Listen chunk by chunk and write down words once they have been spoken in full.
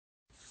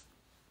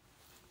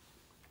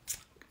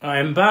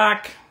I'm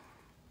back.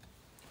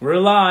 We're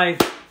live.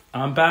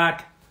 I'm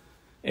back.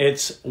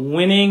 It's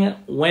Winning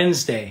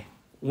Wednesday.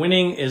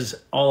 Winning is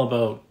all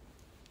about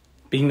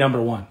being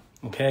number one,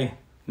 okay?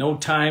 No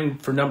time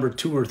for number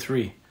 2 or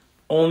 3.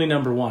 Only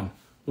number 1.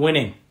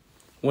 Winning.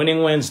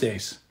 Winning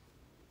Wednesdays.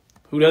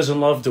 Who doesn't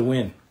love to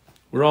win?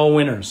 We're all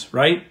winners,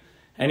 right?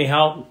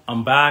 Anyhow,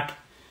 I'm back.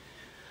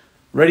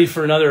 Ready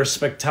for another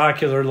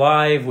spectacular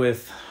live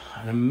with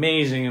an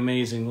amazing,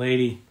 amazing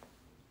lady.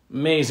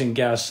 Amazing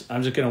guest.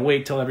 I'm just going to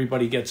wait till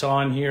everybody gets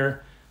on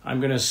here. I'm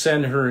going to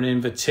send her an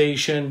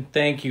invitation.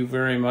 Thank you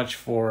very much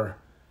for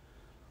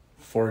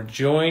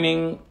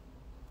joining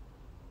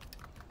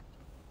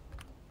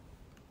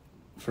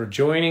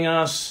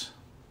us.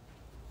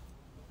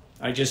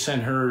 I just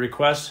sent her a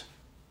request.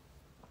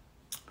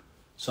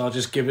 So I'll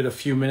just give it a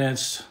few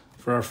minutes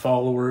for our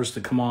followers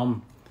to come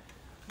on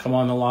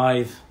the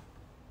live.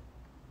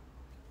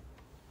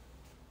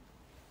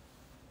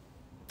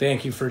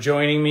 Thank you for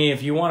joining me.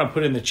 If you want to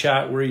put in the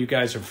chat where you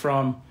guys are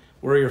from,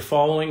 where you're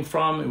following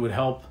from, it would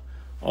help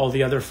all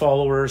the other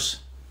followers.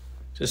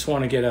 Just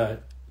want to get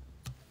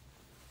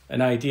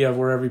an idea of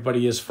where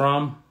everybody is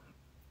from.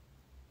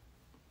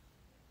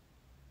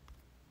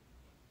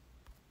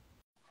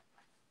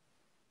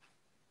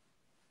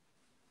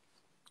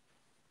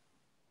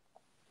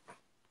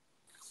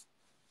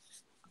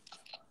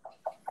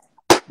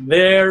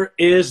 There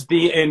is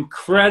the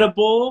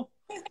incredible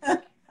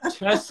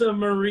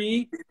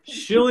Tessa-Marie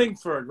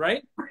Shillingford,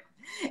 right?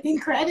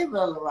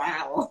 Incredible.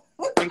 Wow.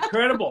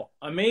 Incredible.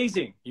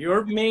 Amazing. You're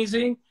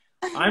amazing.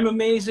 I'm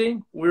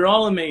amazing. We're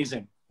all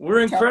amazing.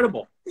 We're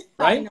incredible,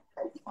 right?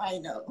 I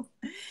know.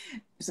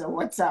 So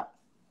what's up?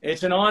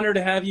 It's an honor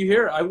to have you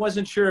here. I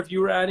wasn't sure if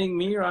you were adding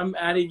me or I'm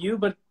adding you,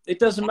 but it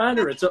doesn't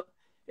matter.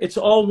 It's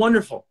all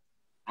wonderful.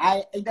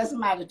 It doesn't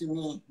matter to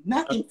me.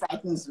 Nothing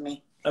frightens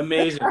me.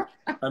 Amazing.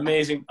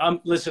 Amazing.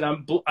 Listen,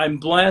 I'm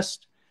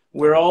blessed.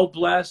 We're all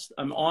blessed.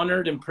 I'm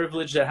honored and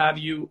privileged to have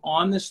you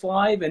on this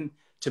live and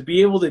to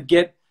be able to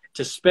get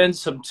to spend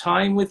some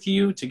time with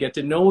you, to get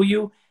to know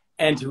you,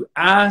 and to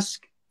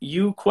ask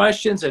you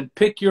questions and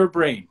pick your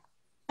brain.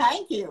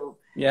 Thank you.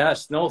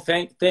 Yes. No,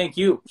 thank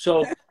you.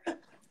 So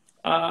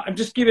I'll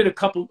just give it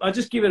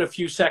a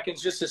few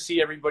seconds just to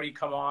see everybody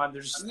come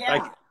on.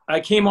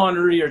 I came on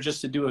earlier just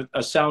to do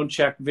a sound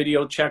check,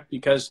 video check,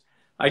 because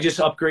I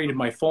just upgraded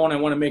my phone. I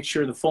want to make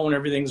sure the phone,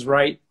 everything's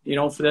right,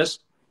 for this.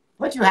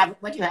 What you have,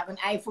 an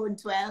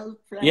iPhone 12?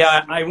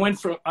 Yeah,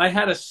 I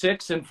had a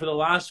 6, and for the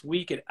last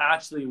week, it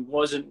actually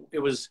wasn't, it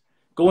was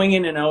going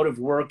in and out of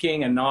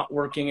working and not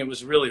working. It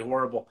was really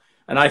horrible.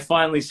 And I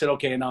finally said,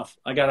 okay, enough.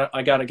 I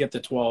gotta get the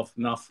 12,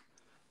 enough.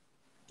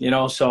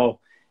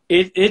 So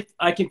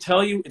I can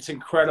tell you, it's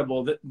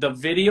incredible. The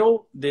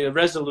video, the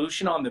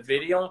resolution on the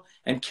video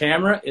and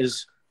camera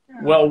is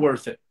well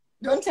worth it.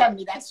 Don't tell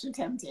me that's too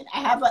tempting.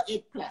 I have an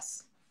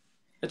 8+.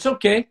 It's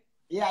okay.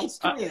 Yeah, it's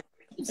too late.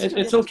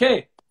 It's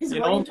okay. It's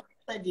going to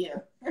be a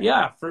deal.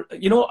 Yeah,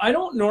 I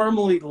don't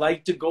normally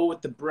like to go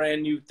with the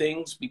brand new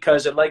things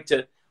because I like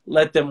to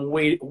let them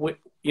wait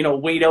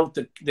out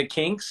the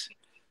kinks,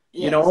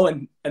 yes.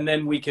 and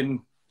then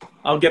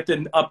I'll get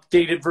the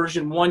updated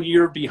version 1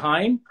 year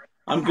behind.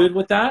 I'm good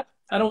with that.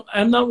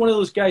 I'm not one of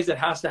those guys that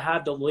has to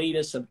have the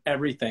latest of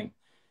everything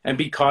and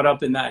be caught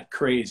up in that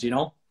craze,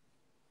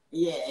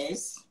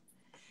 Yes.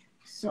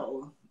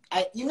 So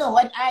it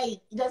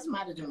doesn't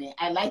matter to me.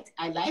 I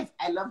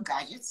love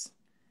gadgets.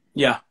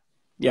 Yeah.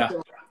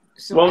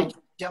 So I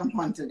jump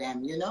onto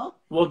them,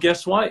 Well,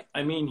 guess what?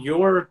 I mean,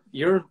 you're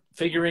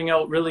figuring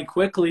out really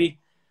quickly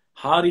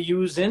how to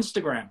use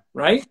Instagram,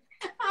 right?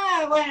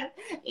 Well,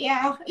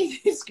 yeah,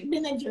 it's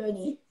been a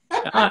journey.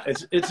 Yeah,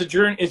 it's a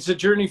journey. It's a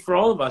journey for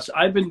all of us.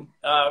 I've been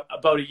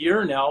about a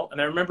year now, and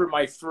I remember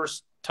my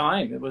first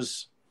time. It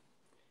was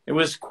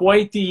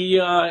quite the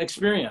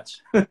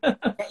experience.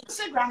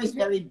 Instagram is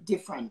very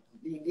different.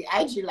 The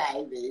IG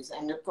Live is,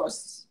 and of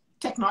course,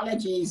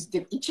 technology is.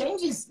 It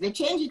changes. They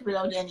change it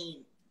without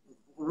any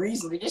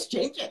reason. They just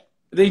change it.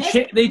 They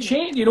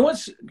change. You know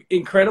what's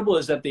incredible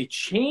is that they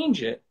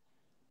change it,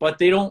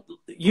 but you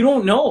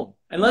don't know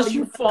unless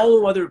you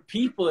follow other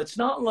people. It's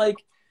not like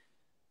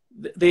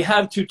they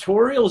have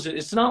tutorials.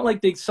 It's not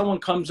like someone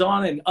comes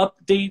on and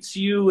updates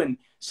you and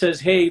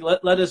says, hey,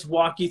 let us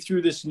walk you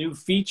through this new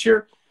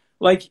feature.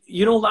 Like,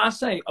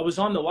 last night I was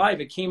on the live.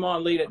 It came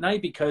on late at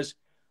night because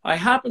I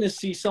happened to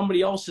see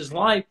somebody else's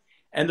live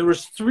and there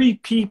was 3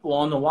 people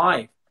on the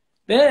live.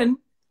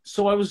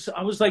 So I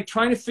was like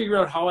trying to figure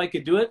out how I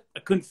could do it.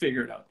 I couldn't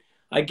figure it out.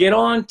 I get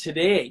on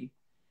today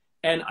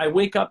and I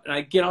wake up and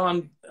I get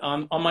on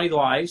my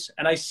lives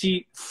and I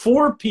see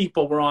 4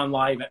 people were on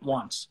live at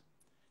once.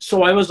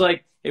 So I was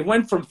like, it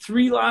went from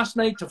 3 last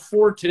night to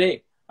 4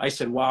 today. I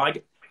said, wow,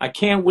 I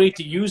can't wait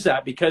to use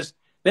that because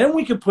then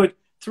we could put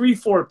 3,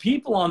 4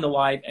 people on the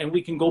live and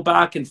we can go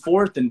back and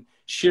forth and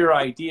share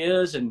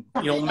ideas and,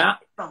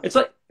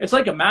 it's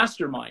like a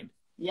mastermind.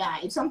 Yeah.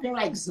 It's something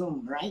like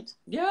Zoom, right?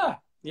 Yeah.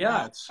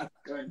 It's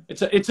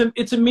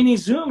a mini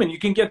Zoom and you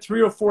can get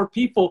 3 or 4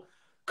 people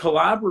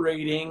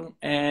collaborating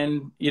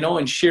and,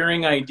 and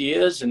sharing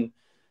ideas and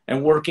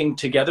and working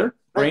together,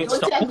 But don't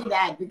tell brainstorming. me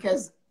that,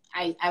 because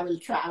I will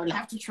try. I will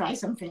have to try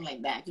something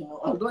like that. You know,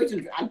 although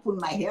I'll pull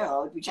my hair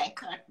out, which I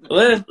cut.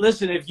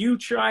 Listen, if you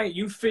try,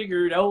 you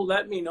figure it out,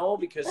 let me know,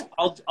 because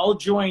I'll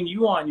join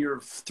you on your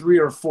 3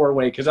 or 4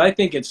 way, because I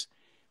think it's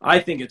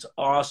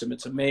awesome.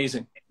 It's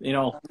amazing.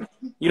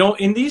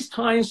 In these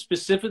times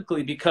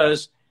specifically,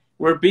 because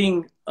we're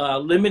being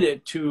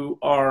limited to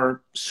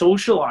our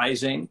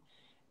socializing,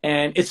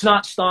 and it's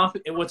not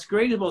stopping. And what's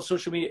great about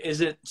social media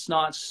is it's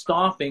not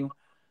stopping.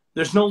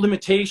 There's no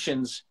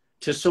limitations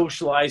to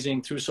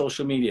socializing through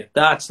social media.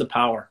 That's the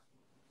power.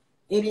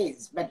 It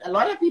is, but a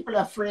lot of people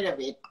are afraid of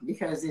it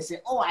because they say,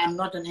 "Oh, I'm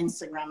not on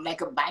Instagram,"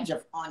 like a badge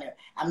of honor.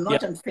 I'm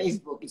not on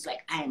Facebook. It's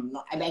like I'm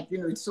not.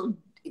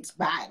 It's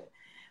bad.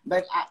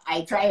 But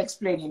I try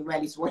explaining.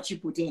 Well, it's what you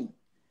put in.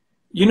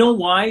 You know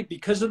why?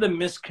 Because of the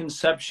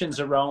misconceptions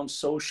around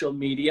social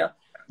media.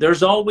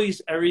 There's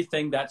always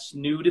everything that's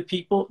new to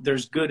people.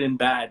 There's good and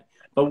bad.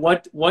 But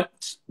what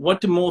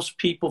do most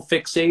people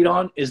fixate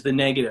on is the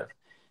negative.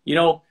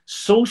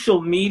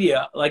 Social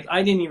media, like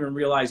I didn't even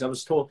realize, I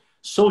was told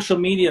social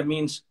media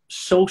means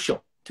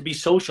social, to be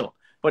social.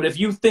 But if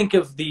you think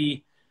of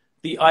the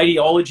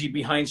ideology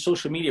behind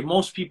social media,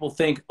 most people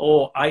think,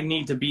 oh, I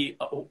need to be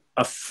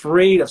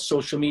afraid of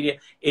social media.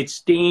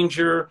 It's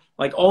danger,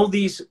 like all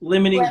these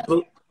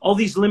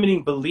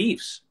limiting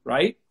beliefs,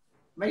 right?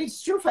 But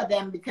it's true for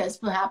them because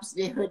perhaps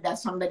they heard that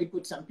somebody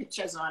put some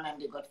pictures on and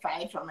they got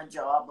fired from a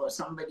job, or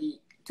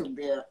somebody took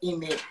their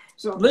email.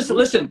 So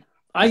listen.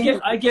 I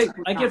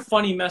get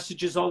funny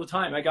messages all the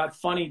time. I got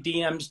funny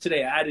DMs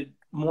today. I added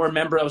more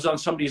members. I was on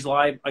somebody's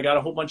live. I got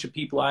a whole bunch of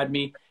people add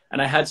me,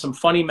 and I had some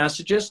funny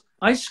messages.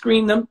 I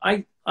screened them.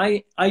 I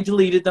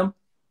deleted them.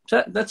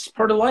 That's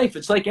part of life.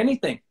 It's like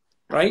anything,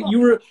 right?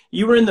 You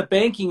were in the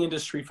banking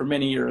industry for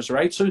many years,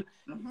 right? So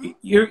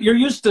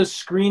you're used to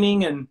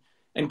screening and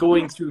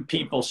going through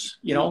people's,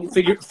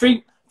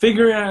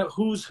 figuring out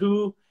who's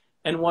who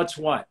and what's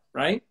what,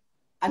 right?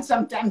 And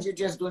sometimes you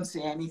just don't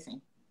say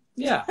anything.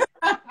 Yeah.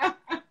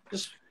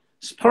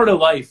 It's part of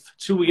life.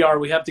 It's who we are.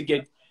 We have to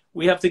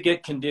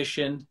get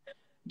conditioned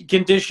and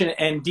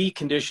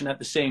deconditioned at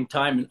the same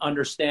time, and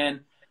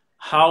understand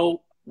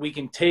how we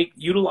can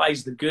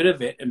utilize the good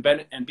of it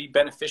and be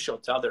beneficial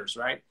to others,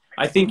 right?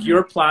 I think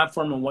your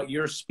platform and what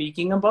you're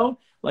speaking about,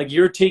 like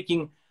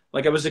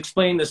I was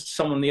explaining this to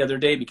someone the other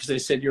day, because they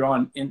said you're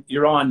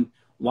on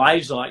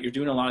lives a lot, you're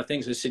doing a lot of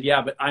things. I said,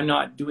 yeah, but I'm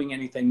not doing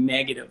anything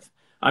negative.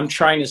 I'm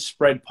trying to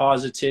spread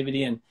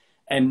positivity and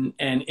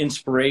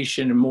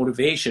inspiration and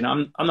motivation.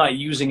 I'm not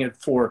using it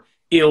for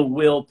ill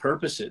will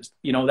purposes.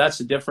 That's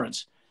the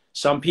difference.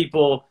 Some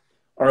people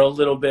are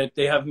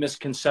they have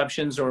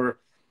misconceptions or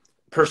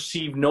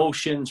perceived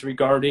notions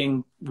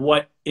regarding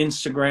what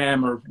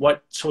Instagram or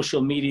what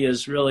social media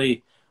is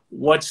really,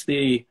 what's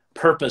the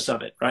purpose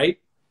of it, right?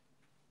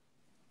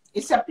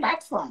 It's a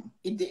platform.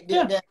 When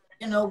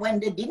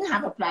they didn't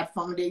have a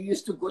platform, they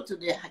used to go to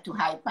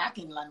Hyde Park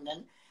in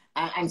London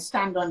and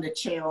stand on the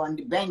chair or on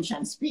the bench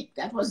and speak.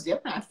 That was their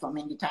platform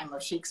in the time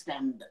of Shakespeare.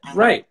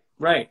 Right.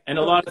 And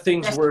a lot of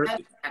things were.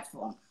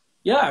 Platform.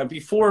 Yeah,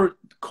 before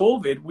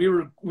COVID,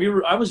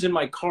 I was in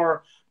my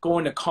car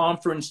going to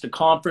conference,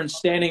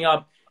 standing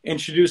up,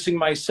 introducing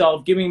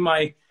myself, giving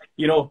my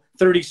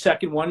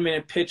 30-second,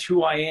 1-minute pitch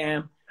who I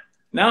am.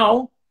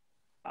 Now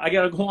I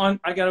gotta go on.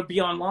 I gotta be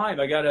on live.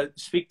 I gotta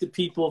speak to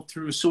people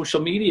through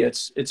social media.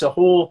 It's a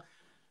whole,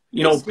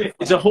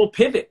 it's a whole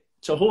pivot.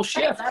 It's a whole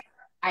shift.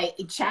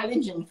 It's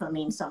challenging for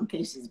me in some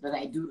cases, but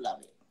I do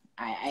love it.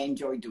 I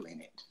enjoy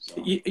doing it.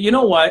 So. You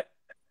know what?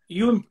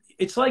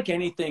 It's like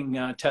anything,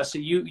 Tessa.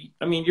 You're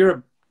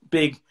a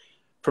big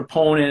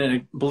proponent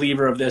and a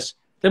believer of this.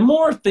 The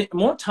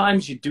more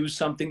times you do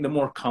something, the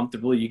more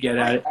comfortable you get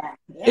at it.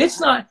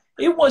 Yeah.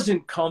 It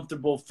wasn't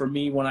comfortable for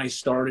me when I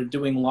started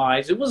doing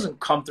lives. It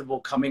wasn't comfortable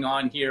coming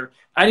on here.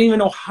 I didn't even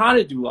know how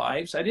to do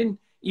lives. I didn't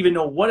even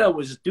know what I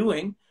was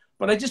doing,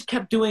 but I just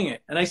kept doing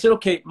it. And I said,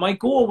 okay, my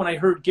goal when I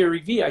heard Gary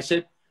Vee, I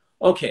said,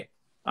 okay,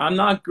 I'm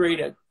not great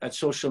at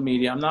social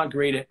media. I'm not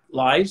great at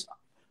lives.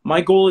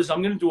 My goal is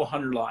I'm going to do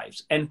 100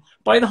 lives. And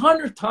by the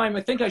 100th time,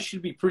 I think I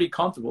should be pretty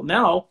comfortable.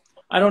 Now,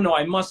 I don't know.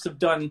 I must have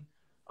done,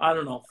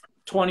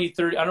 20,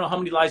 30. I don't know how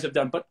many lives I've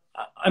done, but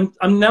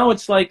I'm now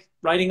it's like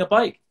riding a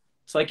bike.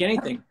 It's like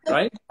anything,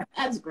 right?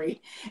 That's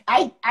great.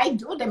 I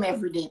do them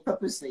every day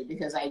purposely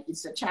because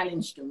it's a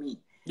challenge to me.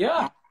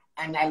 Yeah.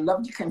 And I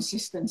love the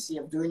consistency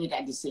of doing it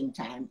at the same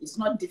time. It's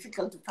not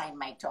difficult to find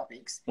my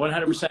topics.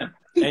 100%.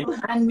 People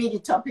hand me the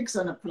topics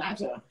on a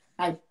platter.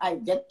 I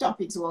get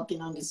topics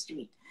walking on the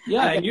street.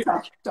 Yeah. I get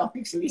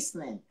topics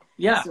listening.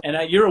 Yeah. So,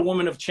 and you're a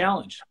woman of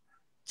challenge.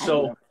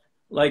 So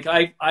like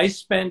I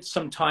spent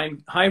some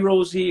time. Hi,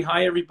 Rosie.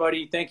 Hi,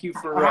 everybody. Thank you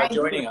for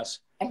joining us.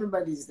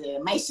 Everybody's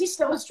there. My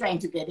sister was trying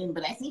to get in,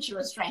 but I think she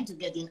was trying to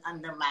get in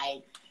under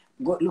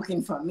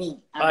looking for me.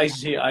 I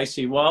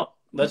see. Well,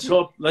 let's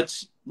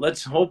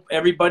hope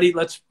everybody,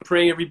 let's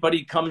pray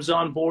everybody comes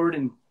on board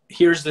and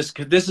hears this,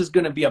 because this is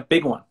going to be a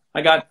big one.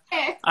 I got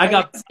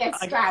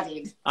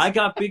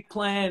big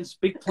plans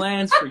for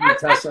you,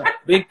 Tessa.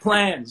 Big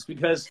plans,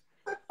 because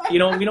you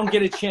know, we don't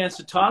get a chance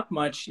to talk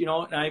much, you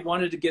know, and I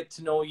wanted to get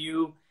to know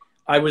you.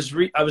 I was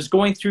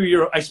going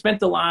through I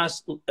spent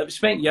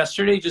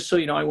yesterday, just so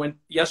you know, I went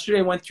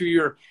through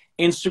your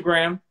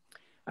Instagram.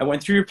 I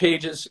went through your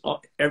pages,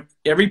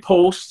 every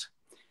post.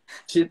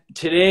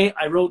 Today,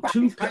 I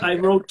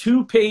wrote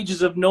two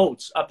pages of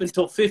notes up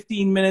until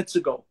 15 minutes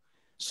ago.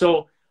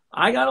 So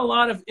I got a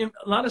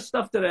lot of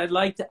stuff that I'd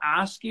like to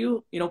ask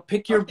you. You know,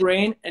 pick your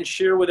brain and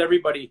share with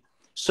everybody.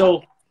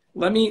 So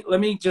let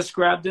me just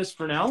grab this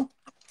for now,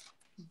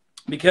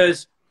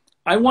 because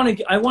I want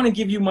to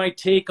give you my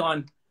take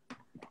on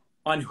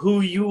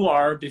who you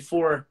are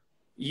before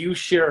you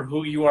share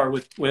who you are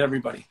with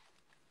everybody.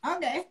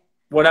 Okay.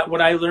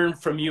 What I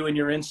learned from you and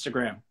your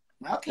Instagram.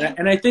 Okay.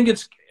 And I think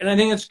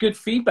it's good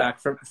feedback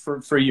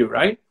for you,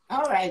 right?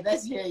 All right,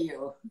 let's hear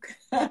you.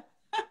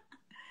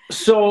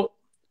 So,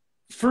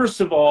 first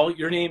of all,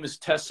 your name is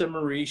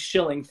Tessa-Marie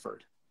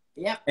Shillingford.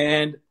 Yep.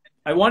 And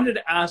I wanted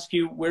to ask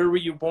you, where were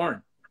you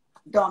born?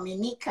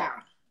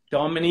 Dominica.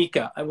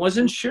 Dominica. I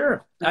wasn't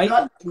sure.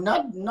 Not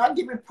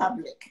the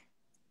Republic.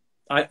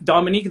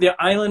 Dominica,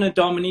 the island of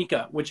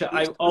Dominica, which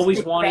I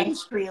always wanted.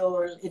 French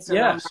Creole. It's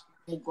yes.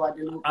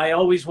 Guadeloupe. I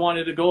always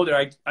wanted to go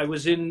there. I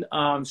was in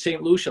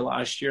St. Lucia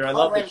last year. I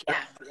love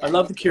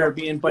the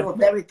Caribbean, but you're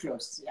very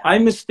close. Yeah. I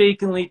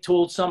mistakenly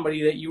told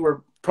somebody that you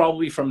were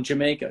probably from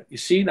Jamaica. You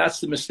see, that's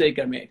the mistake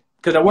I made,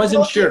 because I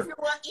wasn't sure.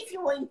 If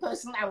you were in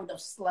person, I would have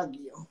slugged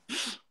you.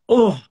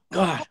 Oh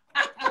God.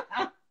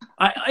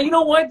 I you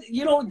know what?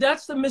 You know,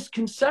 that's the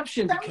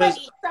misconception.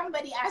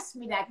 Somebody asked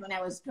me that when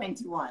I was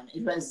 21.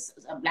 It was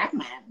a black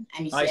man,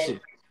 and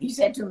he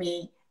said to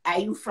me, "Are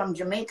you from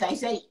Jamaica?"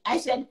 I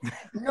said,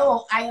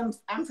 "No,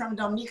 I'm from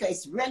Dominica.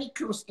 It's really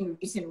close.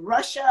 It's in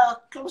Russia,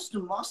 close to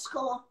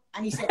Moscow."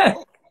 And he said,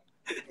 "Oh."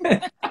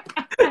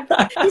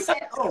 He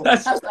said, "Oh."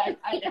 I was like,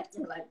 I left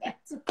him like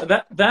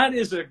that. That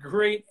is a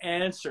great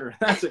answer.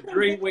 That's a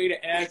great way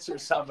to answer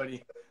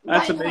somebody.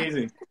 That's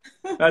amazing.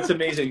 That's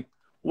amazing.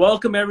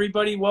 Welcome,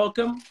 everybody.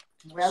 Welcome.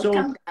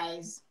 Welcome,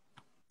 guys.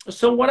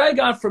 So what I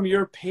got from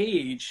your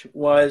page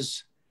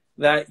was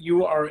that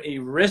you are a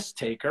risk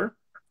taker.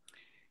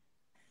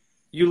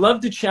 You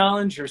love to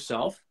challenge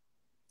yourself.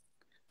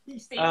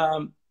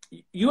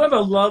 You have a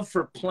love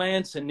for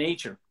plants and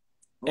nature,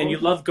 and you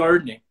love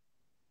gardening.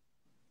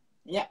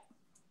 Yeah.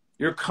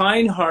 You're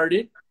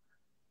kind-hearted.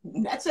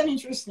 That's an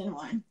interesting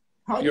one.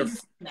 How do you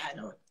find that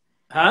out?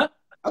 Huh?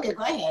 Okay,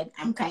 go ahead.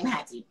 I'm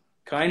kind-hearted.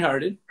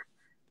 Kind-hearted.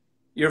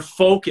 You're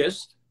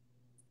focused.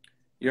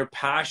 You're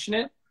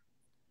passionate.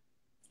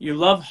 You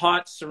love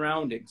hot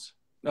surroundings.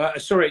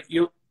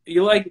 You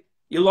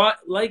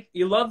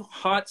love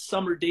hot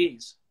summer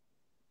days.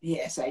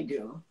 Yes, I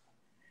do.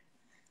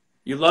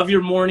 You love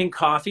your morning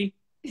coffee.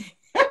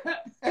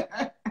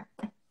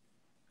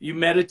 You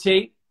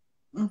meditate.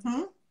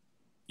 Mm-hmm.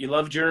 You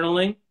love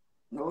journaling.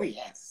 Oh,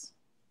 yes.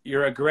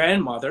 You're a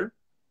grandmother.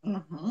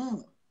 Mm-hmm.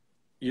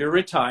 You're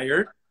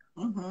retired.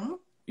 Mm-hmm.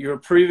 You're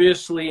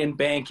previously in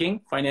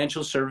banking,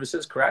 financial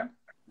services, correct?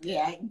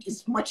 Yeah,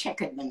 it's much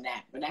heckier than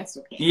that, but that's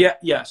okay. Yeah,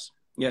 yes.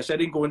 Yes, I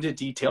didn't go into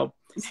detail.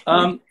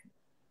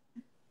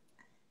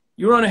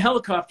 You were on a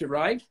helicopter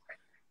ride.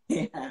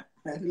 Yeah,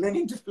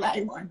 learning to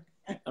fly one.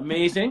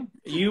 Amazing.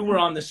 You were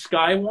on the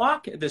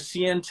skywalk, the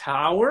CN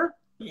Tower.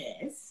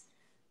 Yes.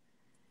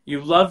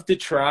 You love to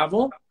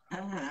travel.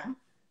 Uh-huh.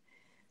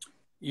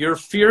 You're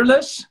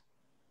fearless.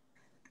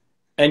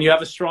 And you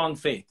have a strong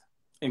faith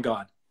in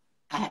God.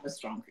 I have a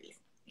strong faith.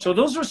 So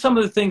those are some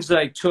of the things that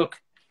I took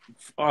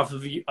off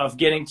of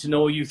getting to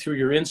know you through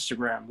your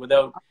Instagram.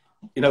 Without,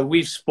 you know,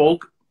 we've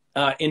spoke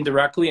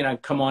indirectly and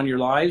I've come on your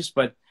lives,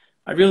 but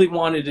I really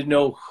wanted to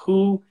know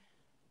who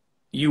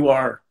you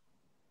are.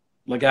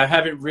 Like, I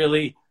haven't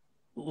really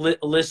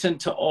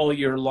listened to all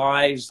your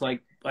lives.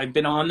 Like, I've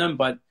been on them,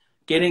 but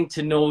getting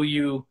to know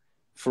you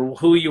for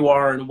who you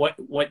are and what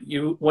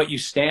you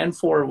stand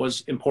for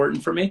was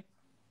important for me.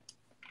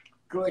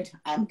 Good.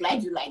 I'm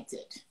glad you liked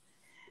it.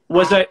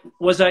 Was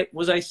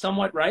I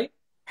somewhat right?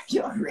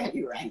 You're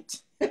really right.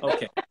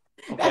 Okay.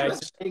 That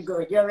was very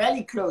good. You're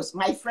really close.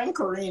 My friend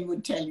Corinne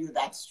would tell you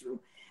that's true.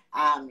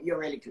 You're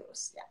really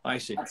close. Yeah, I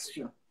see. That's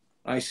true.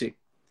 I see.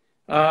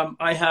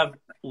 I have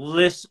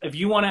lists. If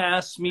you want to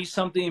ask me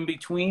something in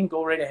between,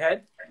 go right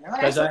ahead.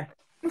 Because I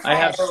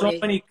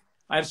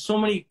have so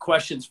many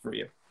questions for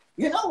you.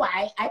 You know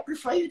why? I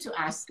prefer you to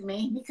ask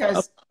me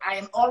because I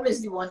am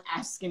always the one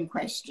asking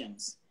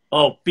questions.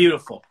 Oh,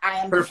 beautiful. I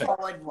am the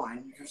forward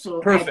one. So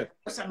perfect.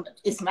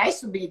 It's nice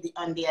to be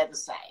on the other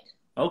side.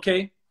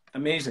 Okay.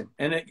 Amazing.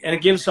 And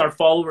it gives our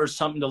followers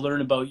something to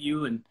learn about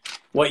you and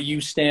what you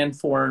stand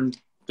for. And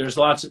there's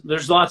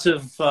lots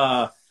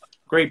of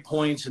great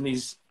points in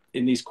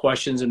these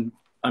questions, and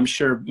I'm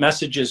sure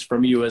messages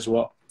from you as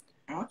well.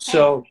 Okay.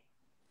 So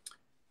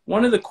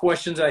one of the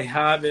questions I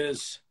have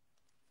is,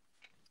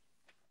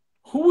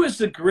 who is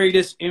the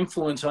greatest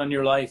influence on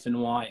your life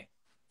and why?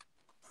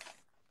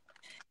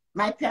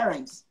 My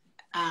parents.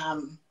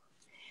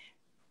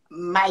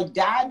 My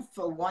dad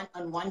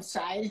on one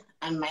side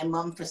and my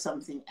mom for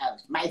something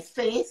else. My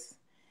faith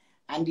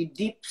and the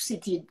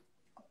deep-seated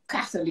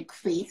Catholic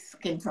faith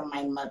came from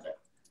my mother.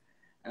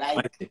 I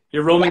Like, see.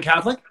 You're Roman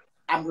Catholic?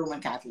 I'm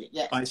Roman Catholic,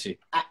 yes. I see.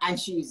 And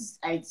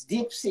it's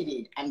deep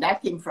seated, and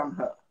that came from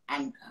her.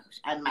 And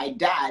my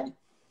dad,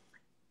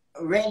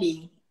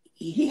 really,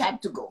 he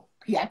had to go.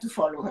 He had to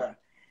follow her.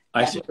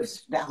 I see.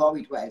 That's how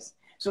it was.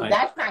 So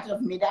that part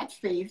of me, that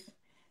faith,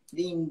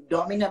 the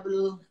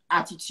indomitable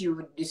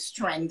attitude, the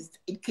strength,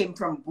 it came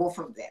from both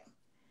of them.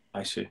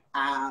 I see.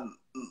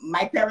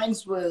 My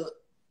parents were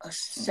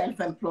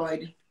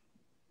self-employed.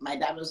 My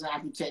dad was an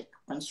architect,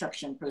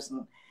 construction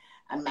person,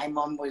 and my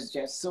mom was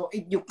just, so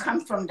you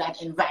come from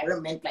that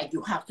environment, like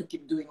you have to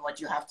keep doing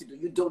what you have to do.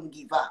 You don't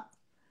give up.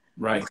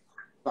 Right.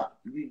 But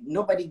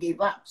nobody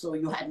gave up, so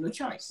you had no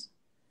choice.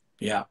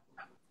 Yeah.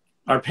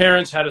 Our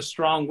parents had a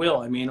strong will.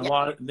 I mean, a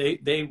lot of they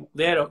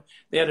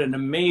had an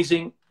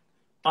amazing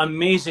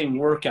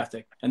work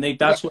ethic, and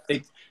that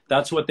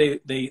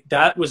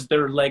was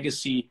their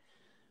legacy.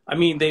 I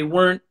mean, they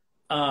weren't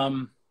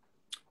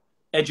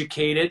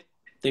educated.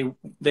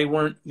 They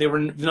were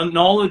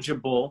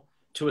knowledgeable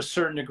to a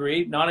certain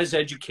degree, not as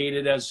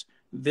educated as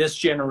this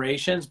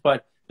generation's,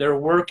 but their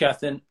work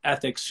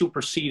ethic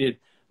superseded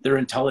their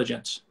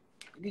intelligence.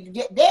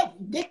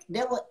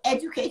 They were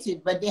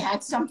educated, but they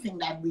had something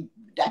that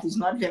is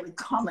not very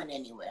common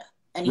anymore.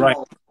 Right.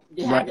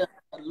 They had a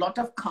lot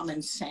of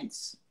common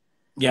sense.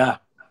 Yeah.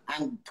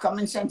 And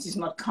common sense is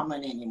not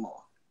common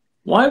anymore.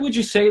 Why would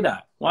you say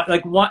that?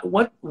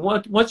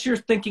 What's your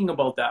thinking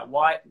about that?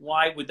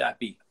 Why would that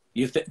be?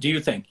 Do you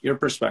think, your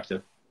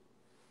perspective?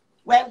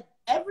 Well,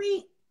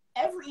 every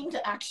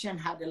interaction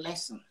had a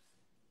lesson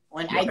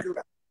when I grew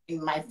up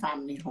in my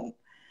family home.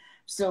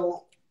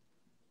 So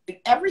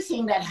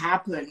everything that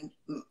happened,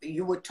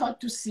 you were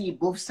taught to see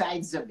both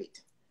sides of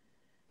it.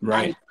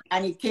 Right.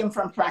 And it came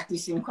from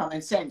practicing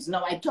common sense.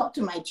 Now, I talk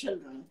to my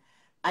children,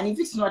 and if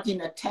it's not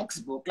in a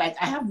textbook, like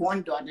I have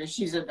one daughter,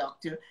 she's a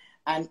doctor,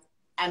 and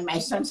my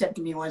son said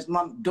to me once,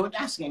 Mom, don't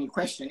ask any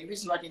question. If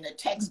it's not in a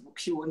textbook,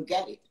 she won't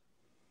get it.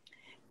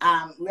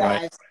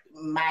 Whereas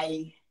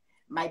my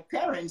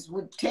parents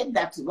would take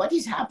that, what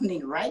is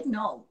happening right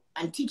now,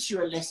 and teach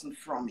you a lesson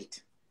from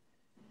it.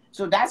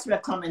 So that's where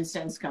common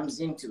sense comes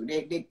into.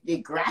 They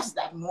grasp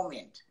that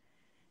moment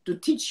to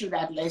teach you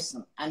that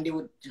lesson, and they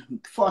would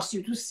force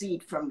you to see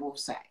it from both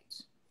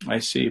sides. I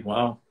see.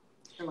 Wow.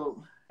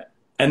 So,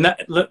 and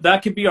that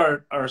could be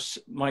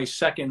my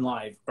second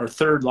live or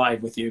third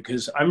live with you,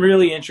 because I'm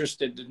really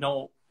interested to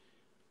know,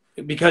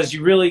 because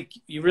you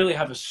really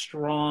have a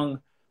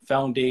strong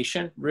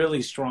foundation,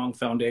 really strong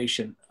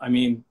foundation. I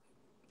mean,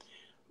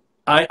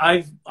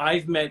 I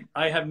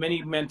have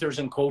many mentors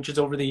and coaches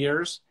over the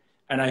years,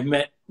 and I've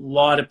met a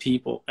lot of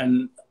people,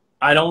 and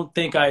I don't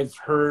think I've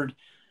heard,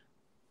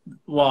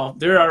 well,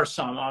 there are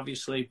some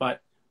obviously,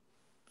 but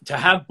to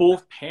have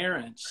both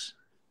parents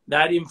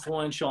that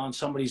influential on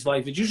somebody's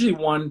life, it's usually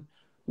one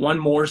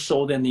more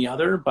so than the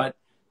other. But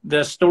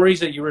the stories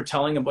that you were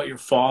telling about your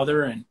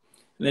father and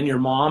then your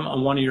mom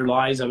on one of your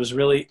lives, I was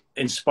really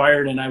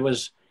inspired, and I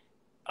was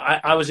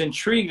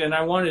intrigued, and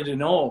I wanted to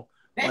know.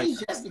 That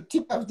is just the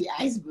tip of the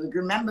iceberg.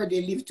 Remember,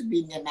 they lived to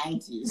be in their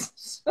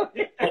 90s.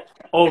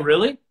 Oh,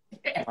 really?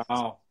 Yes.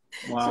 Wow.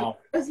 So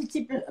it was the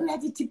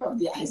tip of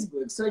the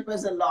iceberg. So it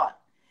was a lot.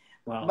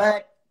 Wow.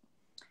 But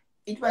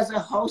it was a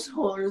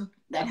household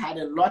that had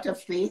a lot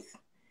of faith,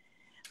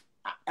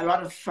 a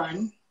lot of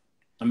fun,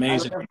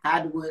 amazing, a lot of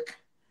hard work.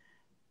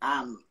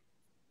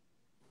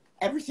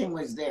 Everything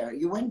was there.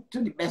 You went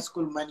to the best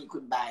school money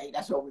could buy.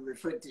 That's what we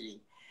referred to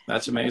it.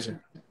 That's amazing.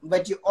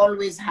 But you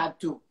always had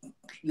to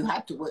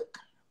work.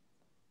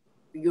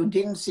 You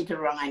didn't sit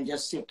around and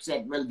just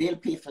said, well, they'll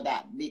pay for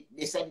that.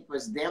 They said it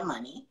was their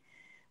money,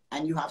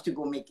 and you have to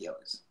go make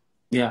yours.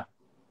 Yeah.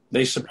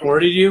 They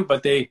supported you,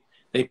 but they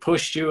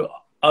pushed you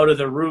out of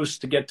the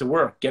roost to get to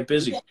work, get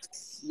busy.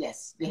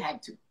 Yes, they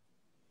had to.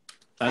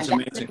 That's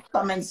and amazing. That's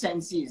what common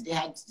sense is.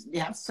 They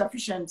have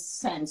sufficient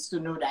sense to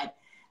know that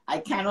I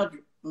cannot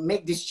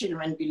make these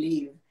children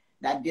believe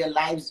that their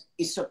lives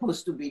is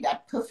supposed to be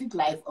that perfect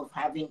life of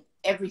having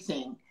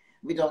everything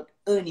without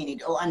earning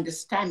it or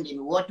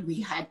understanding what we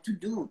had to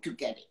do to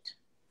get it.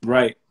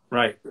 Right,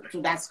 right.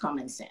 So that's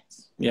common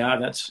sense. Yeah,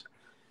 that's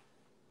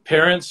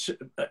parents.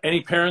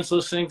 Any parents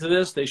listening to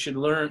this, they should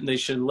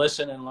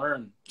listen and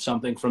learn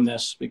something from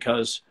this,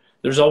 because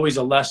there's always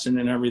a lesson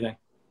in everything.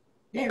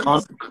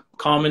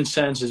 Common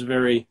sense is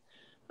very,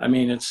 I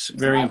mean, it's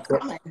very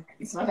important.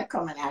 It's not a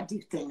common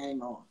active thing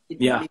anymore.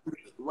 It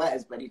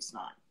was, but it's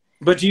not.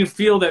 But do you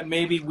feel that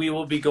maybe we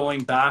will be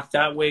going back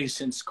that way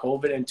since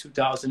COVID in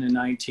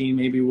 2019?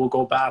 Maybe we'll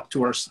go back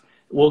to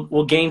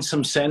we'll gain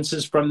some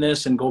senses from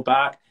this and go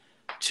back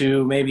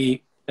to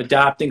maybe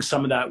adapting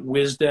some of that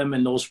wisdom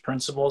and those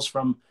principles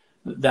from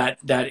that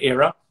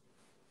era?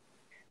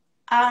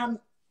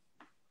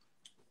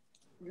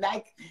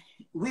 Like,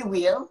 we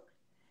will,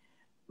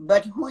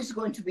 but who is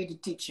going to be the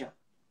teacher?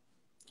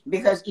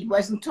 Because it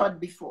wasn't taught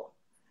before.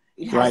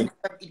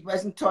 It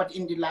wasn't taught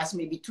in the last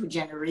maybe 2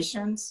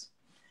 generations.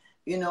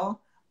 You know,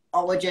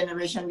 our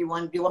generation,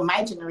 they were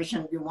my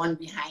generation, the one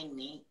behind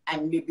me,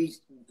 and maybe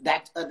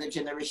that other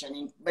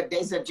generation. But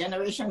there's a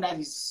generation that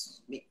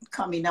is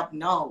coming up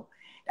now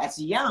that's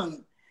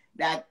young,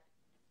 that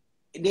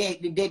they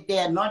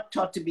are not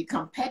taught to be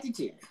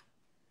competitive.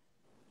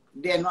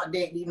 They're not,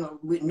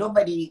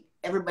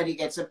 everybody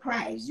gets a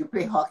prize. You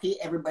play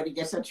hockey, everybody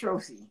gets a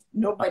trophy.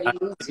 Nobody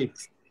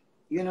loses.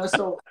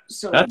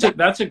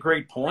 That's a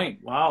great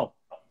point. Wow.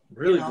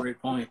 Really great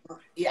point.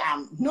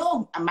 Yeah,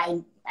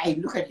 I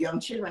look at young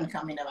children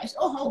coming up. I say,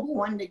 "Oh, who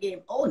won the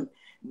game?" Oh,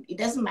 it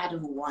doesn't matter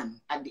who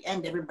won. At the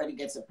end, everybody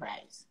gets a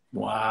prize.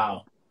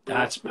 Wow,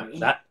 that's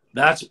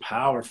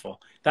powerful.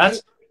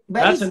 That's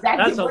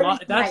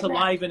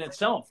alive in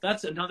itself.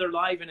 That's another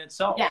life in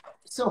itself. Yeah.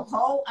 So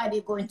how are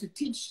they going to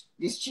teach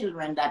these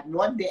children that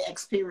what they're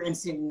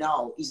experiencing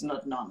now is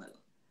not normal?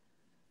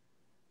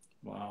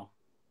 Wow.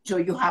 So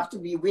you have to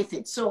be with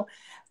it. So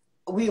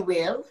we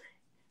will.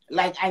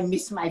 Like, I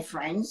miss my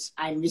friends.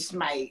 I miss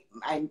I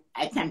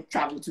can't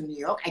travel to New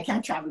York. I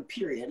can't travel,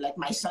 period. Like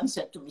my son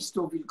said to me,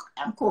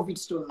 COVID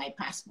stole my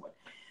passport.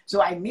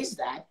 So I miss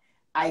that.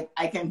 I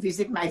can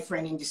visit my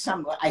friend in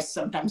December. I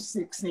sometimes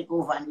sneak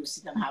over and we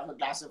sit and have a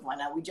glass of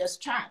wine and we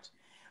just chat.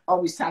 Or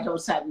we sat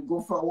outside, we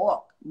go for a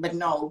walk. But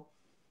no,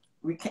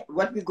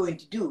 what we're going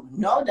to do,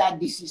 now that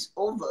this is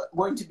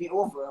going to be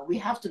over, we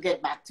have to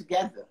get back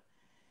together.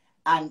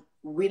 And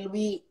will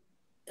we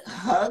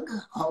hug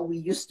how we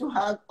used to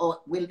hug,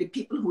 or will the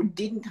people who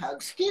didn't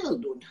hug still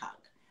don't hug?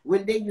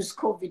 Will they use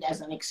COVID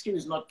as an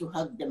excuse not to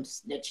hug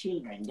their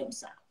children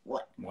themselves?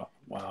 What?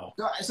 Wow.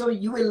 So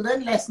you will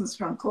learn lessons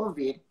from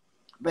COVID,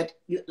 but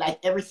like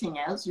everything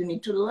else, you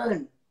need to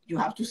learn. You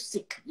have to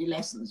seek the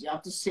lessons. You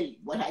have to say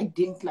what I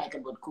didn't like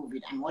about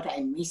COVID and what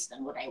I missed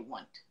and what I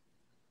want.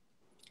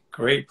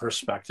 Great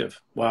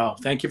perspective. Wow.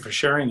 Thank you for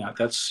sharing that.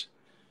 That's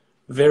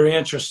very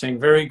interesting.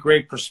 Very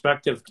great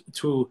perspective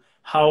to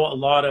how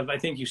I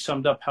think you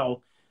summed up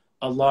how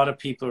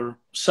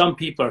some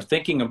people are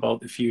thinking about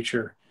the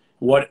future,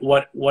 what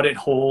it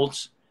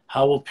holds,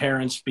 how will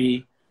parents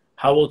be,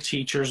 how will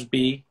teachers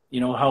be,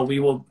 how we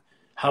will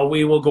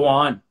go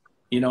on,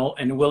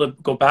 and will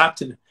it go back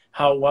to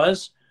how it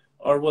was,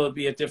 or will it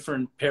be a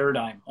different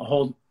paradigm, a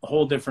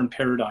whole different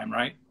paradigm,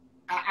 right?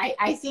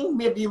 I think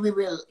maybe we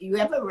will. You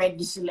ever read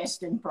the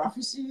Celestine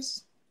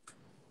Prophecies?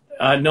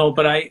 No,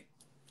 but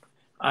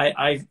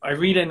I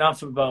read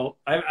enough about,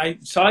 I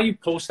saw you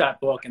post that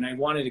book and I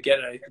wanted to get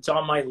it. It's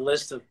on my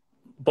list of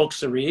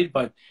books to read,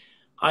 but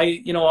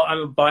I'm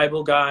a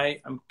Bible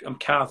guy. I'm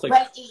Catholic.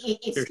 Well,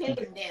 it's still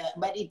in there,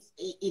 but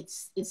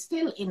it's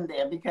still in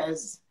there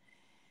because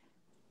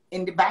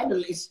in the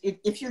Bible,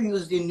 if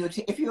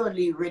you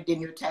only read the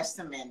New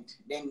Testament,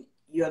 then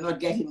you're not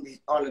getting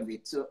all of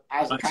it. So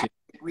as a Catholic,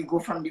 we go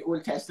from the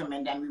Old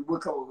Testament and we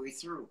work our way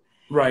through.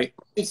 Right.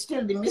 It's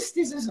still, the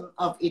mysticism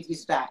of it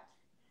is that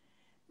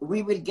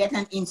we will get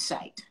an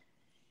insight.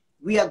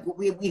 We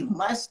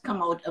must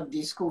come out of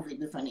this COVID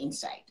with an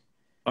insight.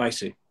 I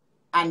see.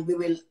 And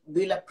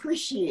we'll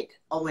appreciate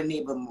our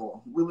neighbor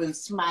more. We will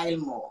smile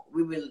more.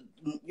 We will,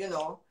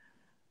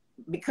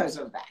 because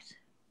of that.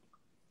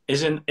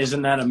 Isn't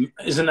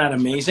that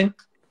amazing?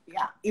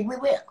 Yeah, we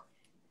will.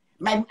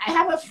 I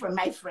have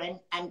my friend,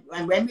 and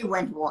when we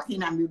went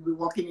walking, and we'd be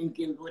walking in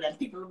Gilwood, and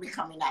people would be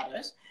coming at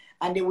us,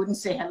 and they wouldn't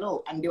say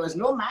hello. And there was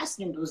no mask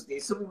in those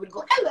days, so we would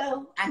go,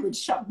 hello, and we'd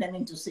shock them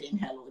into saying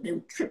hello. They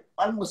would trip,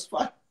 almost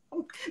fall,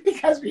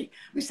 because we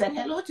said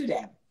hello to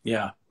them.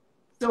 Yeah.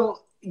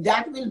 So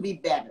that will be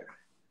better.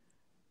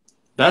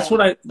 That's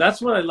what I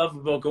love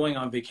about going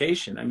on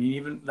vacation. I mean,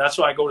 even that's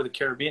why I go to the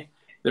Caribbean.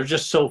 They're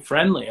just so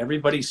friendly.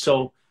 Everybody's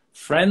so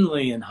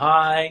friendly and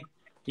hi,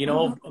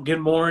 good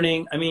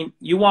morning. I mean,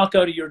 you walk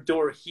out of your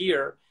door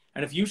here,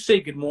 and if you say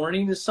good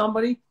morning to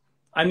somebody,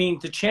 I mean,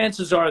 the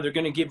chances are they're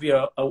going to give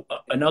you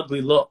an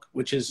ugly look,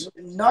 which is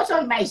not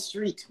on my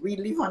street. We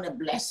live on a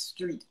blessed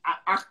street.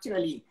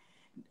 Actually,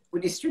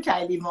 with the street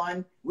I live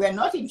on, we're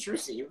not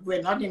intrusive.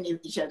 We're not in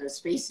each other's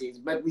faces,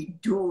 but we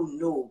do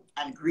know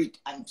and greet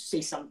and say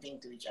something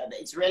to each other.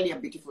 It's really a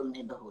beautiful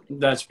neighborhood.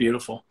 That's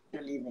beautiful.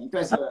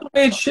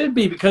 It should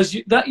be, because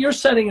you're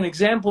setting an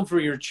example for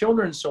your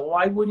children. So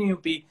why wouldn't you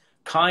be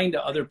kind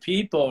to other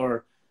people,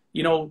 or,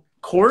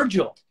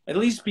 cordial? At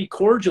least be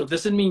cordial.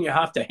 Doesn't mean you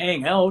have to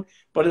hang out,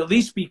 but at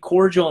least be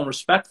cordial and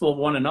respectful of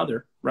one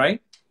another, right?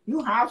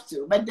 You have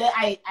to. But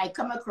I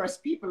come across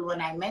people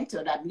when I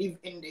mentor that live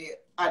in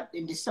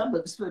the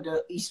suburbs,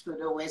 further east,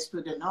 further west,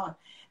 further north,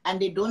 and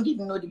they don't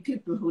even know the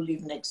people who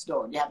live next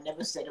door. They have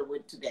never said a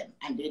word to them,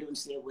 and they don't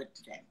say a word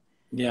to them.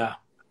 Yeah.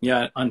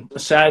 Yeah,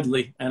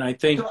 sadly. And I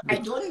think... So I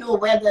don't know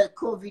whether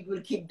COVID will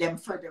keep them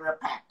further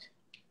apart.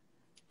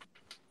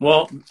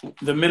 Well,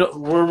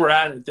 where we're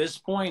at this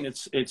point,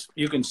 it's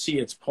you can see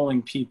it's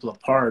pulling people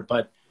apart,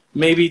 but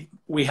maybe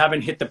we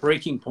haven't hit the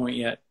breaking point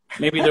yet.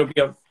 Maybe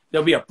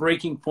there'll be a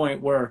breaking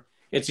point where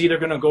it's either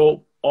going to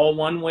go all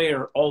one way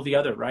or all the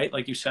other, right?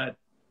 Like you said.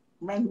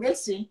 Well, we'll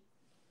see.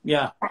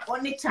 Yeah.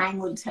 Only time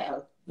will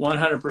tell.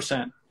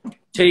 100%.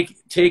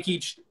 Take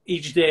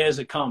each day as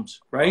it comes,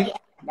 right? Oh, yeah,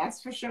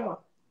 that's for sure.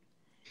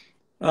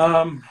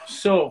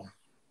 So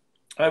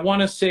I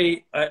want to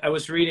say I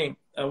was reading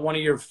one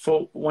of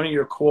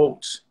your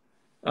quotes.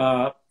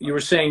 You were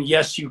saying,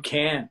 "Yes, you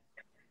can."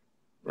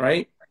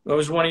 Right? That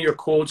was one of your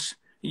quotes.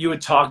 You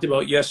had talked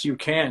about, "Yes, you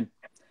can."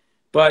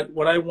 But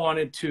what I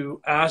wanted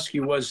to ask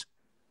you was,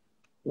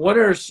 what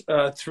are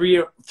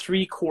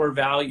three core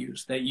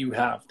values that you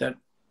have that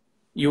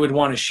you would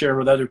want to share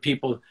with other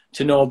people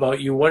to know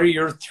about you? What are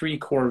your three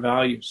core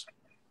values?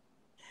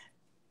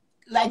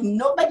 Like,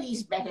 nobody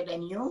is better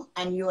than you,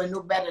 and you are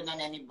no better than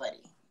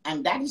anybody.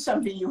 And that is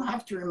something you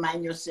have to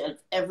remind yourself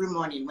every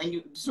morning.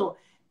 So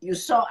you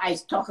saw I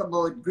talk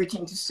about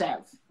greeting to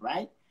self,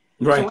 right?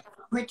 So Right. when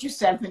you greet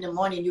yourself in the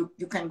morning,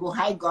 you can go,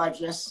 "Hi,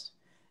 gorgeous."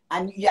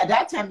 And at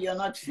that time, you're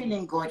not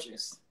feeling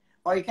gorgeous.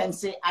 Or you can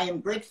say, "I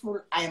am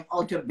grateful I am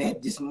out of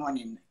bed this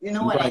morning." You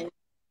know what I Right. mean?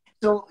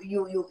 So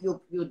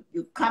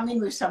you come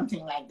in with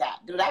something like that.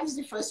 So that is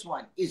the first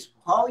one, is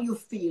how you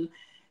feel,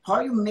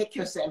 how you make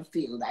yourself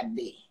feel that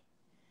day,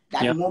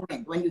 that Yeah.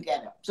 moment when you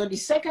get up. So the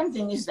second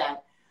thing is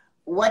that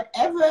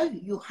whatever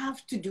you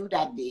have to do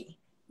that day,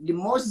 the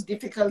most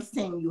difficult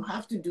thing you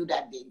have to do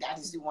that day, that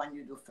is the one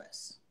you do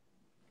first.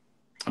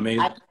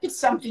 Amazing. And if it's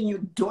something you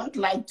don't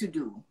like to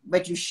do,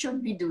 but you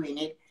should be doing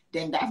it,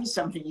 then that is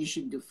something you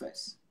should do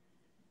first.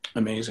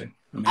 Amazing.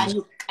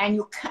 Amazing.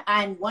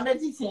 And one of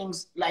the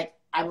things, like,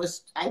 I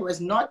was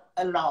not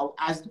allowed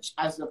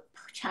as a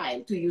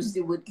child to use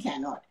the word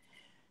 "cannot."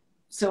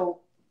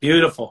 So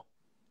Beautiful.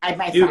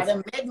 my Beautiful.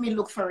 father made me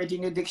look for it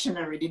in the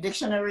dictionary. The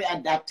dictionary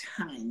at that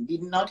time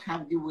did not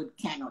have the word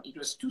 "cannot." It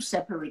was two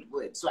separate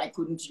words, so we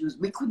couldn't use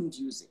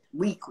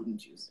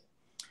it.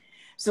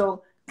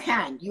 So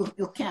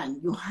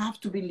you have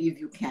to believe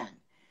you can,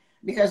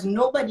 because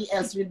nobody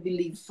else will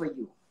believe for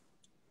you.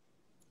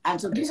 And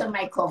so these are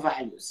my core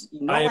values.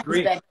 No I one is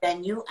agree. better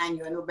than you, and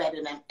you're no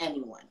better than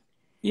anyone.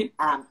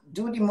 Yeah.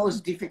 Do the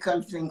most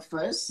difficult thing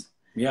first,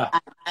 Yeah.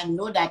 and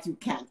know that you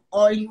can.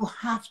 All you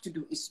have to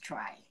do is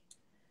try,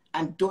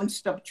 and don't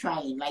stop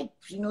trying. Like,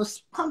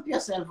 pump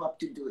yourself up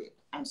to do it,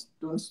 and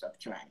don't stop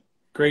trying.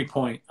 Great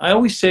point. I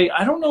always say,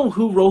 I don't know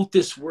who wrote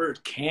this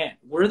word "can."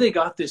 Where they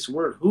got this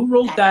word? Who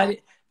wrote that?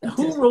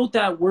 Who wrote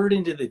that word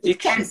into the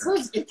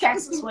dictionary? It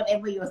cancels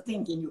whatever you're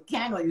thinking. You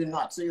can or you're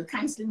not. So you're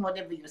canceling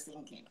whatever you're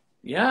thinking.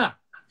 Yeah.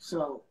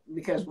 So,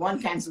 because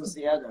one cancels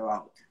the other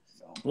out.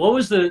 So.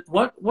 What's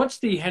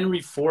the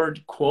Henry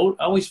Ford quote?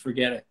 I always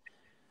forget it.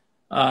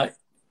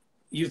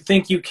 You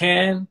think you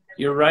can,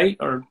 you're right,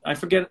 or I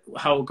forget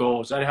how it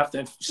goes. I'd have to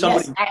have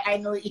somebody. Yes, I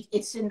know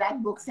it's in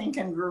that book, Think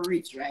and Grow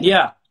Rich, right?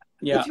 Yeah.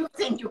 Yeah. If you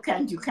think you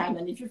can, you can,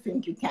 and if you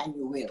think you can,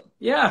 you will.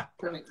 Yeah.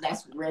 So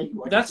that's really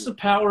what. That's the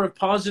power of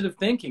positive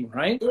thinking,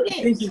 right?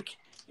 It is.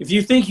 If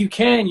you think you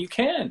can, you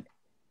can.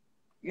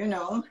 You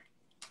know.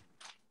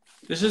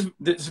 This is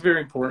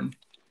very important.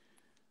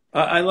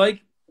 I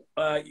like,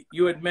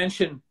 you had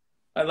mentioned,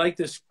 I like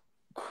this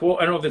quote.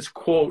 I don't know if it's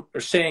quote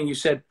or saying. You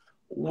said,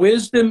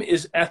 "Wisdom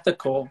is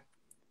ethical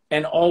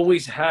and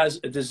always has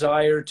a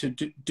desire to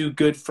do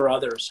good for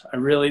others." I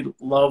really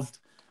loved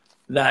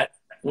that.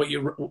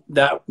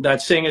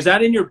 That saying, is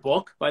that in your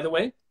book, by the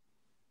way?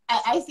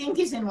 I think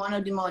it's in one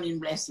of the morning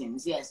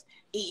blessings. Yes,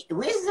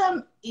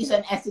 wisdom is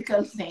an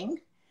ethical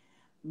thing,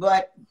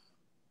 but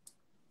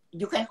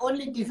you can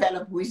only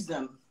develop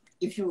wisdom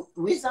if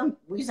wisdom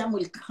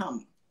will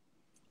come.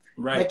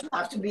 Right. But you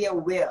have to be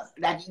aware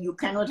that you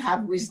cannot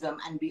have wisdom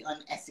and be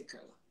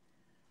unethical.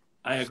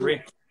 I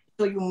agree.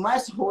 So you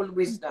must hold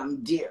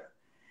wisdom dear.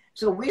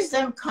 So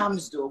wisdom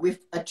comes, though,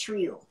 with a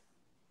trio.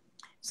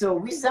 So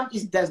wisdom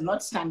does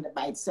not stand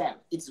by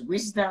itself. It's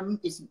wisdom,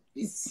 is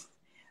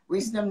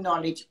wisdom,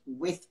 knowledge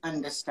with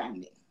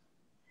understanding.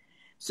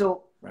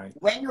 So right.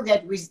 When you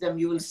get wisdom,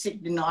 you will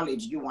seek the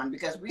knowledge you want,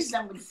 because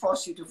wisdom will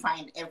force you to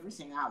find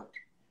everything out.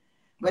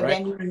 But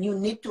right. then you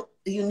need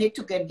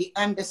to get the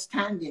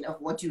understanding of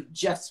what you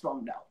just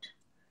found out.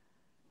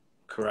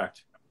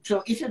 Correct.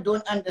 So if you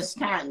don't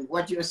understand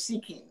what you're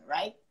seeking,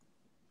 right,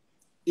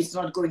 it's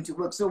not going to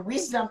work. So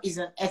wisdom is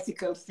an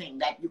ethical thing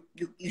that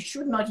you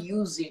should not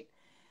use it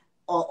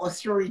or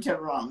throw it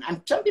around.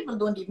 And some people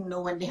don't even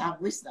know when they have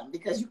wisdom,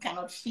 because you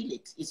cannot feel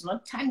it. It's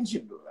not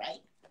tangible,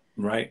 right?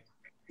 Right.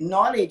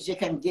 Knowledge, they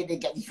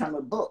get it from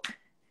a book.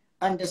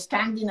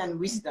 Understanding and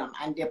wisdom,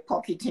 and they're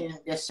pocketing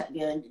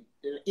the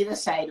either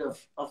side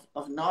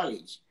of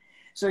knowledge.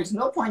 So it's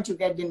no point you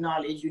get the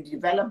knowledge, you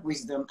develop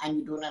wisdom, and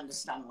you don't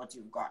understand what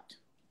you've got.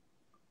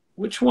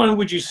 Which one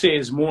would you say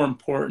is more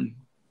important?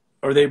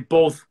 Are they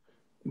both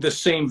the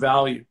same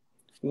value?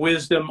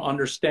 Wisdom,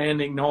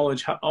 understanding,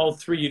 knowledge, all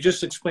three. You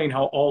just explained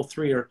how all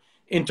three are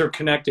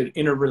interconnected,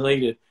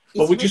 interrelated.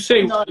 But would you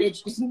say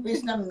knowledge is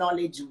wisdom,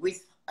 knowledge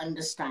with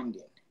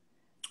understanding?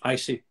 I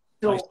see.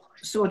 So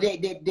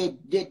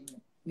the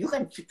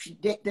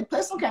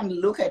person can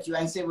look at you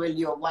and say, well,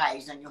 you're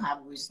wise and you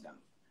have wisdom.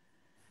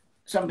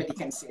 Somebody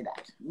can say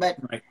that. But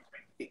right.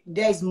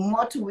 There's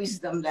more to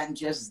wisdom than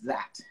just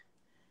that.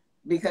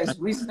 Because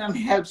wisdom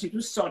helps you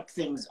to sort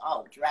things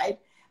out, right?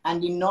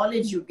 And the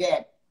knowledge you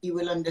get, you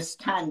will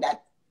understand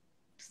that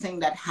thing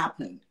that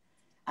happened.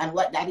 And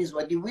what that is,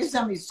 what the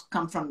wisdom is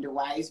come from the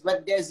wise,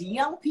 but there's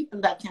young people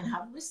that can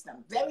have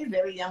wisdom. Very,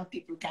 very young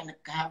people can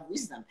have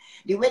wisdom.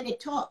 The way they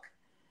talk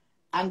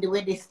and the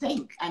way they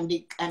think and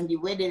the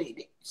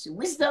way so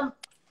wisdom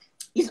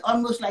is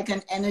almost like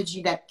an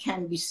energy that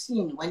can be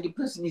seen when the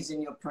person is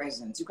in your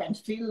presence. You can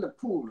feel the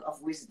pool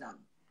of wisdom.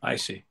 I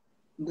see.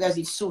 Because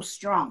it's so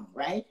strong,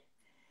 right?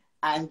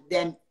 And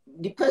then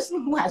the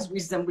person who has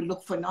wisdom will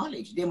look for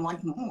knowledge. They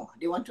want more.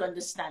 They want to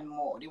understand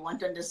more. They want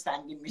to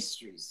understand the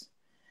mysteries.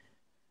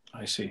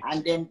 I see.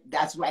 And then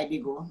that's why they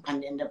go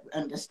and end up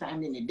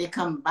understanding it. They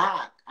come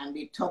back and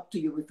they talk to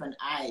you with an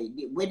eye.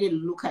 The way they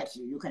look at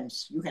you, you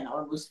can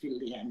almost feel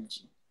the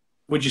energy.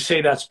 Would you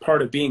say that's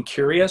part of being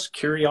curious?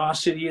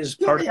 Curiosity is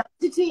part of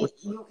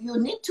you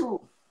need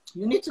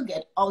to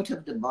get out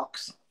of the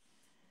box.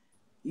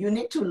 You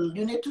need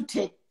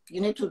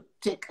to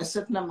take a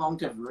certain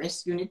amount of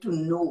risk. You need to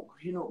know,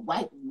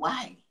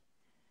 why.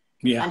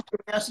 Yeah. And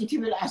curiosity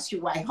will ask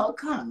you why, how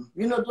come?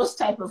 Those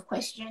type of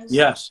questions.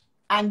 Yes.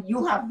 And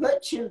you have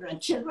heard children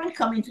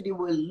come into the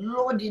world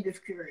loaded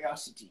with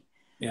curiosity.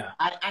 Yeah.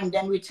 And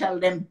then we tell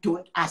them,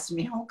 don't ask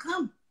me how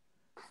come.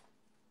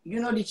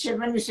 The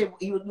children,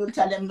 you will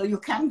tell them, no, you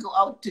can't go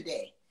out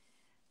today.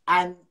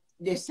 And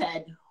they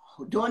said,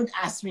 don't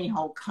ask me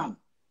how come.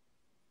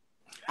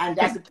 And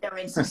that's the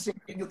parents who say,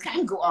 you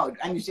can't go out.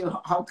 And you say,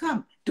 how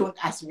come? Don't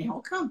ask me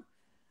how come.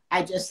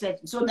 I just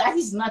said, so that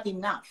is not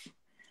enough.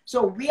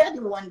 So we are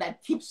the one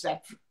that keeps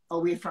that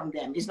away from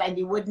them. It's like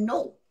they would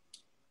know.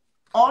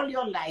 All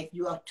your life,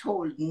 you are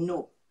told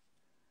no.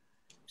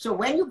 So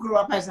when you grow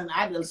up as an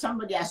adult,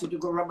 somebody asks you to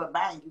go rob a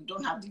bank, you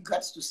don't have the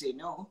guts to say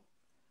no.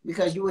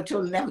 Because you were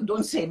told, never,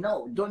 don't say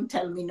no, don't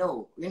tell me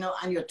no.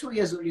 And you're 2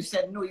 years old, you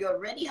said no, you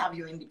already have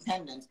your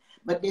independence,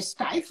 but they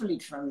stifle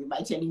it from you by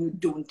telling you,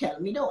 don't tell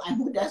me no. And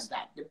who does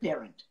that? The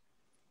parent.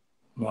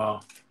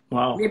 Wow.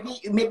 Wow.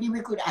 Maybe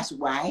we could ask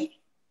why.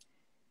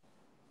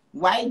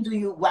 Why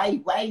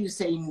are you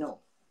saying no?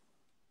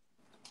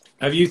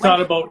 Have you thought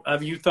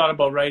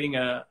about writing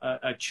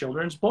a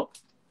children's book?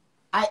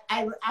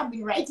 I've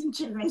been writing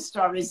children's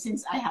stories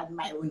since I had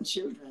my own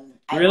children.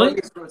 Really?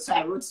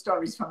 I wrote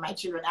stories for my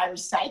children. I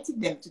recited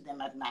them to them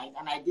at night,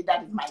 and I did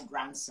that with my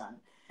grandson.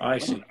 I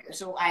see.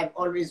 So I've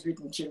always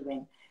written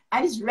children.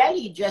 And it's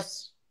really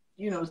just,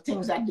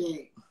 things that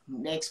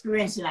they're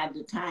experiencing at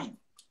the time.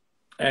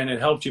 And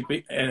it helped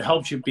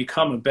you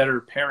become a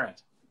better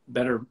parent,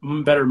 better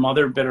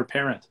mother, better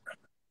parent.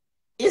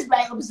 It's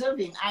by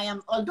observing.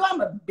 Although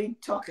I'm a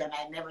big talker and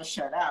I never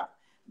shut up,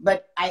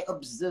 but I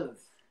observe.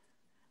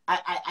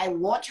 I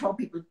watch how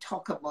people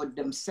talk about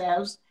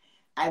themselves.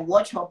 I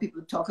watch how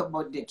people talk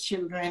about their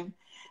children.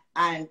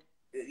 And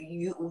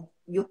you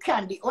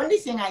can. The only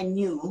thing I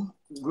knew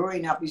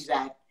growing up is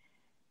that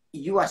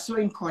you are so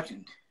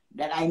important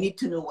that I need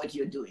to know what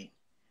you're doing.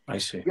 I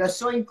see. You're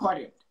so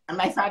important. And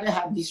my father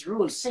had this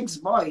rule, 6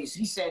 boys.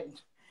 He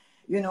said,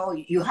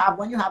 when you have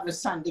a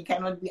son, they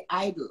cannot be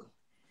idle.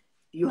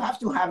 You have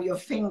to have your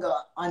finger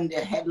on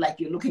their head like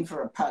you're looking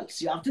for a pulse.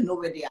 You have to know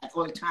where they are at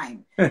all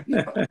time.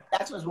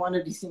 That was one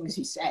of the things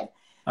he said.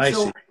 I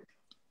see.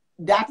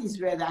 That is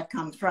where that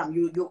comes from.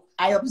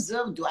 I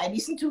observe, I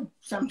listen to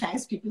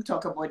sometimes people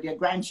talk about their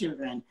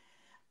grandchildren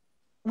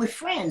with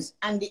friends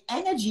and the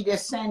energy they're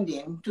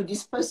sending to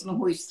this person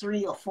who is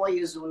 3 or 4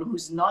 years old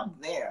who's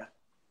not there.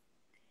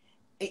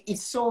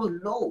 It's so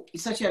low.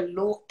 It's such a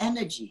low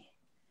energy.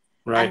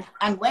 Right.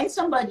 And when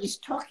somebody is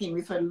talking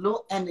with a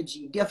low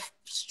energy, the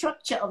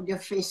structure of their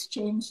face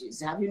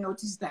changes. Have you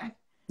noticed that?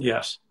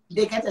 Yes.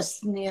 They get a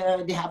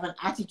sneer. They have an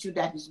attitude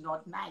that is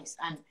not nice.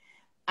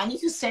 And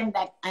if you send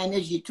that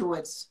energy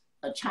towards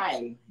a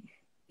child,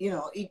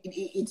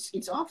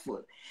 it's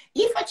awful.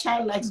 If a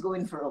child likes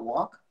going for a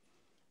walk,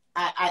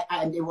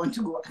 and they want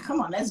to go,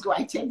 come on, let's go.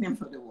 I take them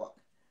for the walk.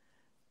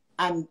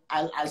 And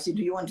I'll say,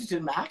 do you want to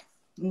turn back?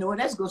 No,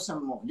 let's go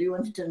some more. Do you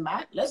want to turn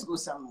back? Let's go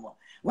some more.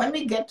 When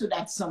we get to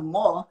that some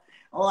more,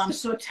 oh, I'm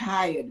so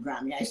tired,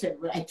 Grammy. I said,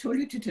 well, I told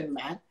you to turn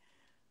back.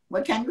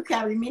 Well, can you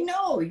carry me?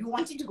 No, you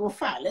wanted to go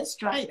far. Let's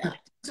try that.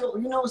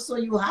 So, so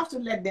you have to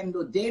let them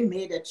know they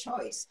made a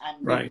choice.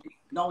 And right.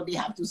 Now they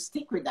have to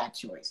stick with that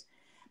choice.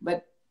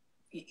 But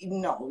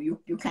no,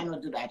 you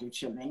cannot do that with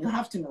children. You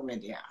have to know where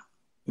they are.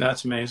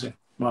 That's amazing.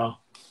 Wow.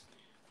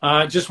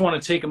 I just want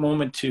to take a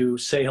moment to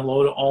say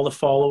hello to all the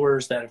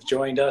followers that have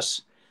joined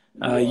us.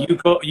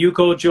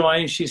 Yuko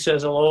joined. She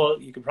says hello.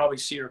 You can probably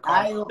see her.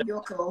 Hi,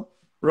 Yuko.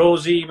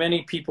 Rosie,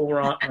 many people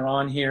are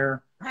on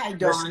here. Hi,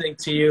 Dawn. Listening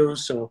to you.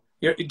 So,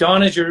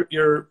 Dawn is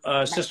your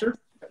sister?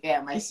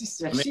 Yeah, my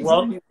sister.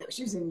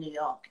 She's in New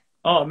York.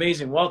 Oh,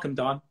 amazing. Welcome,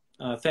 Dawn.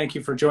 Thank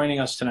you for joining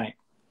us tonight.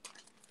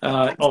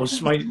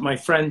 My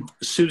friend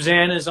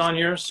Suzanne is on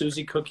here.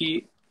 Susie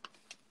Cooking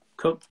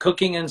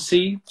and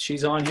C.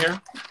 She's on here.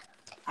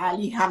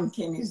 Ali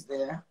Hamkin is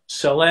there.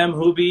 Salam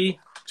Hubi.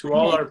 To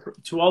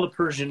all the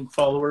Persian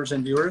followers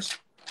and viewers.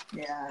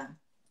 Yeah.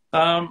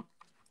 I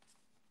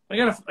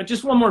got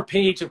just one more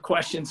page of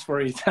questions for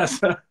you,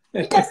 Tessa.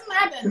 It doesn't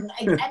matter.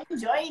 I'm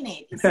enjoying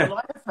it. It's a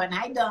lot of fun.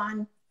 Hi,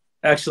 Dawn.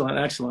 Excellent,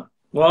 excellent.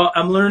 Well,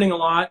 I'm learning a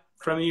lot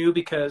from you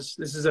because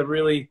this is a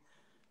really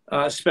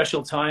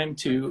special time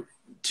to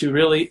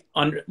really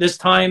this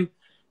time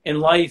in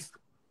life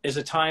is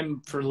a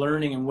time for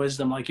learning and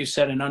wisdom, like you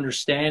said, and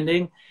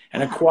understanding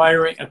and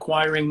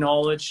acquiring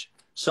knowledge.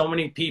 So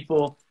many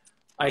people,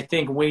 I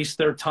think, waste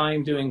their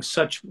time doing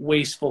such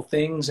wasteful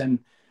things, and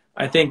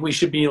I think we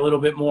should be a little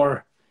bit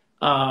more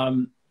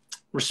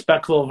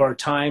respectful of our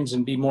times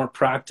and be more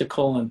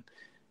practical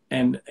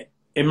and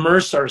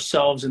immerse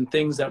ourselves in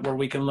things that where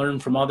we can learn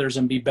from others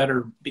and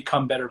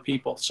become better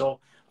people. So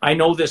I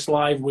know this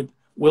live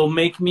will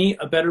make me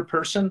a better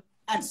person.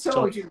 And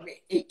so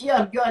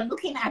you're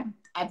looking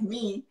at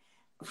me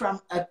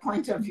from a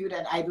point of view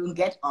that I don't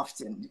get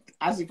often.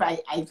 As if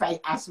I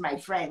ask my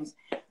friends,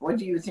 what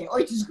do you think? Oh,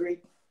 it is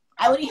great.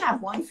 I only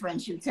have one friend,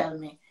 she'll tell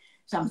me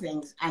some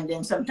things, and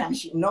then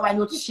sometimes I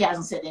notice she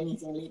hasn't said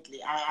anything lately.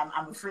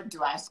 I'm afraid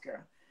to ask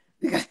her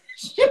because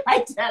she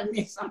might tell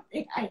me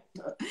something I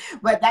don't.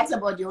 But that's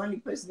about the only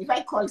person. If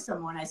I call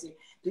someone, I say,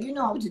 do you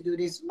know how to do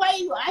this? Why are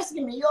you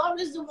asking me? You're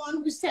always the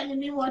one who's telling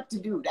me what to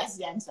do. That's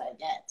the answer I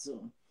get.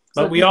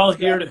 But we're all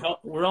here to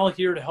help. We're all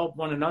here to help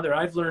one another.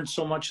 I've learned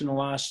so much in the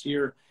last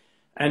year.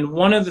 And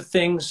one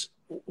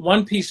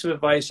piece of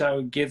advice I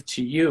would give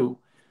to you,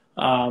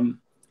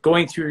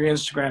 going through your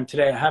Instagram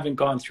today, I haven't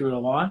gone through it a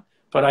lot,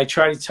 but I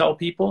try to tell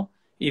people,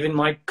 even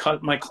my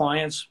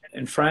clients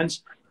and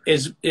friends,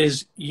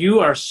 is you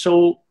are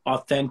so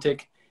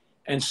authentic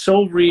and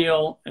so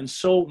real and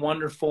so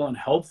wonderful and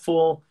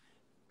helpful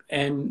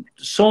and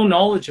so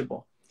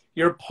knowledgeable.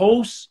 Your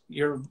posts,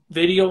 your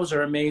videos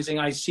are amazing.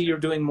 I see you're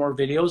doing more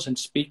videos and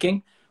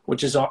speaking,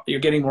 which is, you're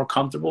getting more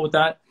comfortable with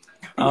that.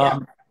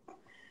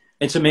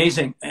 It's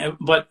amazing.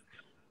 But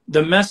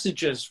the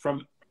messages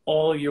from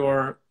all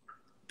your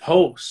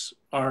posts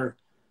are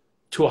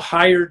to a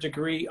higher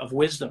degree of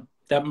wisdom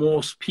that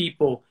most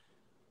people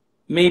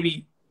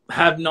maybe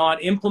have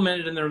not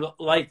implemented in their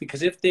life,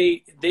 because if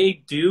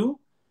they do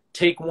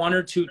take one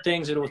or two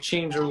things, it will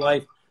change their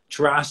life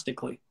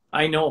drastically.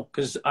 I know,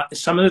 because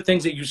some of the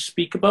things that you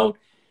speak about,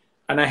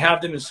 and I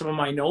have them in some of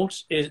my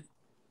notes,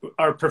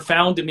 are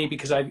profound to me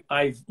because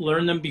I've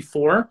learned them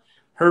before,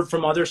 heard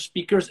from other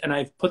speakers, and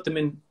I've put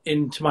them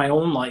into my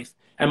own life,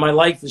 and my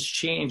life has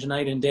changed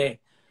night and day.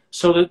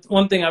 So the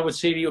one thing I would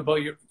say to you about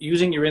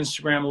using your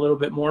Instagram a little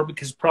bit more,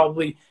 because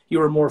probably you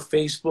were more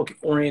Facebook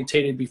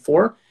orientated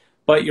before,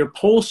 but your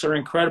posts are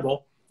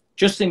incredible.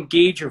 Just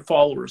engage your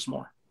followers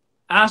more.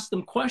 Ask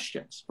them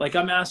questions like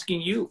I'm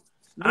asking you.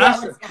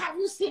 Have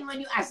you seen when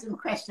you ask them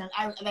questions?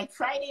 Like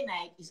Friday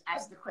night is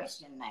ask the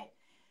question night.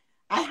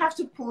 I have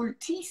to pull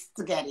teeth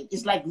to get it.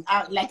 It's like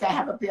I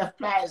have a pair of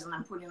pliers and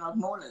I'm pulling out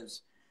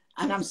molars.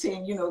 And I'm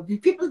saying,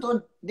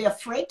 people they're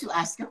afraid to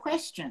ask a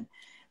question.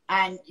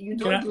 And you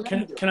don't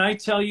Can I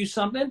tell you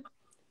something?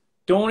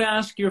 Don't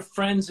ask your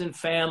friends and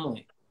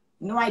family.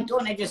 No, I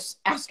don't. I just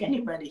ask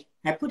anybody.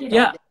 I put it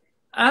out there.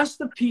 Ask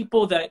the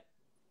people that,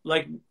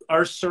 like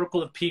our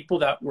circle of people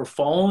that were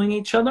following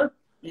each other,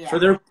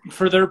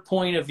 for their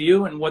point of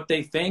view and what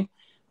they think.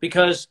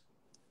 Because,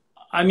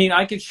 I mean,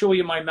 I could show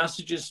you my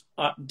messages,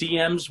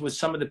 DMs with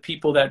some of the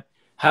people that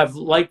have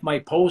liked my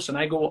posts, and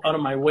I go out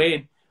of my way.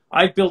 And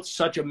I've built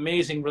such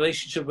amazing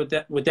relationship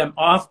with them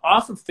off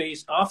of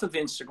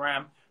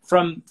Instagram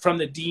from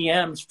the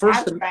DMs.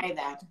 I'll try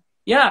that.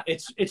 Yeah,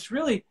 it's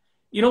really,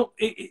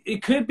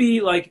 it could be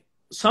like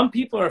some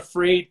people are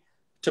afraid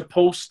to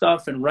post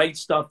stuff and write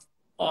stuff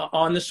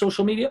on the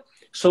social media.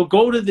 So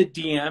go to the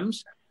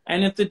DMs,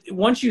 and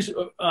once you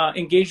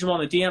engage them on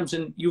the DMs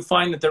and you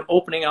find that they're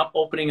opening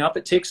up,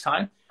 it takes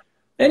time.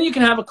 Then you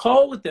can have a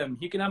call with them.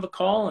 You can have a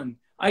call, and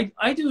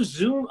I do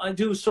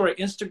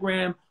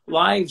Instagram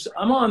lives.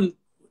 I'm on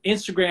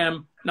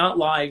Instagram, not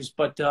lives,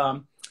 but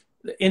the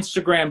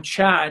Instagram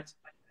chat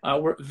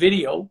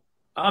video.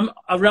 I'm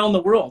around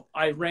the world.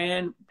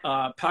 Iran,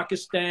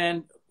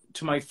 Pakistan,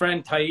 to my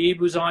friend Taib,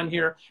 who's on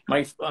here,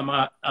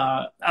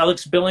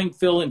 Alex Billing,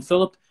 Phil, and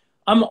Philip.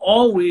 I'm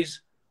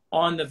always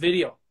on the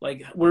video.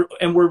 Like we're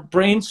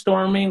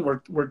brainstorming.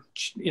 We're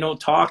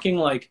talking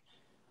like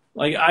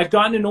I've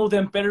gotten to know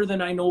them better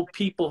than I know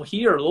people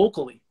here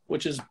locally,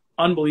 which is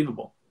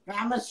unbelievable.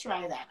 I must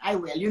try that. I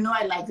will.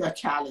 I like your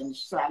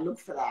challenge, so I look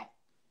for that.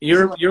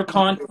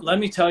 Let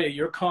me tell you,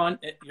 your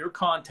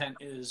content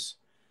is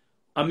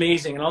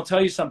amazing. And I'll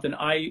tell you something.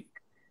 I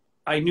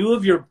knew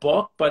of your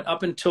book, but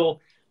up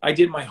until I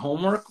did my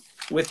homework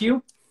with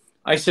you,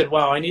 I said,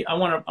 wow, I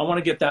want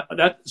to get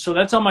that. So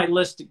that's on my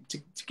list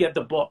to get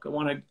the book. I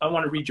want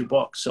to read your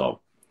book.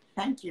 So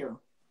thank you.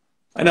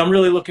 And I'm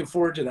really looking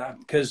forward to that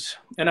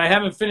and I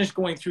haven't finished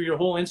going through your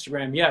whole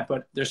Instagram yet,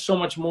 but there's so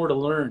much more to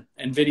learn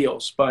and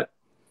videos. But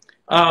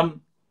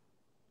hold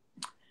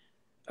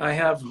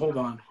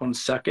on one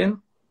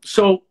second.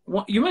 So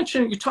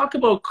you talk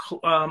about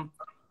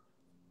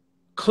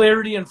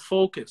clarity and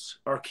focus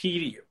are key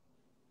to you.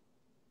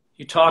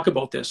 You talk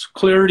about this.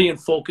 Clarity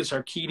and focus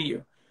are key to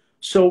you.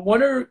 So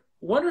what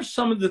are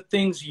some of the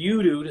things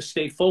you do to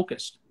stay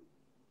focused?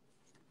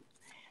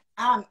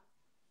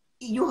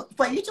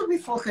 For you to be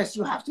focused,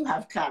 you have to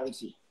have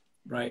clarity.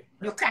 Right.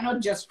 You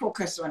cannot just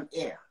focus on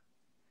air.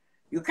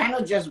 You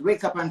cannot just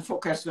wake up and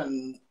focus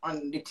on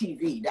the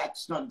TV.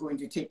 That's not going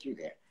to take you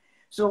there.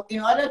 So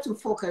in order to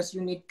focus,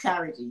 you need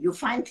clarity. You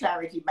find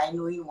clarity by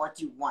knowing what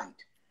you want.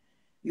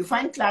 You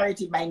find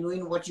clarity by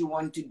knowing what you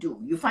want to do.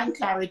 You find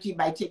clarity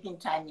by taking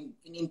time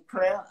in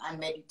prayer and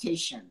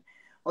meditation,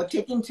 or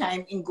taking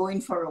time in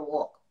going for a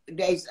walk.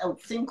 There's a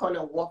thing called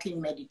a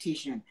walking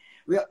meditation,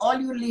 where all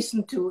you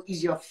listen to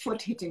is your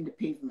foot hitting the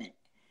pavement.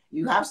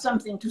 You have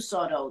something to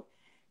sort out.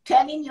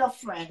 Telling your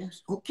friend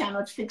who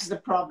cannot fix the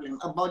problem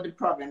about the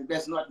problem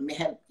does not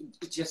help.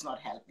 It's just not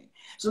helping.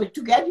 So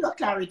to get your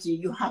clarity,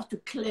 you have to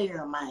clear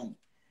your mind.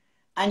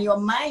 And your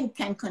mind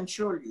can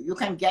control you. You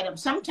can get up.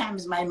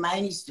 Sometimes my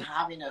mind is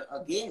having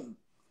a game.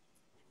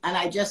 And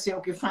I just say,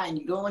 okay, fine,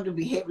 you don't want to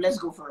behave, let's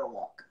go for a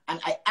walk. And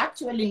I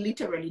actually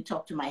literally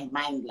talk to my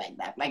mind like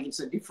that, like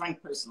it's a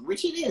different person,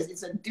 which it is.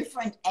 It's a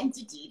different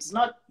entity. It's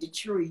not the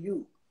true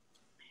you.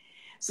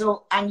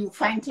 So, and you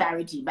find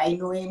clarity by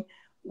knowing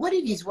what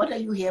it is. What are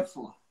you here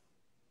for?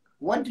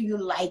 What do you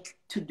like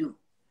to do?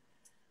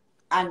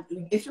 And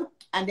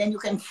then you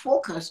can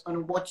focus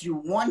on what you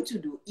want to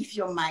do if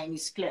your mind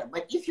is clear.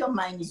 But if your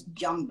mind is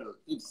jumbled,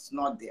 it's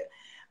not there.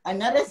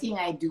 Another thing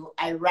I do,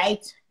 I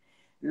write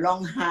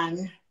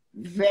longhand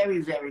very,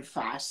 very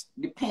fast.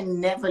 The pen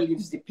never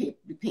leaves the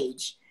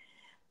page.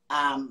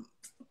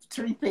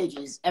 3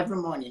 pages every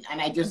morning,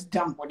 and I just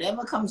dump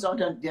whatever comes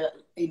out of there.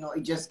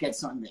 It just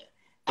gets on there.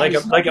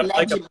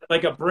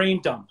 Like a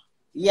brain dump.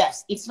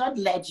 Yes, it's not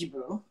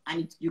legible,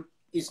 and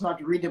it's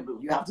not readable.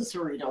 You have to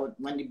throw it out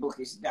when the book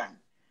is done.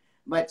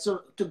 But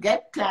so to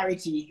get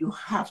clarity, you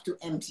have to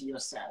empty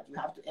yourself. You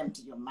have to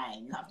empty your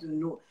mind. You have to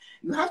know.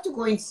 You have to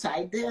go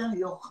inside there.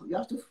 You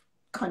have to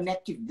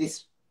connect with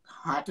this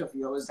heart of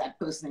yours, that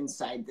person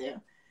inside there.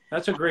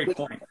 That's a great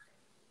point.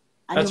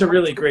 That's a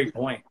really great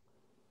point.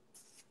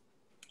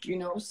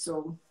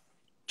 So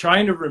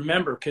trying to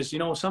remember, because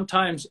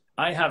sometimes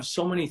I have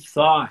so many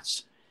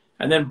thoughts,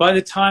 and then by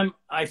the time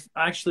I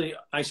say,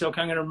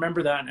 okay, I'm going to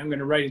remember that, and I'm going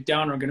to write it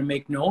down, or I'm going to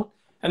make note,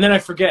 and then I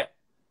forget.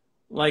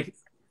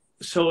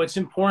 So it's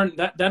important.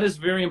 That is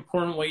very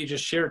important. What you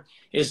just shared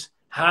is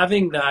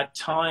having that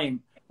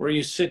time where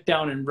you sit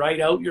down and write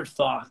out your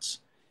thoughts.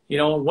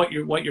 What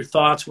your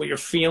thoughts, what your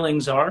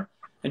feelings are,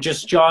 and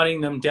just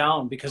jotting them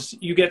down, because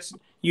you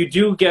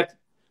do get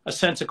a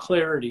sense of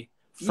clarity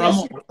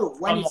from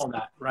all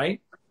that,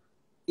 right?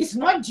 It's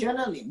not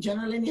journaling.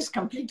 Journaling is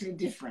completely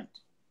different.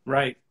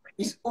 Right.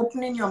 It's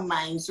opening your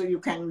mind so you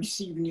can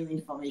receive new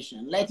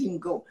information, letting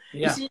go.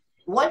 Yeah. You see,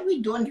 what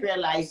we don't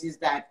realize is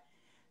that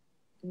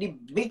the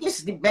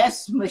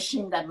best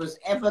machine that was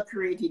ever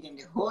created in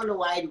the whole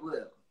wide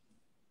world,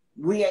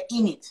 we are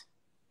in it.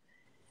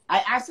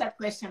 I asked that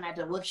question at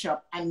a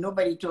workshop, and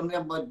nobody told me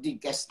about the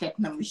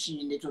Techno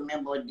machine. They told me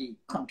about the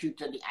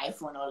computer, the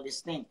iPhone, all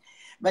these things.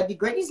 But the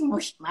greatest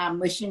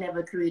machine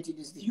ever created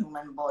is the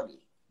human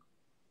body.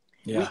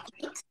 Yeah.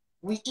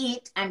 We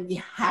eat and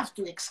we have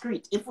to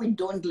excrete. If we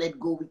don't let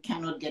go, we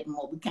cannot get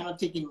more. We cannot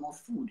take in more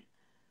food.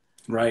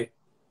 Right.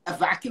 A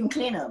vacuum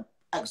cleaner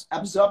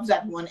absorbs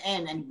at one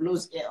end and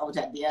blows air out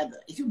at the other.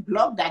 If you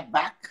block that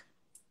back,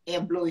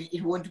 air blowing,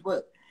 it won't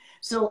work.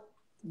 So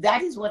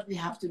that is what we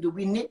have to do.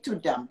 We need to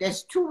dump.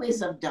 There's 2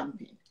 ways of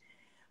dumping.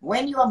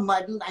 When you are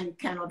muddled and you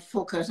cannot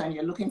focus and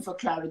you're looking for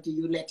clarity,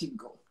 you let it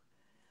go.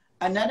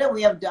 Another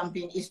way of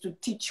dumping is to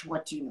teach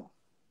what you know.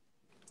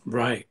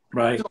 Right.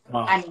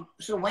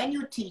 So when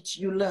you teach,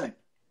 you learn,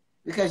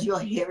 because you're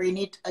hearing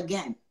it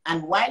again.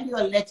 And while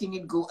you're letting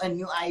it go, a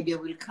new idea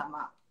will come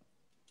up.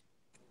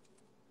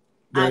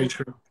 Very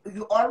true.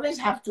 You always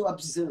have to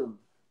observe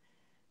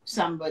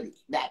somebody.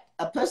 That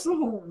a person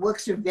who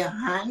works with their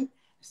hand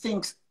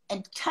thinks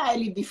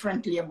entirely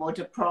differently about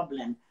a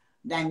problem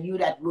than you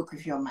that work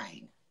with your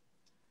mind.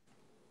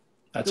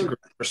 That's a great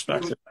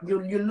perspective.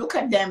 You look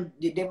at them,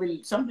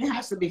 something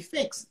has to be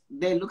fixed.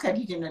 They look at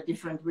it in a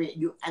different way.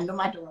 And no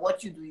matter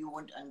what you do, you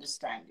won't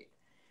understand it,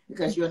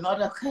 because you're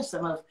not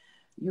accustomed of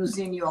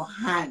using your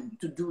hand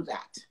to do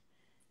that.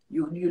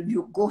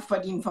 You go for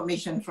the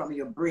information from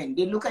your brain.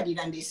 They look at it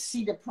and they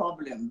see the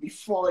problem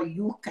before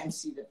you can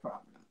see the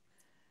problem.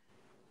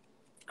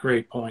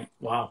 Great point.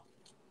 Wow.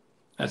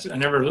 I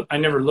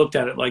never looked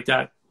at it like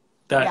that.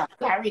 Yeah,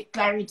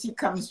 clarity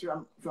comes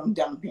from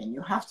dumping.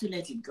 You have to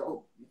let it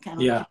go. You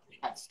cannot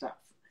keep that stuff.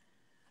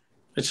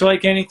 It's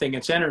like anything.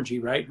 It's energy,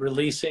 right?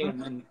 Releasing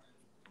and then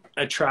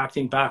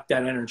attracting back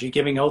that energy,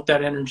 giving out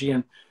that energy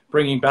and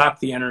bringing back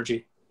the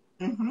energy.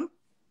 Mm-hmm.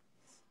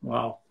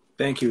 Wow.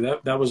 Thank you.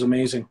 That was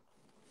amazing.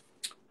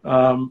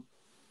 Let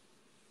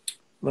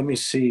me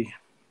see.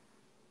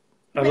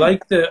 I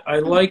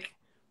like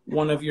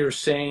one of your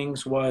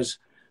sayings was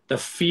the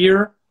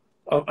fear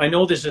of, I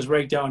know this is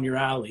right down your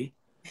alley.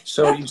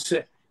 So you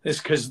said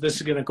this, because this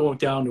is going to go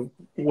down to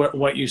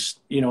what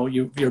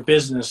your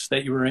business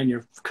that you were in,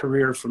 your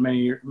career for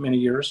many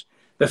years.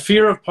 The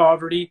fear of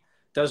poverty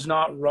does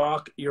not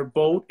rock your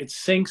boat; it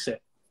sinks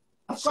it.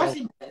 Of course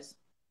it does.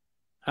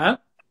 Huh?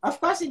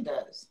 Of course it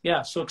does.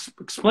 Yeah. So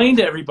explain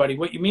to everybody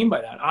what you mean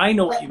by that. I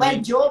know what you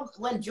mean.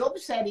 Job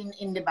said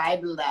in the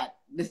Bible that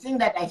the thing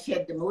that I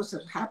feared the most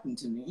has happened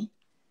to me.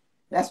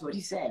 That's what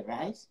he said,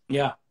 right?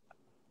 Yeah.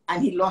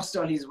 And he lost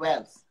all his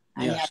wealth.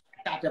 And he had Yes.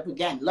 to start up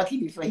again.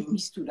 Luckily for him, he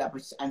stood up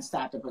and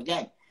started up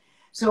again.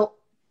 So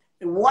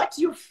what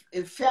you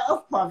fear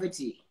of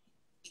poverty,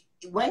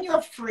 when you're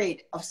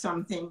afraid of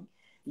something,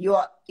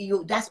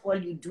 that's all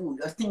you do.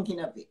 You're thinking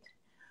of it.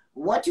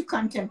 What you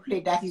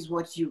contemplate, that is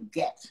what you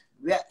get.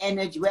 Where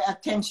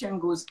attention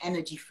goes,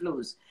 energy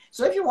flows.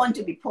 So if you want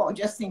to be poor,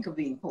 just think of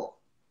being poor.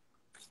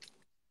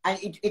 And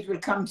it will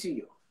come to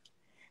you.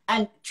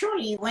 And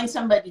truly, when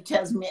somebody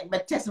tells me,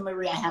 but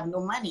Tessa-Marie, I have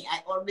no money, I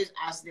always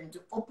ask them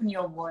to open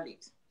your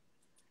wallet.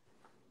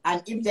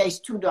 And if there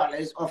is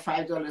 $2 or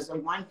 $5 or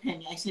 1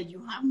 penny, I said,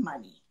 you have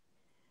money.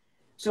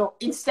 So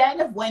instead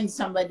of when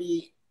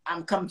somebody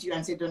come to you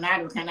and say,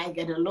 Donato, can I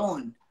get a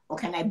loan? Or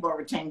can I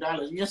borrow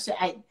 $10? You just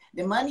say,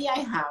 the money I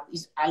have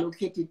is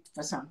allocated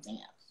for something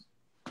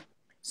else.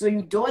 So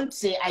you don't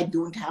say, I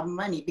don't have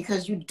money,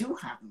 because you do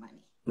have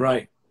money.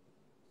 Right.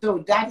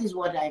 So that is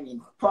what I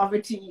mean.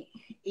 Poverty,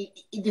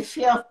 the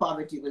fear of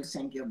poverty will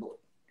sink your boat.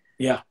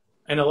 Yeah.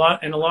 And a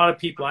lot of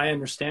people, I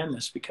understand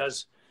this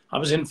because I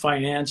was in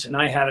finance and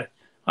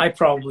I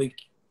probably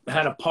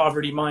had a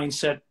poverty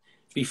mindset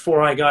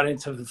before I got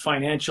into the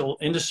financial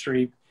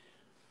industry.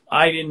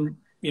 I didn't,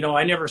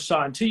 I never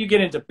saw, until you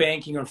get into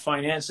banking or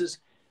finances,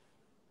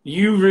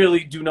 you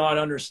really do not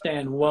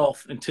understand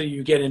wealth until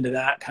you get into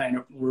that kind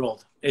of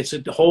world. It's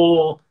a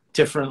whole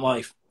different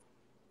life.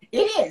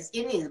 It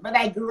is. But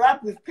I grew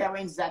up with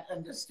parents that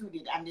understood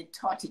it and they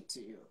taught it to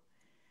you.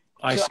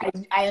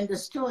 I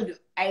understood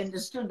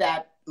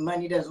that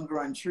money doesn't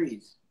grow on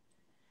trees.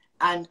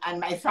 And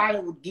my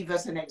father would give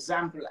us an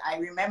example. I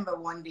remember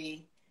one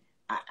day,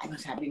 I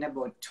must have been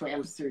about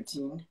 12,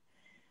 13,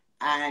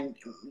 and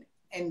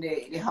in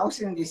the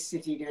house in this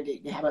city,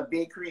 they have a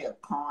bakery, a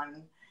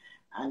corn,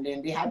 and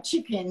then they had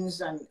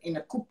chickens and in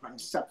a coop and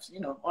stuff,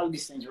 all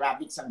these things,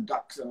 rabbits and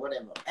ducks or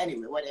whatever.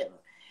 Anyway, whatever.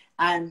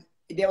 And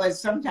there was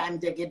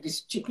sometimes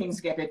these chickens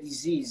get a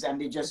disease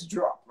and they just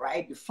drop,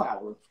 right? The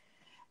fowl.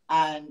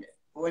 And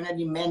one of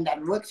the men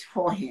that worked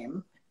for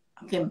him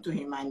came to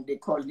him and they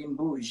called him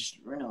Bouge,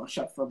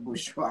 short for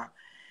bourgeois.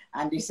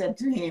 And he said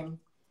to him,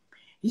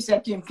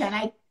 can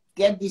I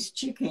get these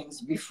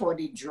chickens before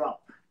they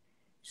drop?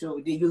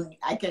 So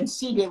I can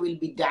see they will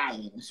be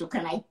dying. So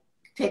can I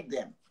take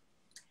them?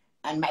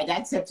 And my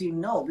dad said to him,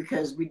 no,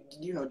 because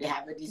they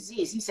have a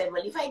disease. He said,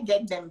 well, if I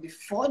get them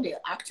before they're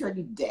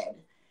actually dead,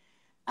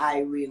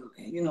 I will,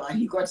 and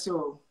he got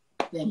so,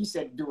 then he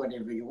said, do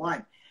whatever you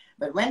want.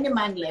 But when the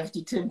man left,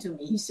 he turned to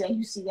me. He said,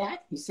 you see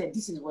that? He said,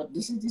 this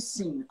is the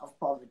sin of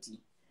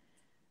poverty.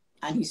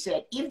 And he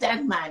said, if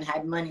that man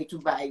had money to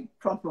buy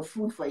proper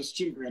food for his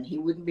children, he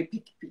wouldn't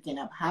be picking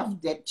up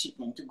half-dead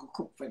chicken to go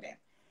cook for them.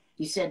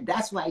 He said,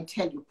 that's why I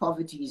tell you,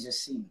 poverty is a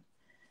sin.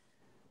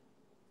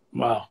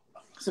 Wow.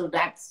 So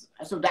that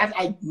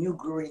I knew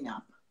growing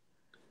up.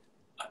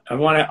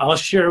 I'll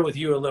share with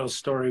you a little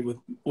story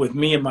with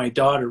me and my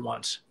daughter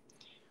once.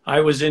 I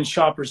was in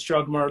Shoppers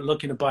Drug Mart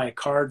looking to buy a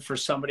card for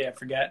somebody, I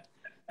forget.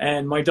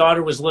 And my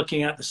daughter was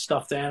looking at the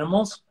stuffed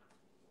animals.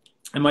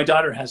 And my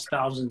daughter has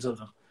thousands of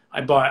them.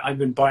 I've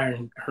been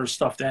buying her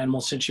stuffed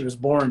animals since she was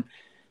born.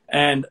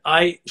 And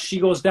she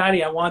goes,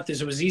 Daddy, I want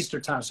this. It was Easter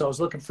time. So I was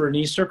looking for an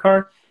Easter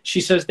card. She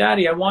says,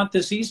 Daddy, I want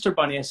this Easter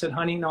bunny. I said,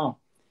 honey, no,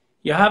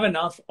 you have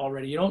enough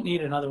already. You don't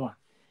need another one.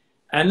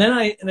 And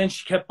then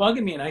she kept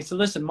bugging me. And I said,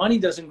 listen, money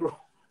doesn't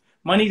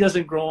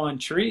grow on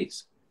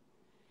trees.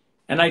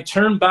 And I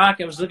turned back.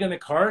 I was looking at the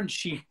card and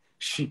she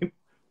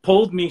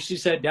pulled me. She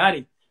said,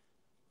 Daddy,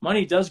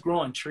 money does grow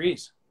on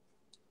trees.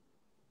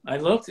 I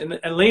looked and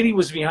a lady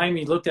was behind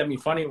me, looked at me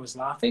funny, was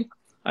laughing.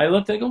 I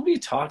looked, I go, what are you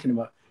talking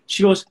about?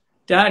 She goes,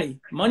 Daddy,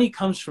 money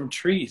comes from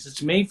trees.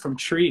 It's made from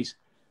trees.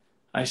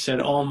 I said,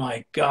 oh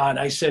my God.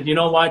 I said, you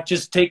know what?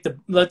 Just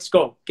let's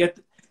go. Get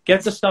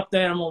the stuffed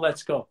animal.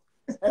 Let's go.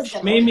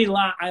 She made me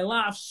laugh. I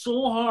laughed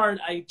so hard.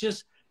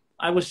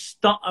 I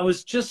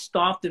was just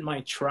stopped in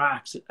my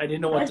tracks. I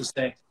didn't know what to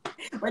say.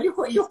 Well,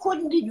 you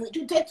couldn't.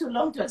 You take too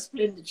long to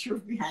explain the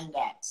truth behind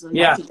that. So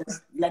yeah,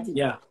 let it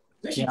yeah. go.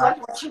 So she got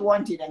what she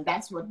wanted, and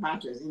that's what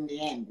matters in the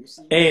end. You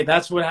see. Hey,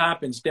 that's what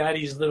happens.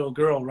 Daddy's little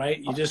girl,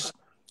 right?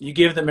 You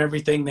give them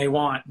everything they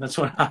want. That's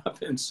what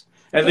happens.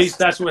 At least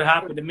that's what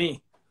happened to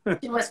me.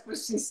 She was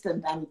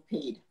persistent and it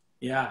paid.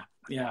 Yeah,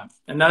 yeah.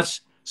 And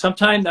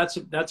sometimes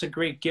that's a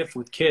great gift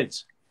with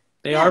kids.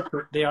 They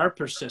are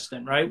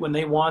persistent, right? When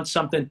they want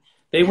something,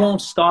 they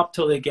won't stop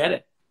till they get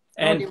it.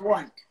 And they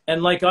won't.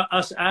 And like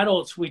us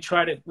adults, we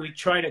try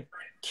to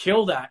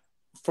kill that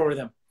for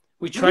them.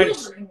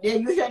 They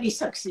usually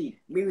succeed.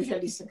 We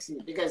usually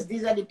succeed because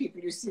these are the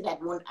people you see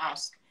that won't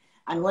ask,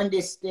 and when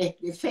they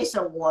face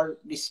a wall,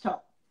 they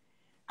stop.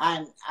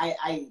 And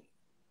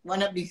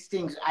one of these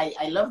things,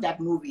 I love that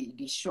movie,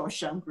 The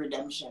Shawshank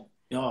Redemption.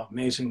 Oh,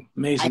 amazing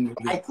movie.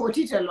 I quote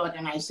it a lot,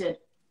 and I said,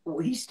 oh,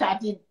 he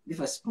started with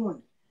a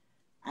spoon,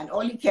 and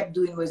all he kept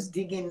doing was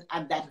digging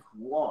at that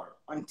wall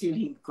until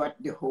he got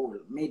the hole.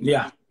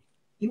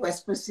 he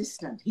was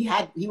persistent.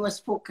 He was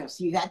focused.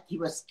 He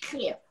was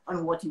clear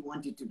on what he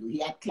wanted to do. He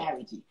had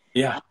clarity.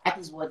 Yeah. And that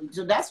is what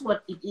so that's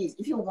what it is.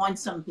 If you want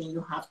something,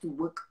 you have to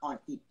work on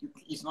it.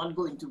 It's not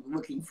going to be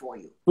working for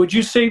you. Would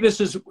you say is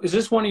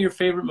this one of your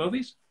favorite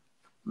movies?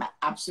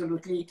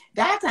 Absolutely.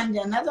 That and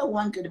another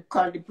one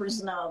called The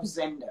Prisoner of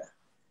Zenda.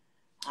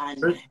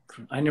 And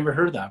I never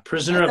heard that.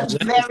 Prisoner of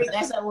Zenda.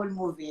 That's an old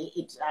movie.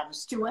 It's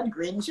Stuart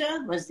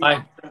Granger was the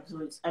actor,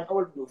 so it's an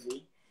old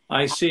movie.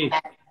 I see.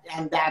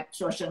 And that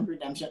Shawshank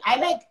Redemption. I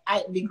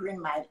The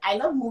Green Mile. I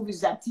love movies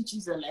that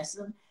teaches a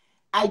lesson.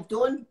 I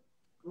don't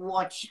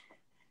watch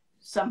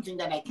something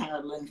that I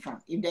cannot learn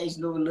from. If there is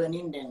no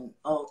learning, then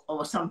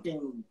or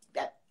something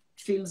that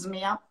fills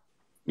me up,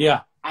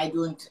 yeah, I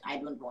don't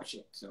watch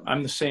it. So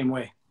I'm the same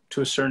way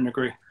to a certain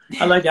degree.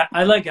 I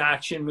like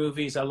action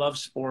movies. I love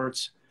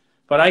sports,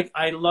 but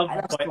I love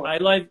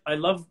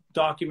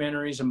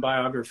documentaries and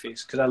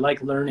biographies because I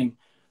like learning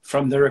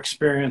from their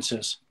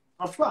experiences.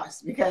 Of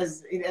course,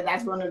 because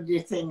that's one of the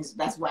things.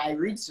 That's why I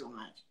read so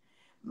much.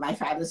 My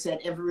father said,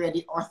 everywhere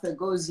the author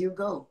goes, you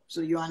go.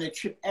 So you're on a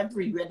trip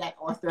everywhere that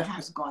author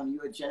has gone.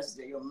 You're just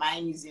there. Your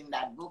mind is in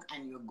that book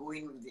and you're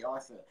going with the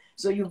author.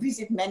 So you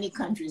visit many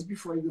countries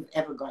before you've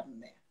ever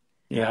gotten there.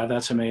 Yeah,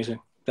 that's amazing.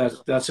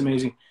 That's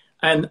amazing.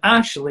 And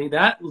actually,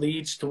 that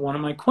leads to one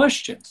of my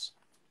questions.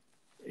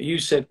 You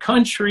said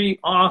country,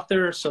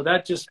 author, so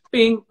that just,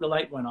 bing, the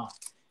light went off.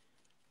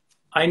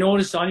 I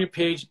noticed on your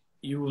page,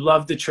 you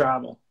love to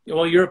travel.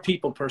 Well, you're a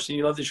people person.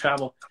 You love to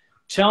travel.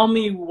 Tell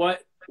me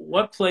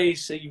what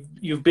place that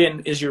you've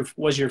been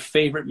was your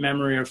favorite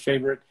memory or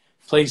favorite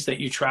place that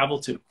you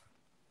traveled to?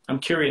 I'm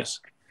curious.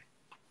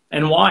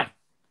 And why?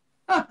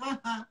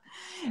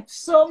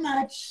 So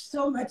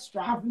much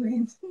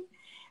traveling.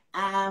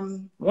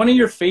 One of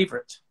your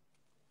favorites.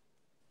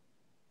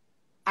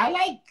 I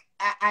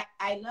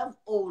love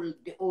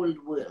the old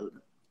world.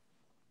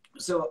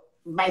 So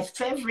my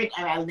favorite,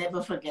 and I'll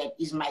never forget,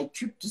 is my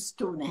trip to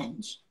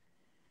Stonehenge.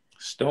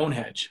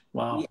 Stonehenge.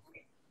 Wow. Yeah.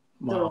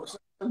 Wow. So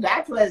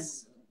that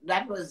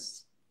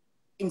was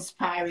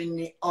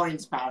inspiring.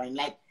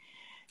 Like,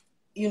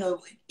 you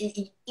know,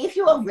 if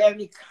you are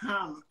very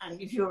calm and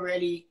if you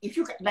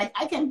like,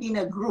 I can be in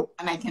a group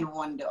and I can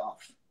wander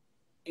off.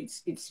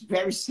 It's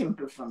very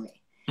simple for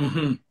me.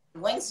 Mm-hmm.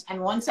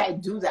 Once I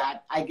do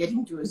that, I get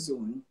into a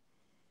zone,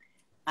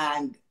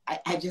 and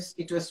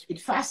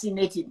it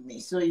fascinated me.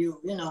 So you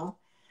know,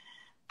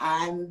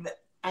 and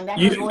that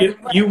was what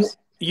it was.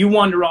 You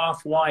wander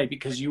off. Why?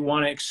 Because you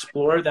want to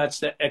explore. That's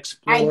the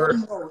explore. I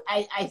don't know.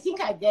 I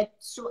think I get,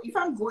 so if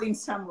I'm going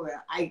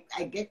somewhere, I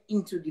get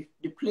into the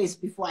place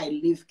before I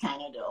leave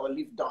Canada or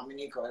leave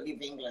Dominica or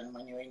leave England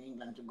when you're in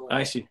England to go there.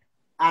 I see.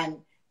 And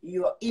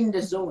you're in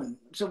the zone.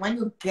 So when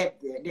you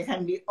get there, there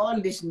can be all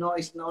this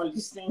noise and all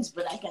these things,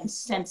 but I can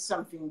sense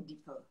something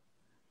deeper.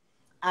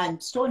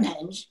 And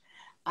Stonehenge,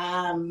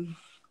 when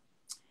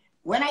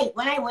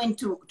I went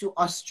to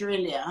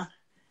Australia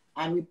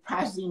and we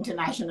passed the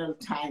international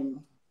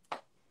timeline,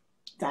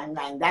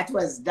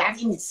 that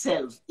in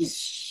itself is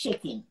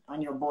shaking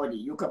on your body.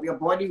 Your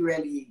body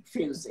really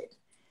feels it.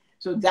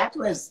 So that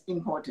was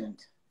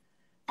important.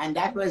 And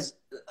that was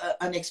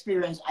an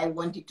experience I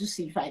wanted to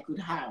see if I could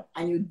have.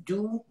 And you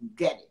do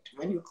get it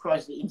when you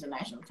cross the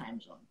international time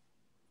zone.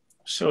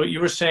 So you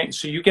were saying,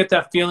 so you get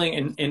that feeling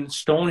in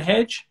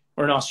Stonehenge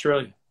or in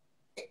Australia?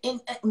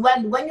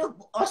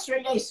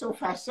 Australia is so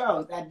far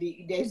south that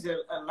there's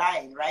a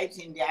line, right,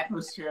 in the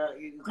atmosphere,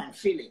 you can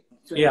feel it.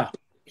 So yeah.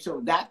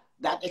 So that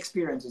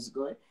experience is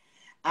good.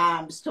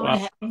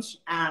 Stonehenge,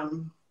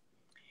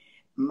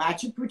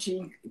 Machu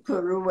Picchu,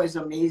 Peru was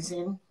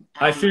amazing.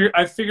 I figured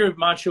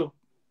Machu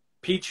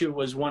Picchu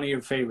was one of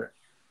your favorite.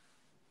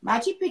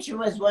 Machu Picchu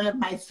was one of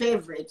my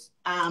favorites.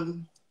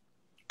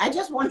 I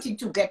just wanted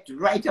to get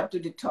right up to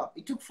the top.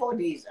 It took 4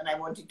 days, and I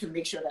wanted to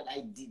make sure that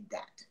I did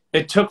that.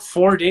 It took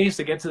 4 days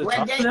to get to the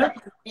top there?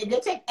 They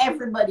take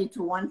everybody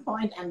to one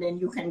point, and then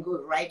you can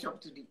go right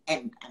up to the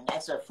end, and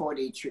that's a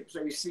 4-day trip.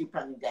 So you sleep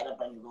and you get up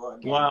and you go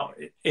again. Wow.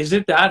 Is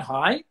it that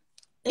high?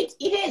 It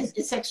is.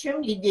 It's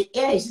extremely, the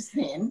air is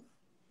thin.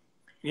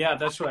 Yeah,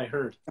 that's what I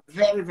heard.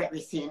 Very, very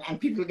thin. And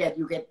people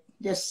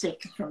they're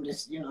sick from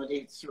this, you know,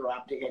 they throw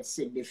up, they get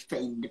sick, they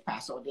faint, they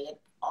pass out, they get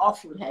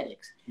awful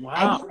headaches.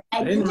 Wow.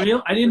 I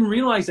didn't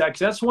realize that,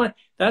 because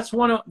that's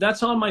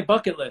on my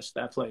bucket list,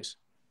 that place.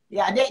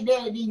 Yeah,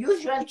 the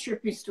usual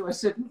trip is to a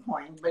certain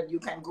point, but you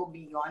can go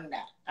beyond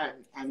that.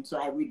 And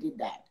so we did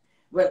that.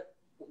 Well,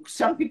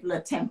 some people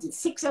attempted,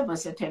 6 of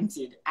us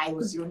attempted. I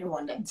was the only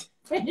one that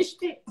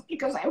finished it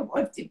because I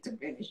wanted to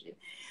finish it.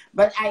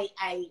 But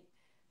I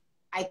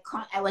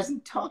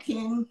wasn't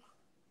talking,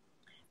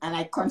 and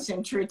I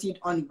concentrated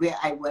on where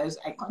I was.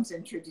 I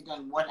concentrated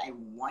on what I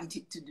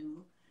wanted to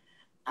do.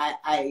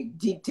 I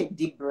did take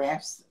deep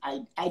breaths.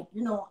 I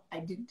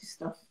did the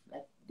stuff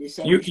that they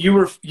said.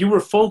 You were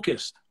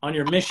focused on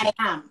your mission.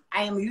 I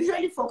am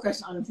usually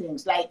focused on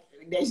things. Like,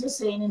 there's a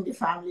saying in the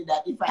family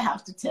that if I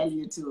have to tell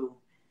you to,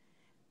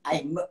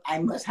 I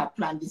must have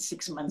planned it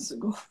 6 months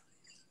ago.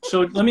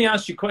 So let me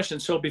ask you a question.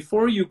 So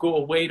before you go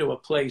away to a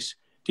place,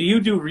 do you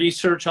do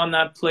research on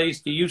that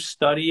place? Do you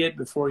study it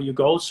before you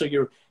go? So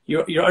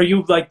are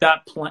you like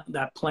that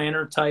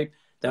planner type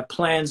that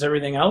plans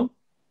everything out?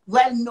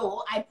 Well,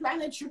 no, I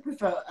plan a trip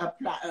with a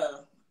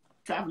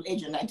travel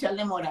agent. I tell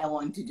them what I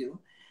want to do.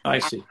 I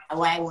see.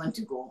 Where I want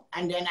to go.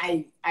 And then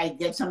I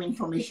get some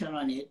information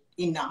on it,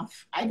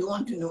 enough. I don't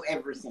want to know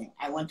everything.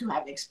 I want to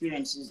have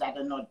experiences that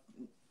are not,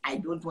 I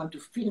don't want to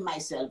fill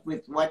myself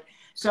with what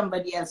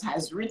somebody else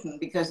has written,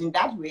 because in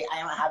that way I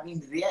am having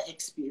their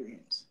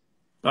experience.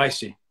 I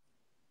see.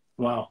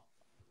 Wow.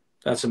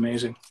 That's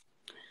amazing.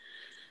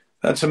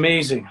 That's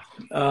amazing.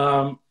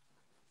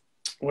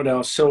 What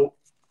else? So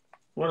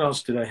what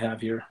else did I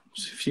have here?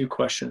 Just a few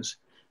questions.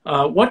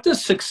 What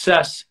is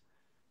success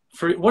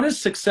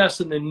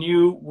in the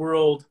new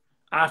world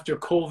after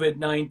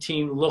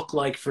COVID-19 look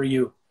like for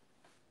you?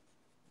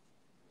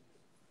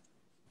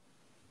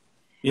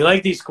 You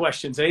like these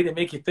questions, eh? They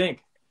make you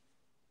think.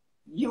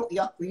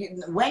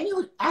 When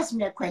you ask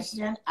me a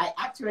question, I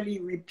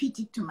actually repeat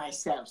it to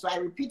myself. So I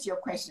repeat your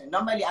question.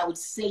 Normally I would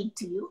say it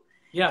to you.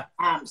 Yeah.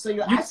 So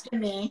you're asking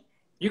me.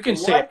 You can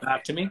say it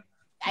back to me.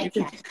 I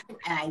can,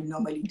 and I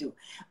normally do.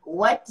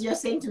 What you're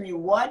saying to me,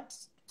 what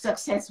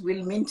success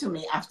will mean to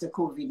me after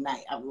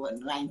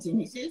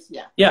COVID-19, it is?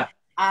 Yeah. Yeah.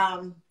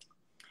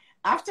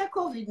 After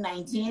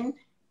COVID-19,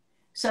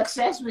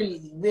 success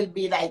will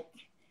be like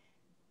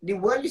the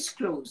world is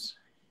closed.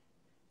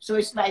 So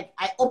it's like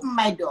I open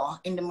my door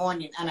in the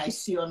morning and I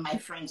see all my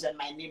friends and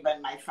my neighbor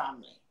and my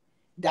family.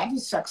 That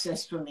is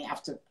success for me.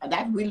 After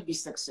that will be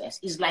success.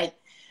 It's like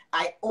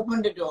I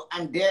open the door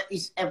and there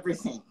is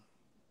everything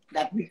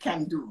that we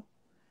can do.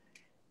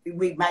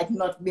 We might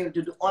not be able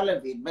to do all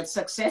of it, but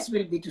success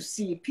will be to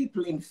see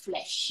people in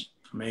flesh.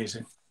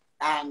 Amazing.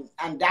 And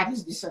that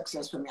is the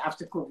success for me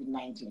after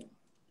COVID-19.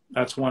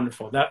 That's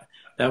wonderful. That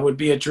would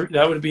be a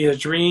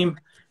dream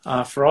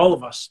for all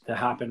of us to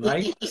happen,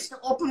 right? It's to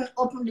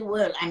open the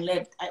world and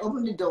I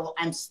open the door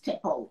and step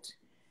out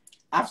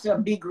after a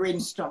big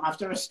rainstorm,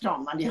 after a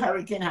storm, and the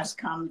hurricane has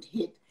come,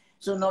 hit.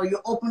 So now you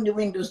open the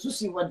windows to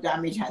see what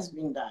damage has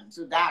been done.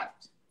 So that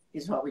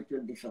is how it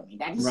will be for me.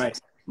 That is right,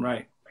 success.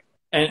 right.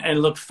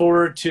 And look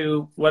forward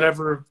to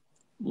whatever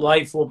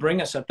life will bring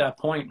us at that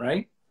point,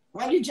 right?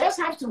 Well, you just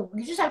have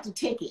to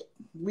take it.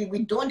 We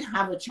don't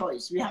have a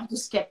choice. We have to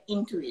step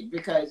into it,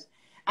 because,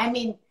 I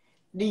mean,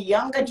 the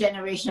younger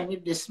generation,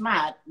 if they're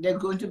smart, there are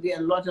going to be a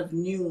lot of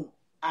new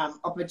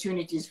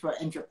opportunities for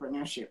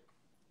entrepreneurship.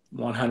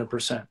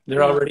 100%.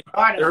 They're already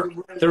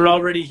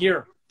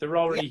here. They're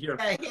already here.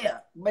 They're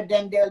here. But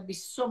then there'll be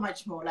so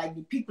much more. Like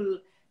the people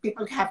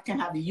can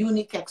have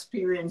unique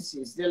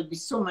experiences. There'll be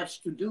so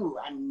much to do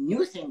and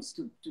new things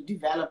to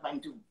develop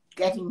and to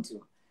get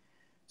into.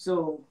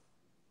 So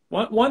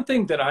one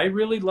thing that I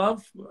really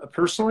love,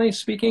 personally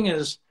speaking,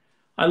 is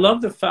I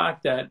love the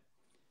fact that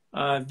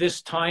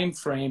this time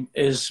frame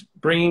is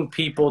bringing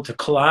people to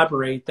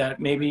collaborate that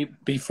maybe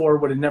before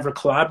would have never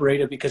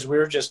collaborated because we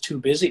were just too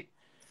busy.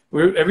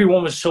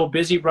 Everyone was so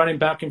busy running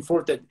back and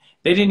forth that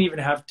they didn't even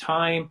have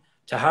time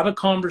to have a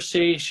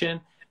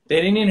conversation. They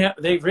didn't even have,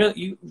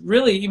 you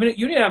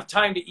didn't have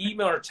time to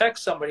email or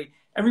text somebody.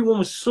 Everyone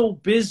was so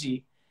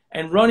busy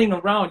and running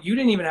around. You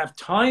didn't even have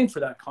time for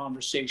that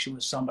conversation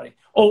with somebody.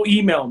 Oh,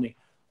 email me.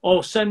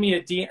 Oh, send me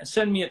a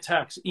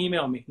text,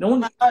 email me. No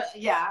one.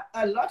 Yeah,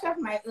 a lot of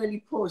my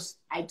early posts,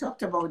 I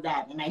talked about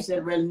that. And I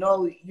said, well,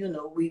 no,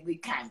 we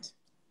can't.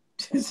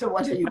 So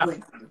what are you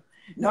going to do?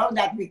 Now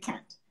that we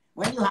can't.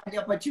 When you have the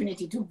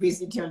opportunity to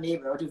visit your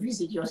neighbor or to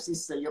visit your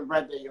sister, your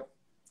brother, your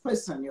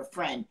person, your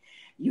friend,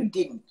 you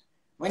didn't.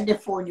 When they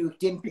phoned, you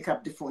didn't pick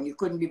up the phone. You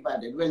couldn't be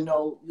bothered. Well,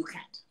 no, you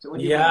can't. So what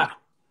do you do?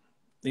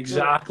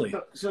 Exactly.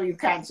 So you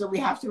can't. So we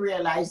have to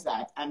realize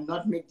that and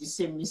not make the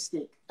same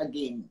mistake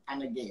again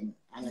and again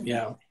and again.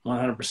 Yeah,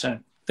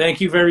 100%.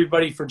 Thank you,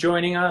 everybody, for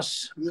joining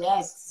us.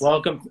 Yes.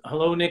 Welcome.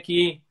 Hello,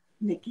 Nikki.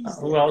 Nikki's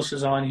who else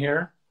is on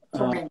here?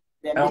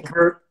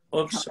 Albert.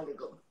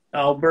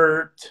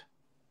 Albert.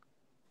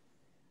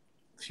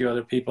 A few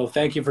other people.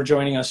 Thank you for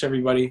joining us,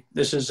 everybody.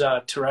 This is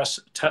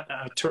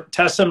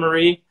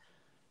Tessa-Marie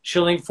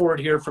Shillingford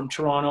here from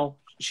Toronto.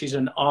 She's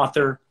an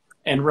author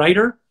and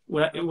writer.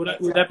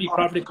 Would that be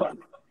properly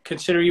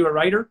consider you a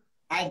writer?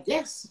 I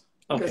guess.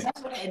 Okay. Because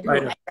that's what I do.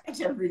 Writer. I write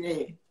every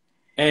day.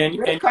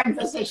 And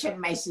conversation,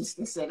 my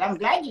sister said. I'm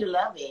glad you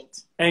love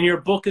it. And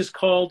your book is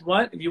called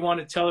what? If you want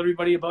to tell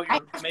everybody about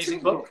your amazing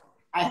book.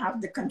 I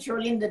have the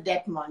Controlling the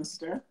Debt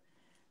Monster,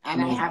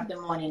 and I have the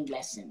Morning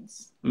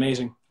Blessings.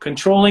 Amazing.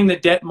 Controlling the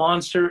Debt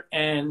Monster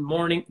and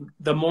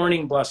the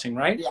Morning Blessing,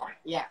 right?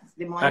 Yeah.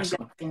 The Morning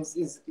Blessings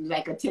is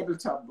like a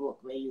tabletop book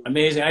where you.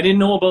 Amazing. I didn't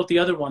know about the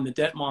other one, the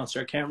Debt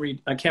Monster. I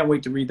can't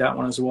wait to read that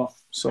one as well.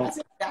 So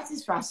that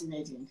is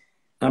fascinating.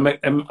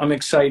 I'm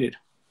excited.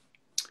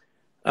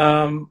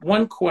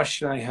 One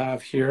question I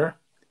have here: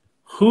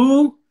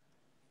 who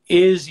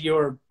is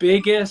your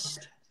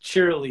biggest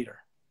cheerleader?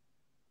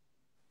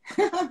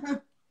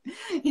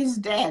 He's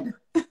dead.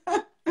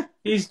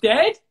 He's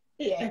dead?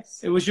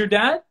 Yes. It was your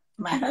dad?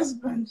 My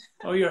husband.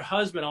 Oh, your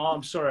husband. Oh,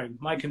 I'm sorry.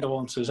 My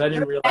condolences. I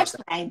didn't realize That's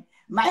that. fine.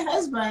 My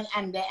husband,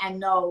 and I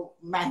know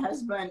my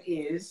husband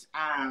is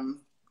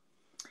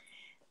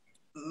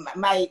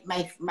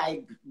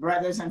my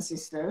brothers and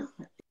sister.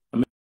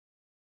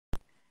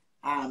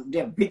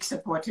 They're big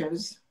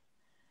supporters.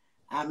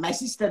 My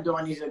sister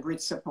Dawn is a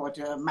great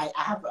supporter. I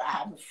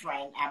have a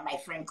friend, my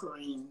friend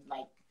Corinne.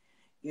 Like,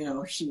 you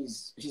know,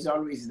 she's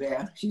always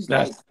there.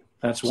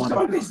 That's she's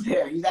wonderful. always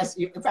there.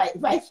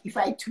 If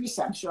I twist,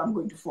 I'm sure I'm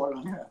going to fall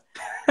on her.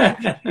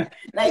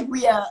 Like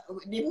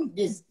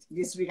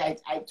this week,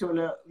 I told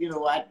her, you know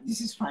what,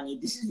 this is funny.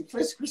 This is the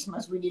first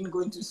Christmas we didn't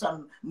go into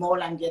some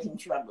mall and get in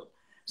trouble.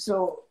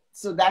 So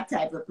that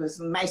type of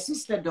person. My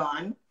sister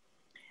Dawn,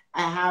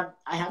 I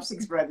have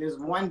 6 brothers.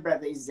 One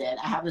brother is dead.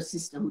 I have a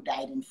sister who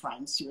died in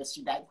France.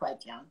 She died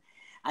quite young.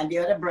 And the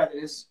other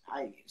brothers,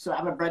 I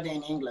have a brother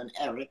in England,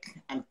 Eric,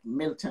 and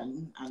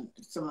Milton, and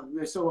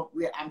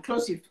I'm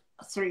close with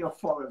 3 or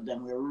 4 of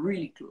them. We're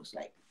really close.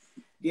 Like,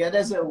 the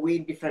others are way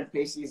different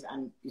places,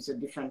 and it's a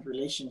different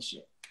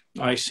relationship.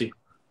 I see.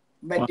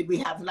 But we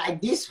have, like,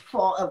 these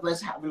 4 of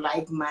us have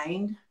like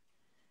mind.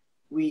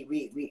 We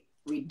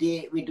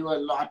do a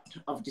lot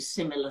of the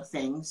similar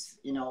things.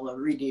 You know,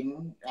 we're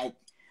reading. Like,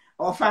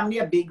 our family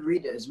are big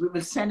readers. We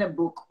will send a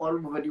book all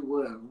over the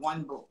world.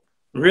 One book.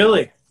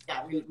 Really?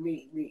 Yeah,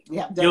 we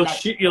have done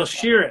that. You'll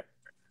share it.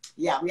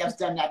 Yeah, we have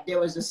done that. There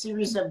was a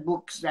series of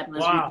books that was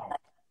written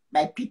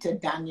by Peter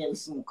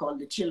Danielson called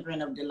The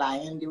Children of the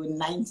Lion. There were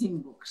 19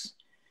 books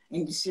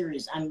in the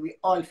series, and we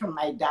all, from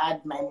my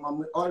dad, my mom,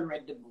 we all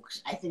read the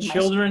books. I think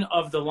Children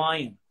of the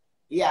Lion.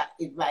 Yeah,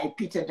 it's by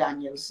Peter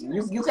Danielson.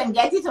 You can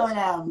get it on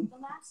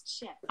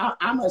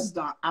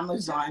Amazon,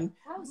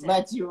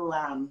 but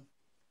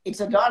it's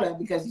 $1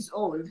 because it's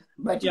old,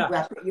 but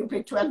you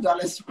pay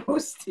 $12 to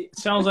post it.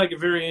 Sounds like a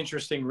very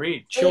interesting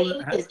read.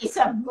 It's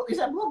a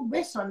book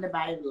based on the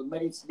Bible,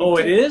 but it's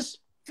it is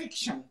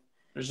fiction.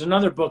 There's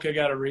another book I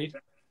got to read.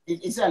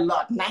 It's a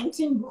lot.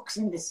 19 books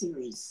in the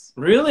series.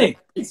 Really?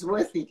 It's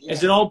worth it. Yes.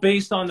 Is it all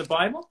based on the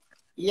Bible?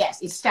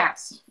 Yes, it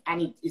starts,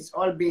 and it's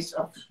all based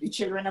on the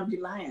children of the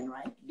lion,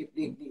 right?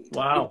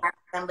 Wow.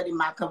 Remember the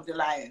mark of the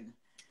lion.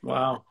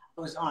 Wow.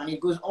 Goes on.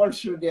 It goes all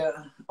through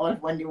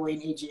when they were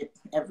in Egypt,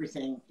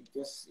 everything.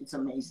 It's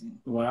amazing.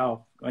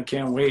 Wow. I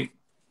can't wait.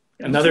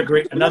 You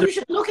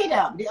should look it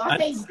up. The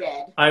author is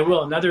dead. I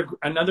will.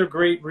 Another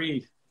great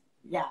read.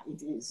 Yeah,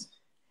 it is.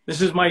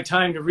 This is my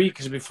time to read,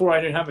 because before I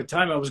didn't have a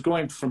time. I was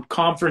going from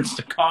conference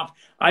to conference.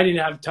 I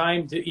didn't have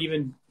time to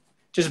even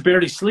just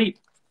barely sleep.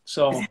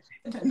 So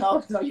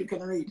no, you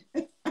can read.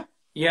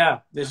 Yeah,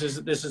 this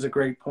is a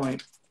great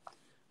point.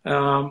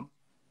 I'm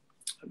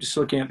just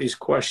looking at these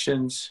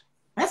questions.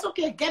 That's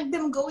okay. Get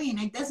them going.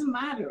 It doesn't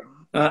matter.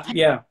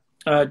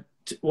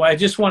 Well, I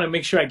just want to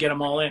make sure I get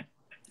them all in.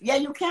 Yeah,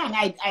 you can.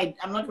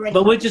 I'm not ready.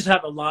 But we'll just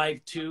have a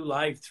live 2,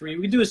 live 3.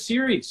 We do a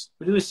series.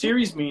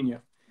 Me and you.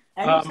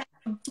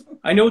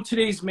 I know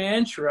today's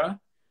mantra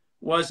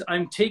was,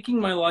 I'm taking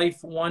my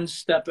life one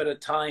step at a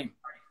time.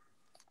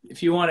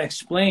 If you want to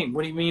explain,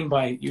 what do you mean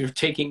by you're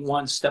taking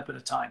one step at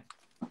a time?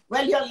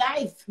 Well, your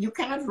life, you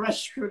cannot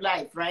rush through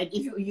life, right?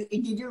 Did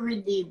you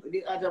read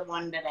the other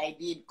one that I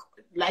did?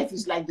 Life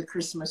is like the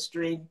Christmas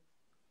tree.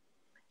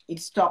 It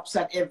stops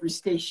at every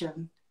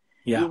station.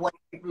 Yeah. You watch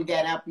people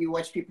get up, you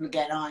watch people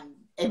get on.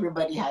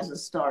 Everybody has a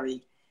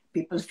story.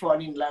 People fall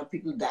in love,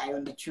 people die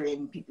on the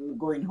train, people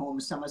going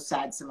home. Some are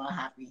sad, some are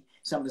happy,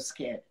 some are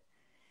scared.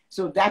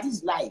 So that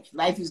is life.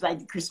 Life is like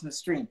the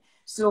Christmas tree.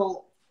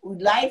 So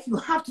life, you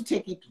have to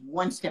take it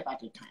one step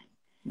at a time.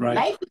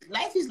 Right.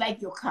 Life is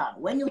like your car.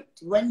 When you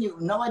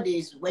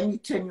nowadays, when you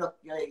turn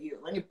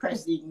when you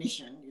press the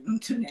ignition, you don't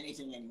turn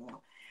anything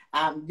anymore.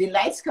 The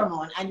lights come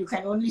on, and you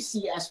can only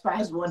see as far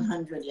as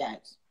 100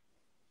 yards.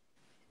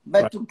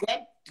 But to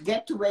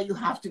get to where you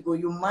have to go,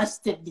 you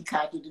must take the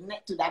car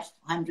to that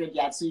 100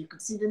 yards, so you can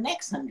see the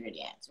next 100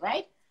 yards,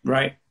 right?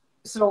 Right.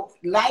 So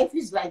life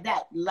is like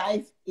that.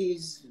 Life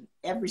is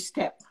every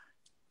step.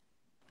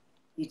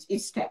 It's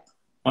each step.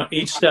 On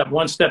each step,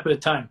 one step at a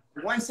time.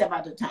 One step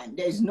at a time.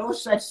 There is no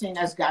such thing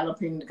as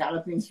galloping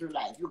through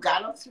life. You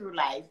gallop through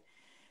life,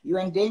 you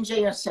endanger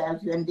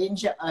yourself, you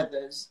endanger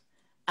others,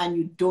 and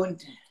you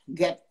don't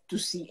get to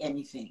see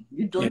anything.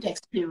 You don't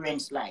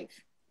experience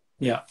life.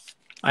 Yeah.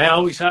 I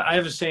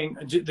have a saying,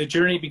 the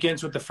journey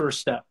begins with the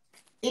first step.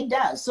 It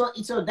does.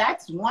 So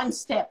that's one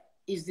step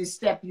is the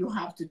step you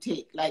have to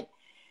take. Like,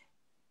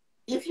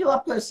 if you're a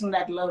person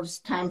that loves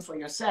time for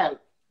yourself,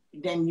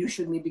 then you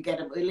should maybe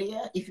get up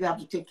earlier if you have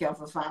to take care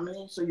of a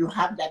family. So you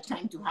have that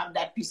time to have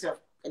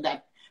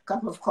that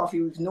cup of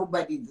coffee with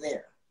nobody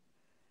there.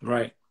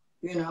 Right.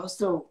 You know,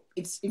 so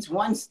it's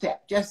one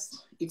step.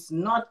 It's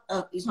not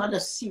a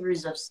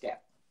series of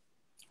steps.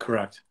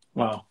 Correct.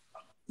 Wow.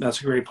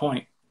 That's a great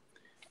point.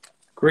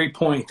 Great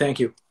point. Thank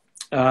you.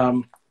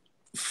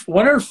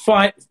 What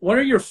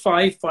are your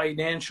 5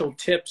 financial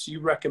tips you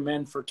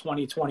recommend for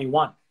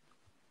 2021?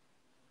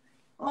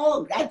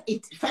 Oh,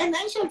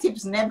 financial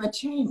tips never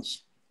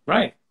change.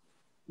 Right.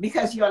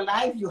 Because your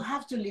life, you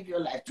have to live your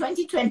life.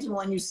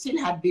 2021, you still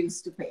have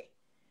bills to pay.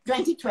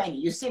 2020,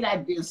 you still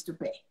had bills to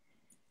pay.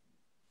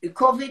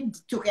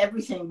 COVID took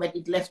everything, but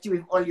it left you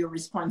with all your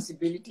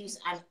responsibilities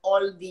and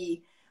all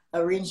the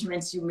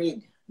arrangements you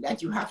made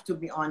that you have to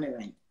be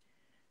honoring.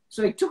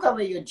 So it took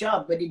away your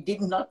job, but it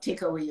did not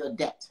take away your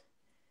debt.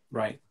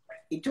 Right.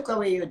 It took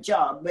away your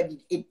job, but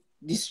it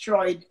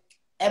destroyed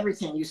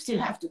everything. You still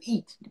have to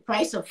eat. The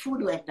price of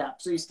food went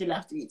up, so you still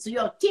have to eat. So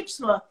your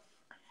tips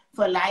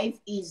for life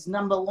is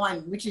number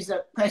one, which is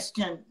a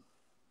question.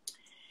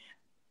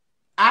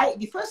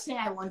 The first thing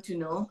I want to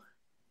know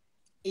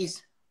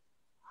is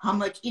how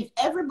much, if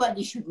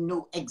everybody should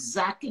know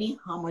exactly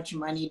how much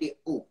money they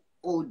owe,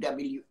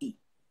 O-W-E.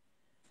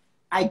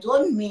 I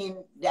don't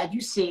mean that you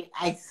say,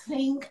 I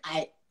think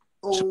I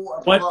owe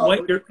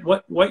about,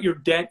 what your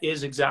debt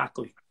is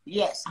exactly.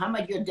 Yes, how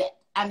much your debt.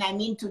 And I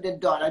mean to the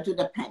dollar, to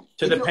the penny.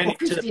 To the penny.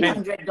 To the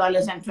penny.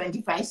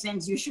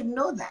 $1,500.25, you should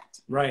know that.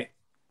 Right.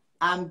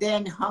 And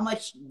then how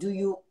much do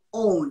you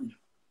own?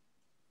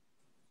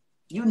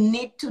 You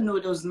need to know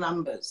those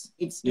numbers.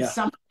 It's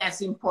something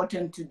that's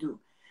important to do.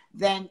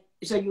 Then,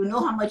 so you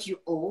know how much you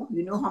owe,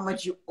 you know how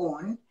much you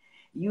own,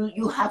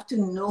 you have to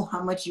know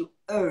how much you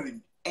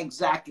earn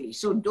exactly.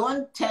 So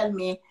don't tell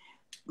me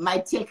my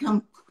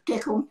take-home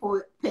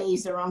pay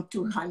is around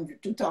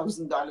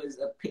 $2,000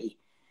 a pay.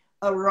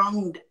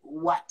 Around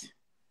what?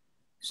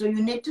 So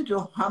you need to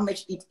know how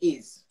much it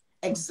is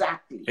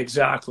exactly.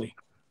 Exactly.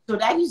 So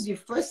that is the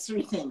first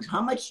three things.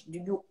 How much do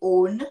you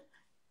own,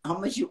 how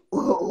much you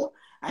owe,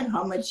 and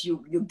how much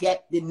you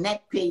get the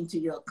net pay into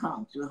your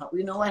account. So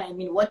you know what I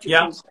mean? What you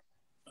use.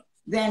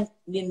 Then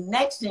the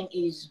next thing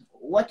is,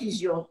 what is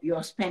your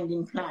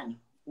spending plan?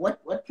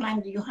 What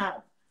plan do you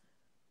have?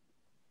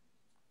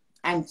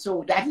 And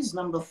so that is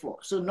number 4.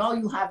 So now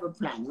you have a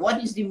plan.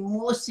 What is the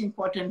most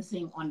important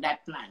thing on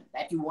that plan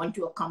that you want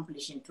to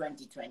accomplish in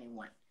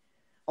 2021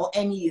 or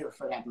any year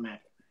for that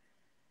matter?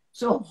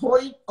 So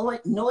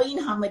knowing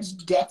how much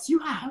debt you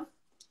have,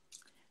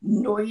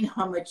 knowing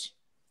how much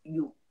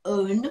you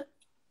earn,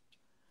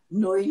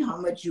 knowing how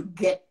much you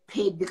get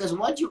paid, because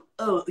what you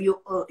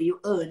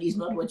earn is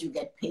not what you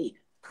get paid.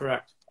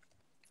 Correct.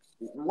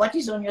 What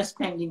is on your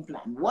spending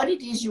plan? What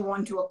it is you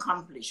want to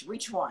accomplish?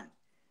 Which one?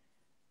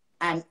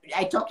 And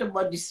I talked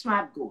about the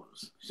SMART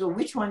goals. So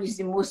which one is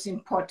the most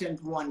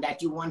important one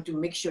that you want to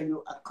make sure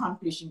you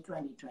accomplish in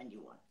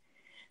 2021?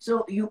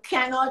 So you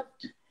cannot,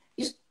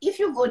 if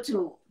you go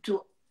to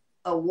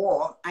a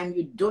war and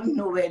you don't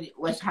know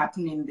what's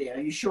happening there,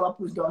 you show up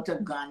without a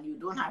gun, you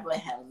don't have a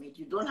helmet,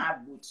 you don't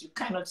have boots, you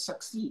cannot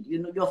succeed. You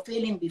know, you're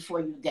failing before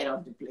you get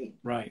off the plane.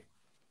 Right.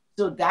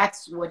 So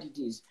that's what it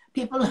is.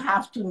 People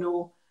have to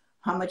know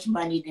how much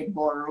money they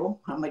borrow,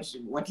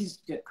 what is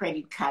the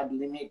credit card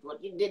limit,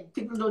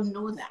 people don't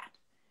know that.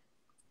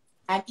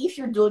 And if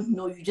you don't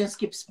know, you just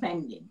keep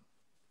spending.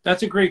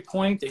 That's a great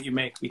point that you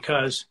make,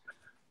 because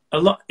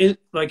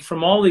like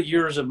from all the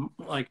years of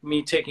like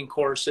me taking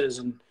courses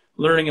and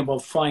learning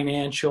about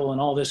financial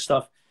and all this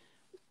stuff,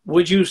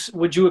 would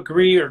you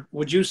agree, or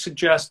would you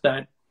suggest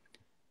that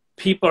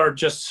people are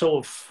just so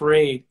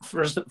afraid?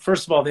 First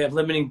of all, they have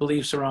limiting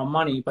beliefs around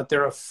money, but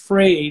they're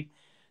afraid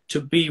to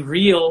be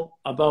real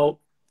about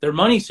their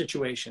money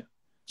situation.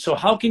 So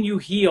how can you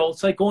heal?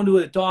 It's like going to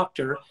a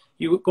doctor.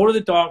 You go to the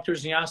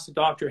doctors and you ask the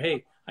doctor,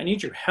 hey, I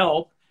need your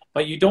help,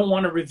 but you don't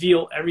want to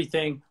reveal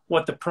everything,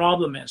 what the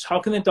problem is. How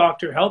can the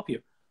doctor help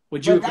you?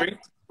 Would you agree?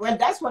 Well,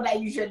 that's what I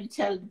usually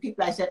tell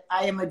people. I said,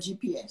 I am a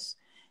GPS.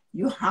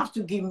 You have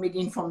to give me the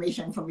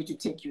information for me to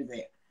take you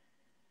there.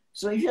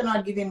 So if you're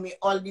not giving me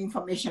all the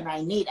information I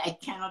need, I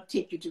cannot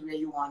take you to where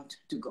you want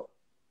to go.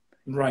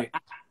 Right.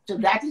 So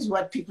that is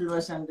what people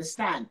must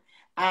understand.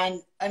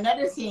 And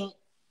another thing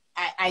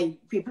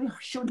people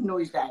should know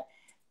is that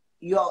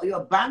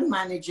your bank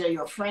manager,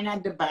 your friend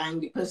at the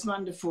bank, the person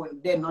on the phone,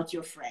 they're not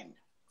your friend.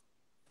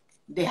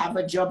 They have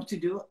a job to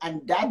do,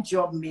 and that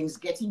job means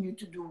getting you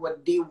to do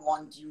what they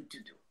want you to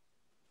do.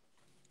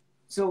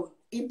 So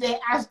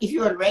if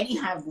you already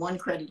have one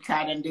credit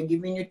card and they're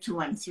giving you 2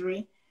 and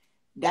 3,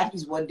 that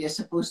is what they're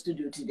supposed to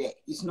do today.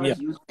 It's not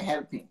you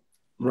helping.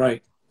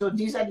 Right. So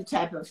these are the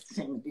type of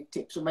things, the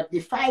tips. So, but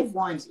the 5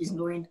 ones is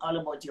knowing all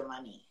about your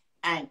money.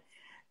 And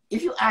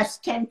if you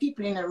ask 10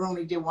 people in a room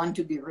if they want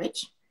to be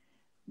rich,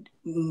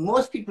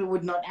 most people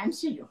would not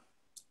answer you.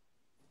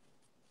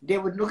 They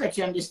would look at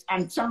you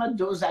and some of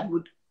those that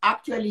would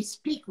actually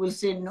speak will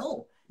say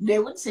no. They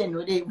would say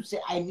no. They would say,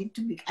 I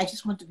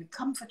just want to be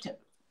comfortable.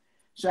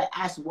 So I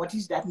asked, what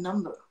is that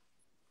number?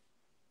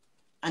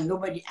 And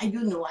nobody, I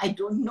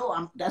don't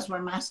know. That's why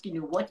I'm asking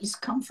you, what is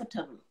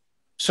comfortable?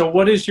 So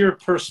what is your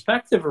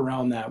perspective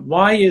around that?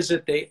 Why is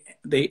it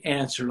they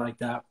answer like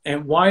that?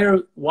 And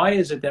why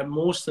is it that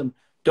most of them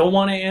don't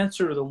want to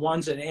answer, or the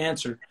ones that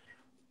answer?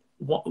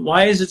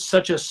 Why is it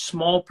such a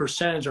small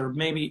percentage, or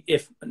maybe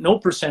if no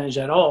percentage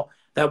at all,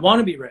 that want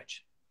to be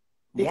rich?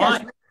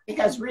 Why?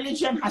 Because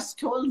religion has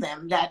told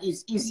them that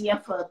it's easier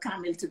for a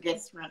camel to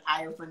get through an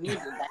eye of a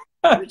needle.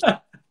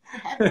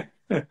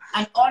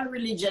 And all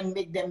religion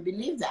make them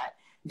believe that.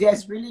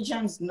 There's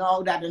religions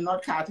now that are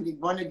not Catholic,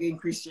 born-again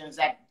Christians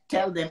that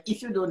tell them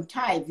if you don't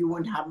tithe, you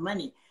won't have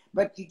money.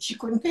 but she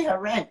couldn't pay her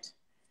rent.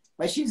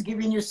 But she's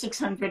giving you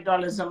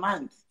 $600 a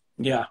month.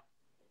 Yeah.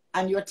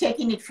 And you're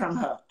taking it from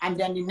her. And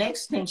then the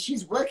next thing,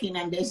 she's working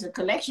and there's a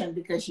collection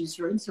because she's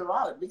throwing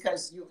throughout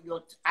because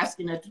you're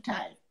asking her to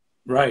tithe.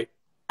 Right.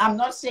 I'm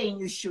not saying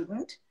you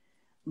shouldn't,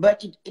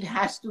 but it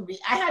has to be.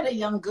 I had a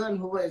young girl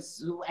who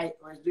I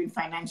was doing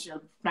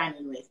financial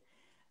planning with,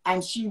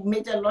 and she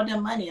made a lot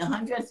of money,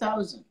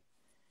 100,000.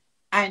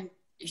 And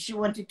she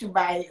wanted to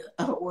buy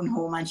her own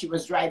home, and she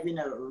was driving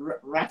a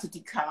ratty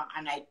car.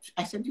 And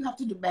I said, you have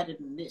to do better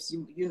than this,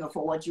 you know,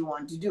 for what you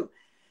want to do.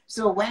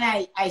 So when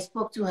I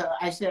spoke to her,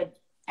 I said,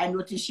 I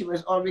noticed she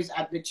was always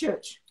at the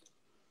church.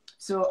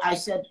 So I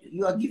said,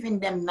 you are giving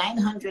them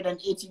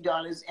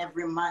 $980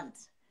 every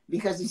month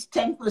because it's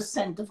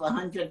 10% of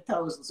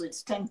 100,000. So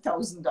it's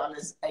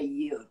 $10,000 a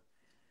year.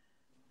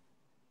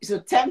 So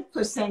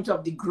 10%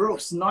 of the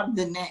gross, not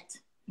the net.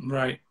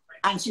 Right.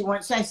 And she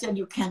wants, so I said,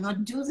 you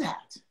cannot do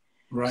that.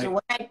 Right. So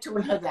when I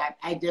told her that,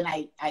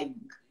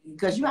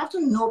 because you have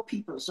to know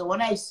people. So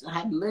when I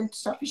had learned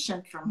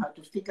sufficient from her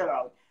to figure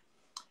out,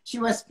 she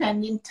was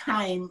spending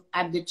time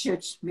at the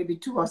church, maybe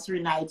 2 or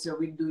 3 nights a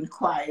week, doing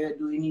choir,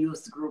 doing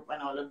youth group,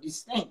 and all of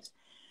these things.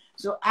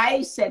 So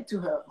I said to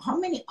her, how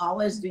many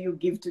hours do you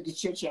give to the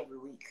church every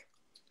week?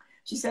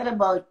 She said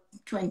about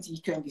 20,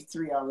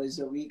 23 hours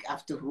a week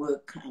after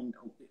work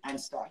and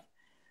stuff.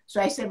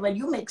 So I said, well,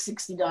 you make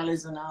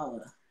 $60 an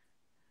hour.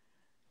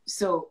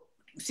 So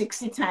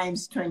 60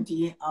 times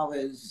 20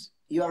 hours,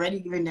 you're already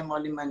giving them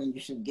all the money you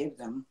should give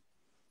them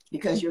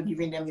because you're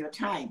giving them your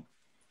time.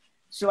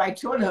 So I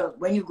told her,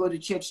 when you go to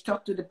church,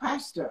 talk to the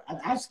pastor and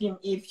ask him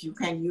if you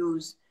can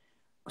use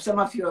some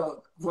of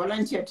your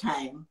volunteer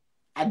time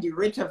at the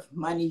rate of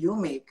money you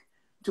make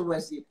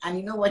towards it. And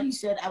you know what he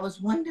said? I was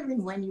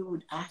wondering when you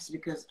would ask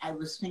because I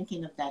was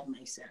thinking of that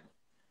myself.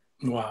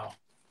 Wow.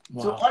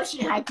 Wow. So all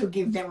she had to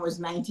give them was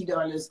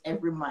 $90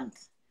 every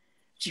month.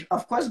 She,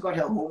 of course, got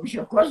her home. She,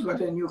 of course,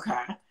 got a new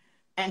car.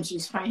 And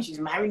she's fine. She's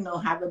married now,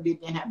 have a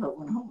baby, and have her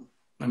own home.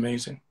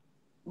 Amazing.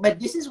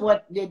 But this is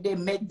what they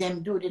make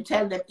them do. They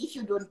tell them, if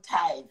you don't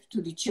tithe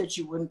to the church,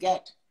 you won't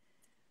get.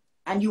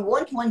 And you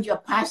won't want your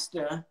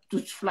pastor to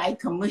fly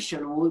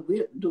commercial,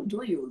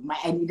 do you?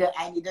 I need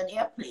an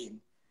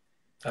airplane.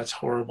 That's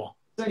horrible.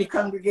 So the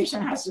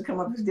congregation has to come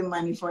up with the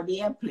money for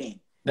the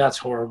airplane. That's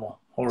horrible.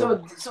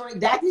 Horrible. So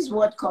that is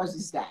what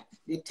causes that.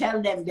 They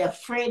tell them they're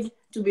afraid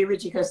to be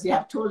rich because they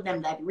have told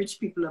them that rich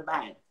people are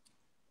bad.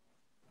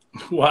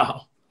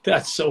 Wow.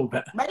 That's so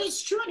bad. But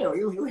it's true, though.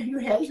 You hear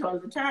it all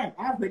the time.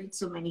 I've heard it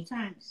so many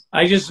times.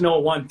 I just know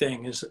one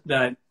thing is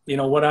that, you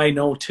know, what I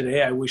know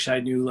today, I wish I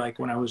knew like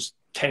when I was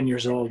 10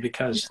 years old,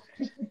 because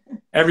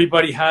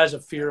everybody has a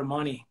fear of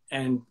money,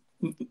 and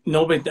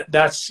nobody,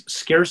 that's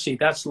scarcity.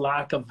 That's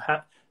lack of,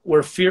 we're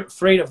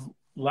afraid of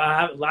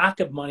lack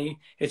of money.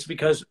 It's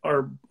because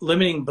our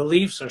limiting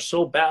beliefs are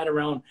so bad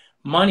around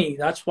money.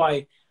 That's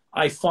why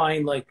I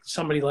find like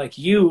somebody like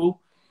you,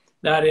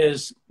 that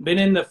has been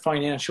in the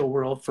financial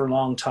world for a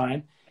long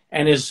time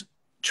and is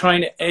trying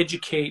to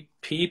educate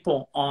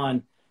people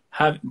on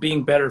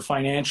being better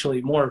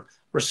financially, more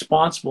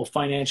responsible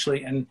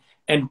financially, and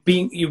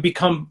you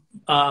become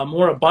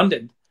more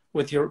abundant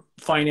with your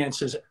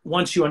finances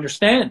once you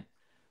understand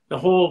the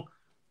whole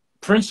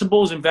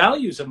principles and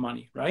values of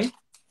money, right?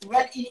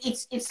 Well,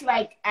 it's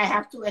like I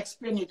have to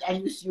explain it,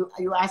 and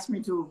you asked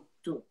me to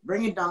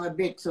bring it down a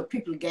bit so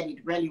people get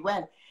it really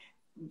well.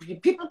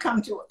 People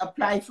come to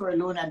apply for a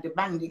loan at the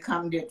bank. They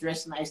come, they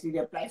dress nicely, they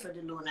apply for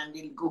the loan, and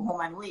they'll go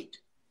home and wait.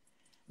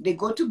 They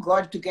go to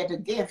God to get a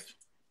gift,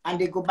 and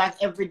they go back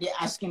every day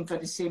asking for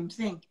the same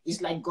thing. It's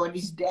like God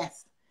is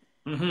death.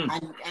 Mm-hmm.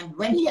 And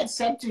when he had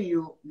said to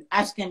you,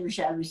 ask and you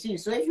shall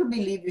receive. So if you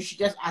believe, you should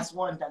just ask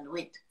once and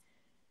wait.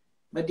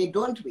 But they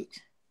don't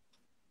wait.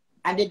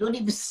 And they don't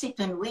even sit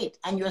and wait.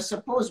 And you're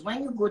supposed,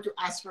 when you go to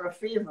ask for a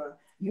favor,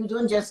 you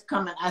don't just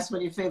come and ask for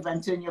the favor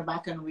and turn your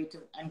back and wait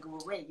and go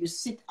away. You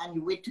sit and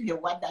you wait to hear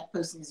what that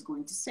person is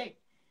going to say.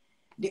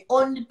 The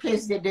only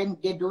place they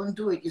don't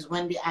do it is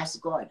when they ask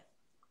God.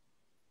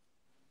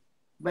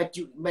 But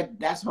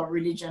that's how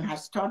religion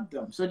has taught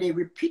them. So they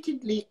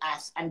repeatedly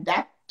ask, and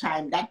that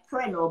time, that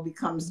prayer now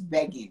becomes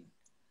begging.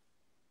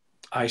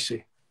 I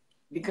see.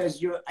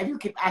 Because you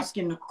keep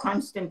asking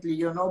constantly,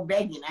 you're now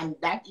begging, and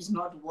that is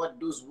not what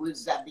those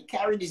words are. They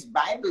carry these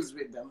Bibles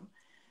with them.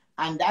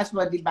 And that's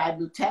what the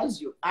Bible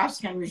tells you.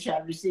 Ask and you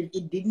shall receive.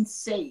 It didn't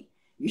say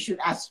you should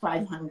ask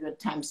 500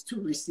 times to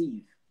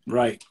receive.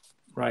 Right,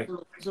 right.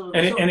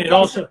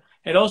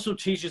 It also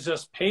teaches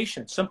us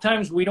patience.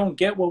 Sometimes we don't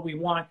get what we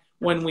want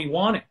when we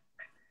want it.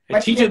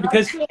 It teaches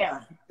because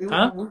clear.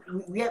 Huh?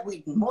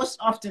 Most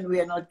often we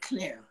are not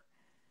clear.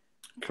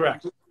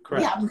 Correct.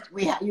 Correct.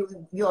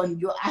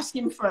 You're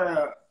asking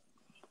for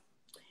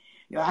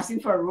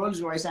a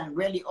Rolls Royce, and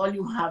really all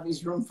you have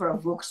is room for a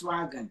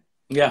Volkswagen.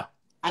 Yeah.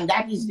 And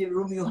that is the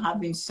room you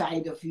have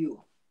inside of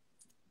you.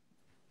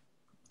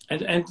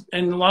 And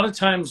a lot of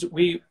times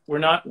we're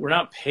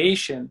not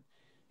patient.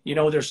 You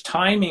know, there's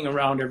timing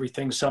around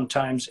everything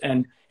sometimes.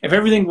 And if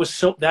everything was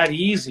that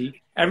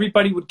easy,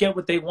 everybody would get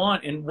what they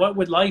want. And what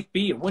would life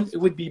be? It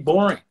would be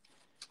boring.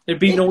 There'd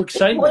be no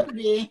excitement.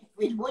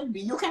 It would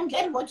be. You can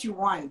get what you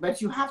want,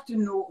 but you have to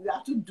know, you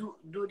have to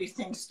do the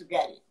things to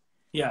get it.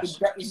 Yes.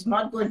 It's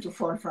not going to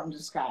fall from the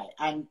sky.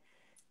 And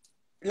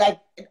like,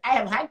 I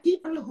have had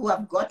people who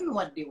have gotten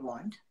what they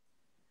want,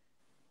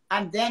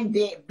 and then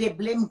they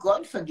blame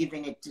God for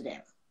giving it to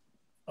them.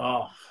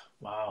 Oh,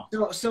 wow.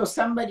 So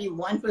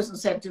one person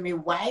said to me,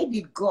 why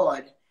did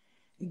God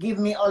give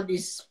me all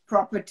this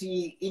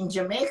property in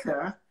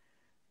Jamaica?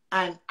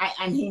 And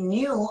he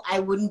knew I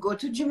wouldn't go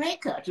to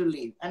Jamaica to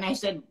live. And I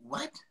said,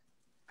 what?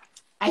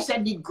 I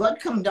said, did God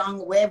come down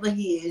wherever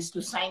he is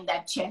to sign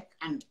that check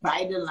and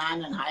buy the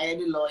land and hire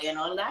the lawyer and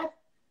all that?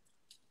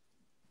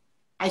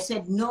 I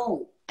said,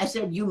 no. I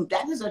said,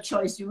 that is a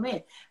choice you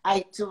made.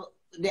 So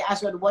they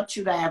asked, well, what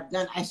should I have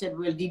done? I said,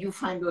 well, did you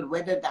find out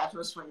whether that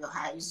was for your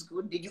highest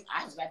good? Did you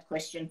ask that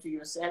question to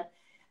yourself?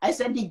 I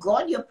said, the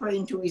God you're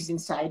praying to is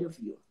inside of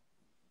you.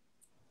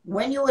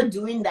 When you were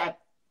doing that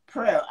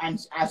prayer and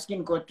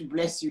asking God to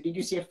bless you, did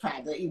you say,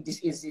 Father,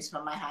 is this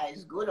for my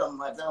highest good, or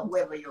Mother, or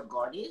whoever your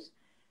God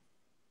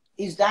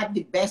is that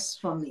the best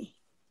for me?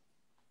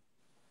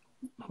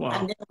 Wow.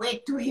 And then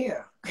wait to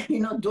hear.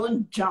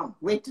 Don't jump.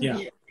 Wait to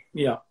hear.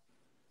 Yeah.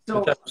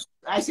 So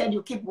I said,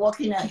 you keep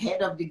walking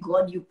ahead of the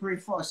God you pray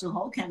for. So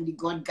how can the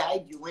God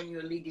guide you when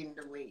you're leading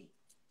the way?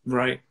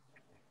 Right.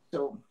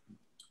 So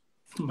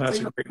that's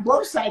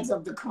both sides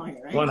of the coin,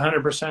 right?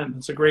 100%.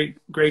 That's a great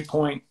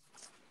point.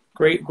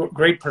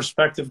 Great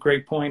perspective.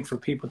 Great point for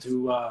people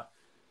to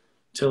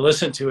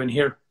listen to and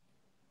hear.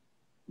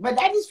 But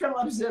that is from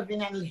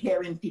observing and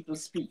hearing people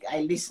speak.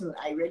 I listen.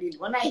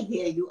 When I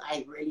hear you,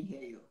 I really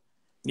hear you.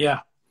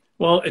 Yeah.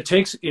 Well, it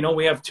takes,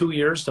 we have 2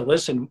 years to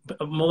listen.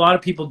 A lot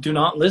of people do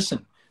not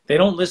listen. They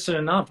don't listen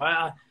enough.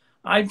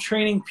 I'm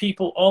training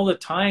people all the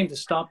time to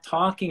stop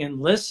talking and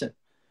listen.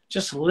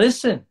 Just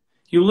listen.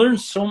 You learn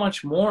so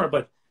much more,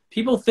 but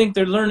people think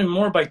they're learning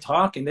more by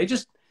talking.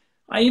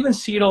 I even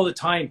see it all the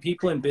time.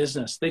 People in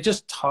business, they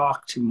just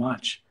talk too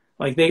much.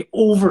 Like they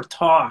over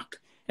talk.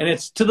 And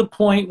it's to the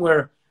point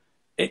where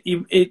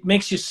it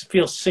makes you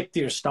feel sick to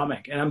your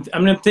stomach. And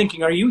I'm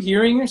thinking, are you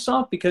hearing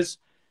yourself? Because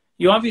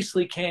you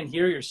obviously can't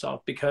hear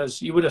yourself,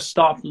 because you would have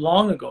stopped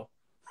long ago.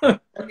 When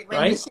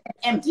right? you say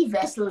empty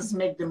vessels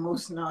make the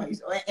most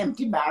noise, or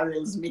empty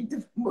barrels make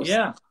the most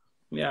noise.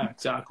 Yeah,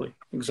 exactly.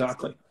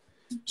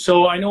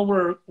 So I know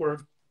we're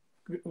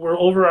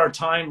over our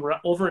time. We're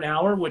over an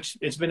hour, which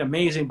it's been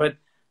amazing. But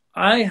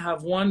I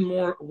have one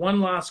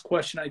last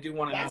question I do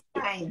want to ask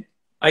you. Fine.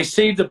 I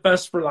saved the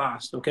best for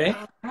last, okay?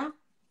 I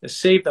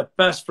saved the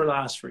best for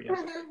last for you.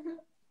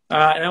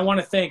 And I want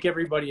to thank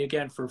everybody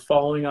again for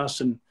following us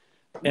and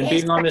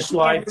being on this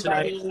live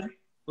tonight,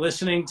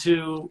 listening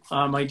to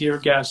my dear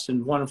guest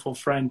and wonderful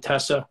friend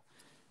Tessa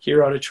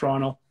here out of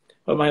Toronto.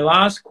 But my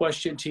last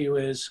question to you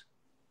is,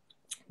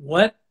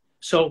 you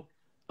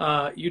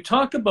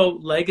talk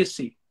about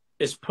legacy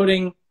is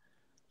putting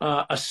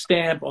a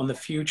stamp on the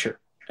future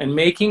and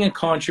making a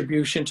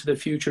contribution to the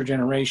future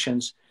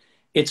generations.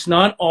 It's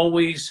not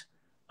always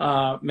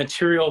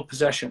material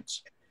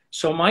possessions.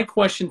 So my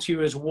question to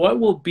you is, what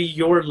will be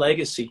your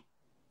legacy?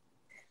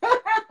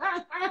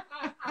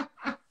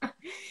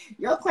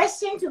 Your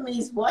question to me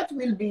is, what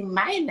will be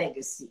my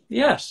legacy?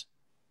 Yes.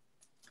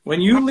 When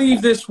you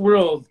leave this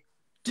world,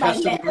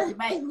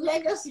 my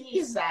legacy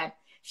is that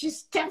she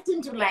stepped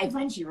into life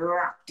and she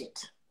rocked it.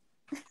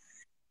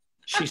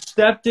 She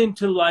stepped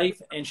into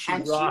life and she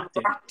rocked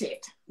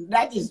it.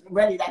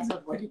 That's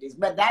not what it is.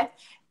 But that,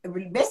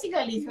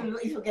 basically,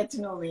 if you get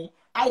to know me,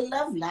 I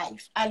love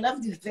life. I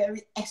love the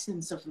very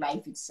essence of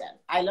life itself.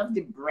 I love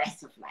the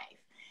breath of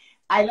life.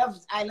 I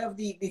love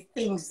the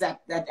things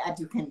that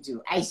you can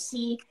do. I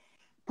see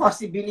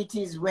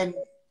possibilities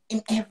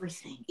in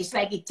everything. It's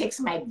like it takes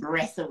my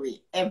breath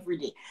away every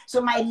day.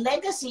 So my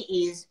legacy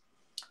is,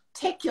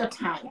 take your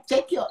time,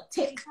 take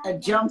a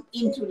jump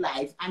into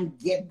life and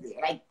get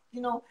there. Like,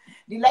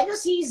 the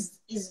legacy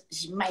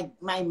is my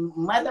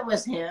mother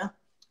was here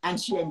and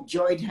she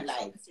enjoyed her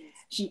life.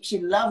 She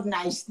loved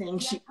nice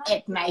things. She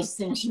ate nice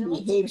things. She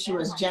behaved. She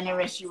was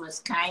generous. She was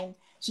kind.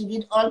 She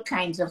did all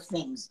kinds of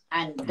things.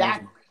 And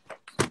that,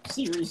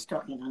 Siri's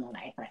talking on an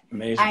iPad.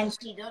 Amazing. And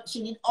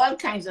she did all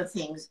kinds of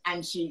things.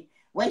 And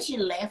when she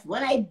left,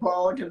 when I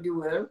bow out of the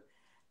world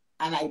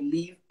and I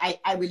leave,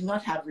 I will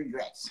not have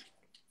regrets.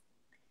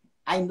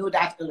 I know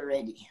that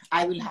already.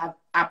 I will have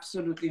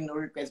absolutely no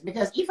regrets.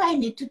 Because if I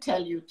need to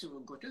tell you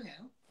to go to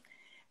hell,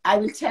 I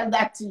will tell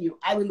that to you.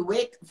 I will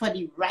wait for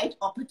the right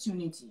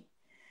opportunity.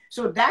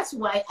 So that's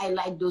why I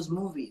like those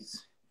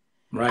movies.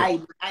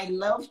 Right. I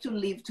love to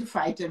live to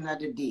fight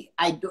another day.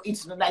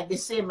 It's not like they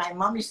say, my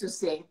mom used to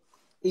say,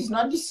 it's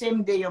not the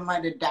same day your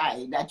mother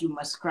died that you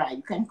must cry.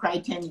 You can cry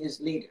 10 years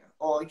later.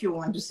 Or if you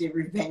want to say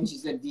revenge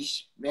is a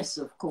dish best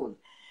of cold.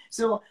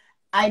 So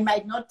I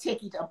might not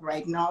take it up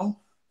right now.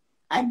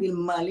 I will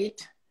mull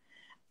it.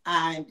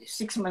 And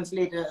 6 months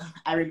later,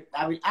 I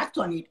will act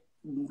on it.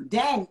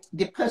 Then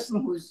the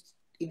person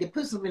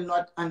will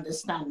not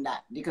understand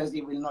that, because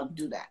they will not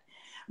do that.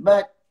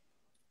 But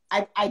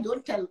I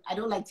don't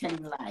like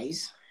telling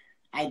lies.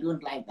 I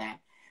don't like that.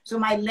 So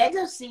my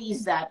legacy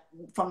is that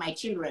for my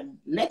children,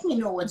 let me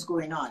know what's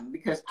going on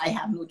because I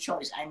have no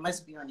choice. I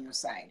must be on your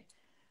side.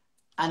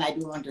 And I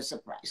don't want to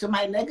surprise. So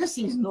my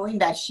legacy is knowing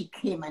that she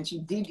came and she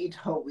did it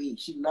her way.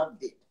 She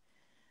loved it.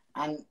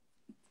 And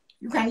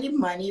you can leave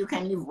money, you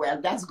can leave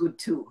well, that's good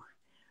too.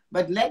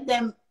 But let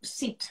them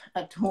sit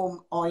at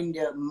home or in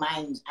their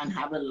minds and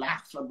have a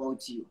laugh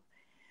about you.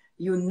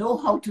 You know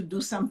how to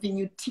do something,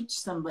 you teach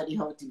somebody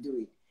how to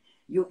do it.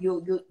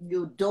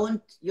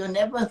 You're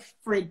never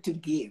afraid to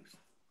give.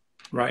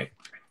 Right.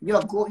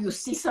 You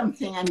see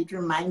something and it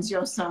reminds you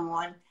of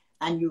someone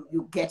and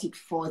you get it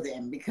for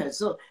them. Because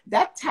so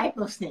that type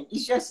of thing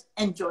is just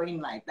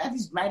enjoying life. That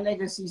is my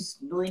legacy, is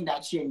knowing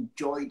that she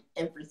enjoyed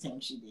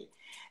everything she did.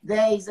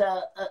 There is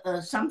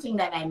something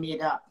that I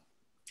made up.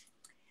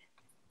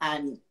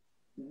 And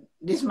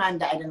this man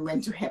died and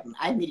went to heaven.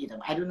 I made it up.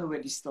 I don't know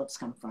where these thoughts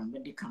come from,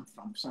 but they come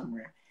from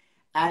somewhere.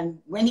 And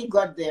when he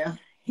got there,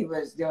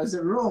 there was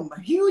a room,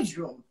 a huge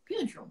room.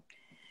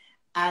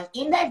 And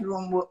in that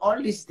room were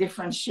all these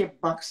different shaped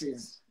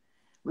boxes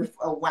with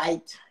a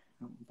white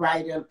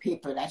bridal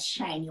paper, that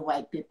shiny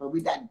white paper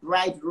with that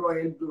bright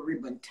royal blue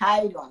ribbon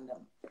tied on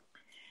them.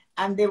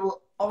 And they were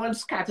all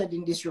scattered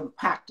in this room,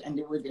 packed, and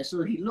they were there.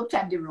 So he looked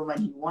at the room and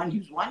he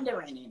was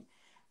wandering in.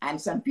 And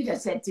St. Peter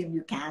said to him,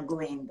 you can't go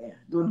in there.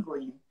 Don't go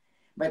in.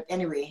 But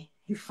anyway,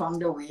 he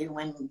found a way.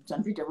 When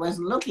St. Peter was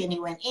looking, he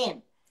went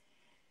in.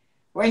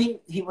 When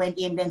he went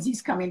in, then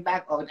he's coming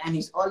back out and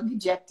he's all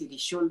dejected. His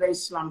shoulder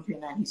is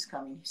slumping and he's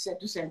coming. He said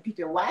to St.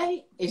 Peter,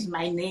 why is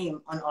my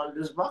name on all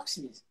those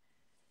boxes?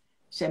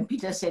 St.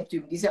 Peter said to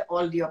him, these are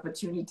all the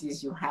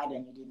opportunities you had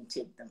and you didn't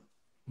take them.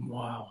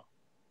 Wow.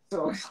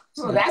 So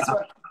that's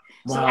what,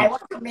 wow. So I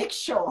want to make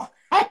sure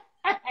I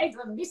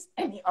don't miss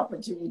any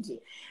opportunity.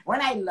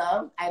 When I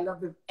love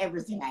with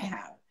everything I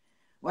have.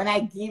 When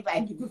I give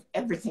with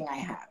everything I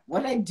have.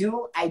 What I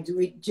do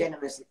it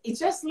generously.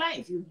 It's just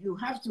life. You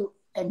have to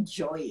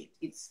enjoy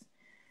it.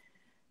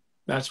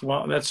 That's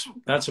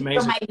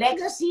amazing. So my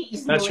legacy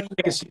is that's your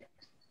legacy.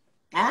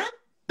 Huh?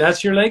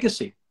 That's your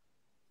legacy.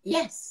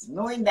 Yes,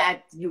 knowing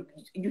that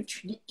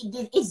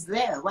it's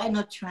there. Why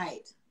not try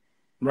it?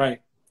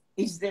 Right.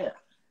 It's there.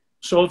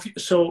 So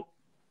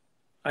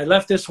I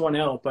left this one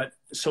out, but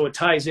so it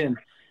ties in.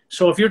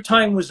 So if your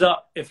time was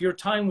up,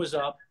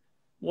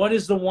 what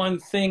is the one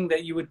thing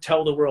that you would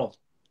tell the world?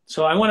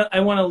 So I want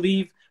to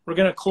leave. We're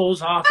going to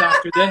close off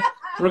after this.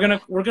 We're going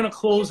to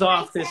close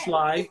off this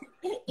live.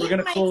 We're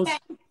going to close.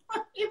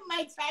 If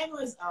my time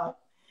was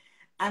up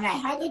and I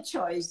had a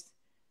choice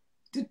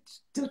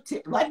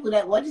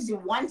what is the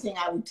one thing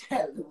I would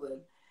tell the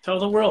world? Tell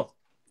the world.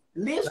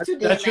 Live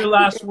today. That's your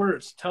last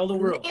words. Tell the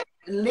world.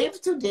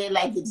 Live today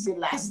like it's the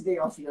last day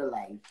of your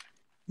life.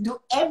 Do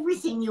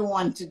everything you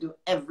want to do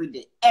every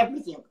day.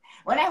 Everything.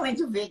 When I went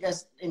to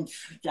Vegas in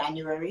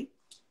January,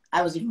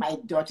 I was with my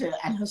daughter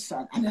and her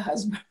son and her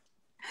husband.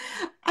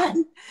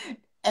 And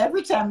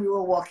every time we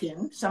were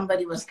walking,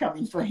 somebody was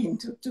coming for him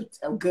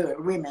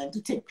women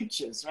to take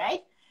pictures,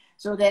 right?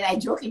 So then I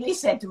jokingly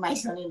said to my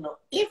son-in-law,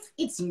 if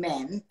it's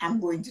men,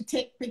 I'm going to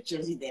take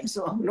pictures with them.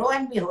 So lo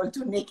and behold,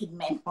 2 naked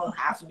men or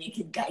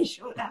half-naked guys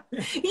showed up.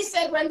 He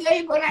said, well, there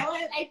you go.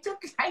 I took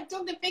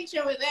the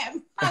picture with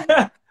them.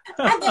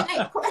 And then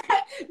there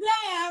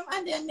I am,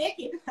 and they're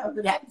naked.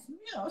 With that,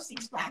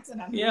 6 packs,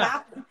 and I'm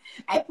laughing.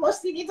 I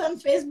posted it on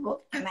Facebook,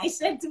 and I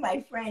said to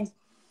my friends,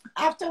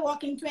 after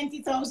walking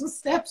 20,000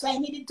 steps, I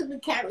needed to be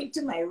carried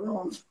to my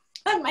room.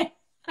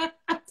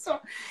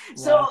 So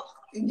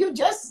you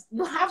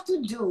have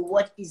to do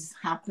what is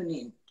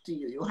happening to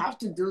you. You have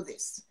to do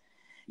this.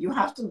 You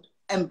have to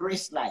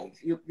embrace life.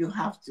 You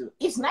have to.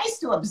 It's nice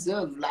to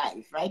observe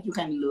life, right? You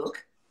can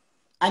look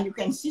and you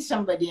can see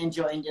somebody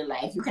enjoying their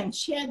life. You can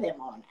cheer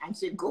them on and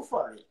say, go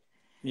for it.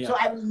 Yeah. So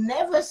I will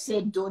never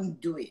say don't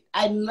do it.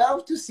 I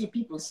love to see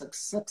people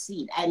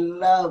succeed. I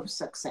love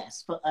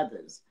success for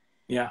others.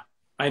 Yeah.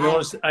 I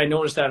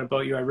noticed that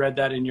about you. I read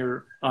that on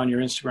your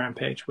Instagram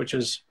page, which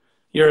is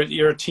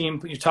you're a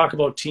team. You talk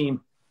about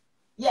team.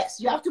 Yes,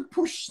 you have to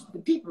push the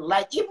people.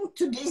 Like even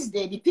to this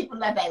day, the people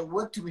that I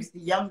worked with, the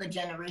younger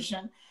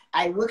generation,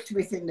 I worked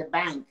with in the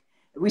bank,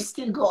 we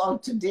still go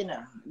out to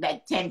dinner,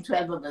 like 10,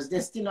 12 of us.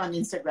 They're still on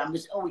Instagram.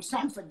 It's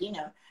time for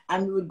dinner.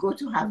 And we would go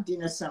to have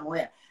dinner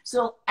somewhere.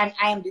 So, and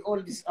I am the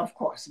oldest, of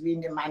course,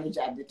 being the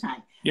manager at the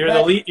time. You're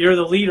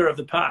the leader of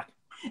the pack.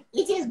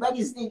 It is, but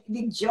it's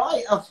the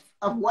joy of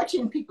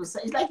watching people.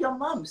 It's like your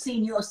mom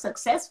seeing you're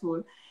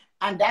successful,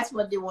 and that's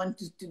what they want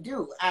to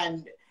do.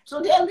 And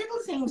so there are little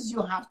things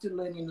you have to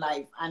learn in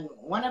life. And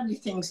one of the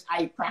things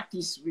I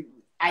practice,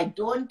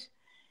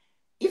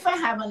 if I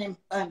have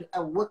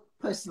a work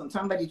person,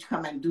 somebody to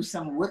come and do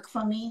some work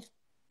for me,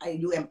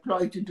 you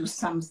employ to do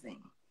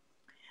something.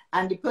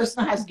 And the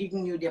person has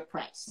given you their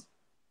price.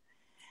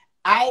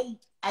 I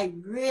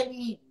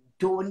really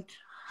don't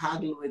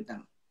haggle with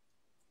them.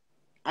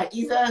 I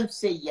either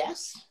say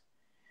yes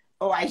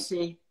or I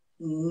say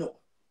no.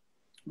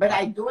 But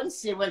I don't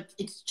say, well,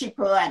 it's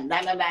cheaper and la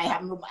la la.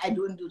 I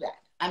don't do that.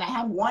 And I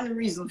have one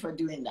reason for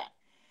doing that.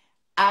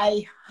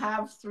 I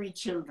have 3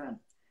 children.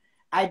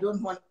 I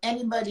don't want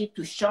anybody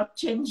to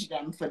shortchange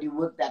them for the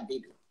work that they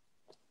do.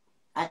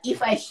 And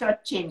if I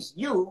shortchange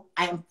you,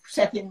 I am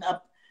setting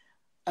up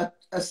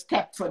a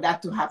step for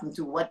that to happen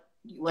to what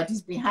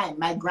is behind.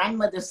 My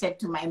grandmother said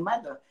to my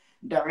mother,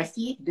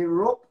 Dorothy, the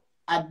rope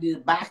at the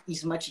back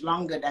is much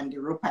longer than the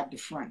rope at the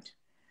front.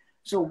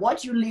 So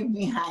what you leave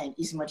behind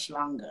is much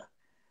longer.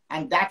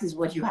 And that is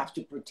what you have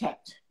to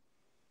protect.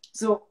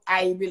 So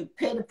I will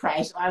pay the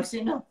price, or I'll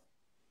say no.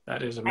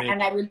 That is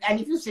amazing. And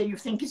if you say you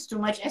think it's too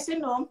much, I say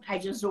no, I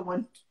just don't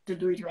want to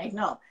do it right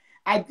now.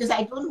 Because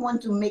I don't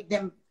want to make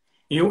them.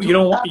 You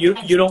don't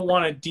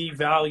want to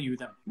devalue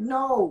them.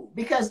 No,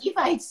 because if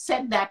I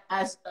set that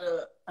as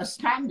a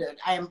standard,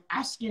 I am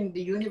asking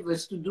the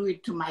universe to do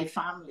it to my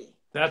family.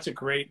 That's a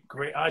great.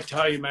 I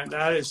tell you, man,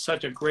 that is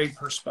such a great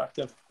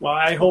perspective. Well,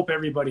 I hope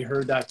everybody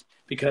heard that,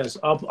 because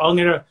I'm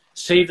going to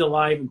save the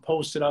live and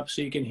post it up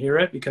so you can hear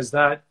it, because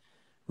that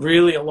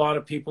really, a lot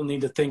of people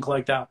need to think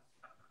like that.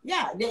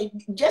 Yeah, they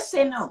just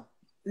say no.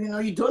 You know,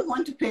 you don't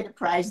want to pay the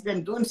price,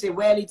 then don't say,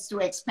 well, it's too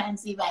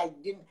expensive. I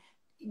didn't.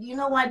 You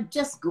know what?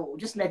 Just go.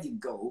 Just let it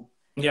go.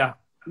 Yeah.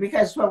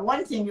 Because for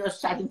one thing, you're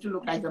starting to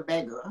look like a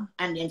beggar.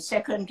 And then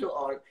second to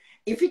all,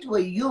 if it were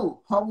you,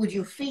 how would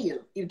you feel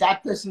if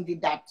that person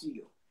did that to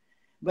you?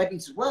 But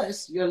it's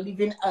worse. You're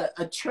leaving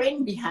a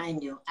train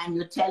behind you, and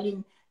you're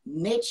telling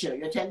nature,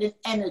 you're telling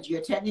energy,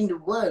 you're telling the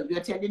world,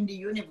 you're telling the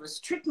universe,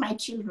 treat my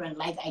children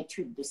like I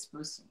treat this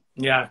person.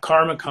 Yeah,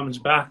 karma comes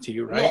back to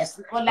you, right? Yes,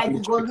 or like the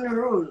golden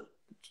rule.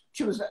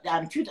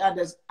 Treat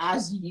others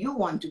as you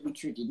want to be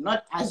treated,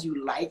 not as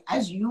you like,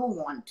 as you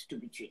want to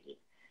be treated.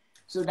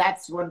 So that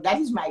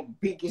is my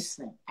biggest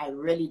thing.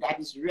 That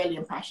is really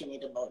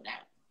passionate about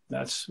that.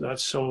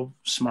 That's so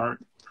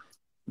smart.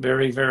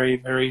 Very, very,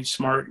 very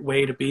smart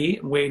way to be,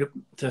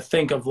 to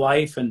think of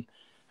life and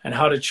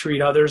how to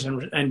treat others,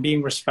 and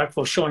being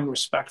respectful, showing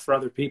respect for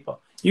other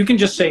people. You can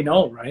just say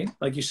no, right?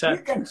 Like you said.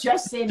 You can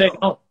just say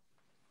no.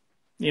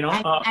 You know,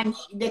 and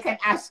they can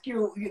ask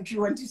you if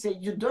you want to say.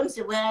 You don't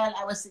say, "Well,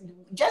 I was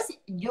just."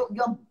 Your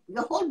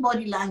whole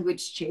body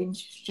language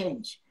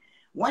change.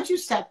 Once you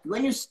start,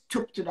 when you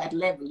stoop to that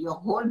level, your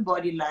whole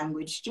body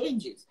language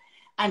changes,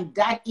 and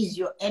that is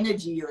your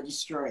energy you're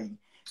destroying.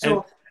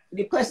 So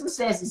the person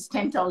says it's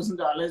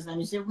 $10,000,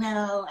 and you say,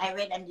 "Well, I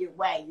read, and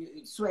why?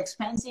 It's so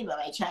expensive? Am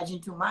I charging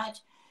too much?"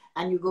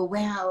 And you go,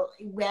 well,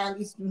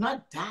 it's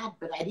not that,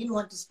 but I didn't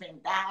want to spend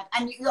that.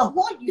 And your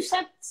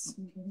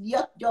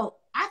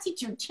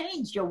attitude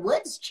changed, your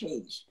words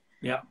change.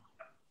 Yeah.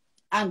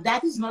 And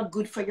that is not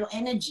good for your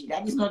energy.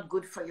 That is not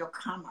good for your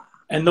karma.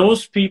 And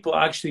those people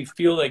actually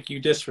feel like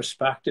you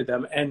disrespected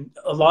them. And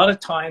a lot of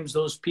times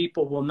those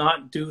people will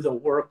not do the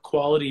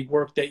quality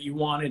work that you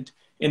wanted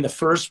in the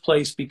first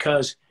place,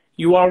 because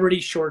you already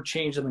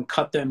shortchanged them and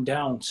cut them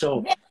down.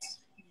 So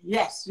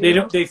yes.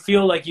 They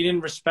feel like you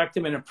didn't respect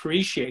them and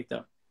appreciate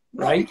them,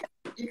 right?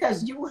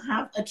 Because you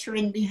have a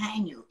train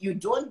behind you. You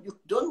don't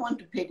want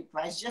to pay the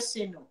price. Just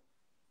say no.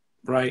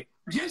 Right.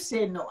 Just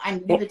say no,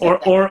 and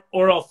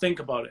or I'll think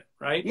about it,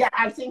 right? Yeah,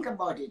 I'll think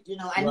about it. You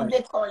know, and if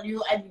they call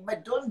you,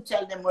 but don't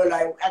tell them,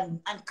 well,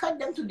 and cut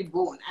them to the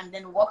bone, and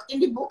then walk. In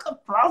the book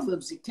of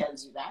Proverbs, it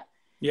tells you that.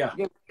 Yeah.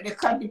 They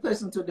cut the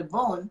person to the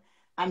bone,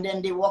 and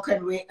then they walk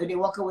away. They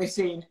walk away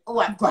saying, "Oh,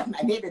 I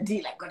made a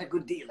deal. I got a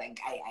good deal. Like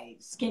I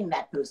skinned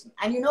that person."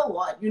 And you know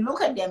what? You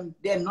look at them;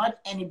 they're not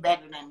any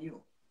better than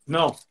you.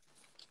 No.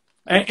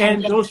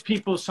 And those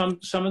people, some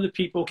of the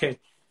people, okay.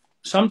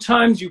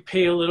 Sometimes you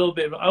pay a little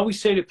bit. I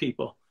always say to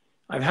people,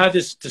 I've had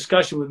this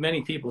discussion with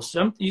many people.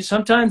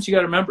 Sometimes you got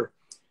to remember,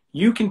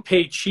 you can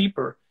pay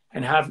cheaper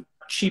and have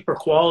cheaper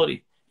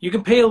quality. You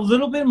can pay a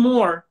little bit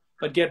more,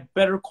 but get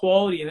better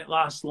quality, and it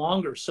lasts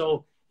longer.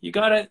 So you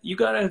gotta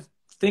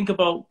think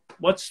about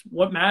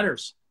what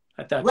matters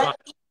at that time.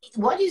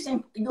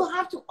 You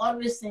have to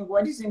always think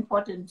what is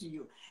important to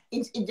you.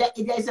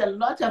 There's a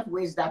lot of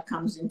ways that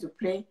comes into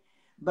play.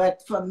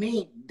 But for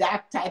me,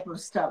 that type of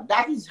stuff,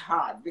 that is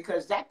hard,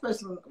 because that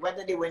person,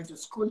 whether they went to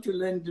school to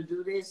learn to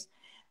do this,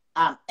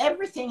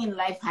 everything in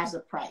life has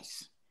a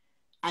price.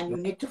 And you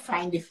need to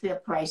find a fair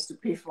price to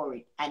pay for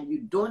it. And you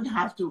don't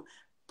have to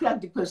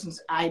plug the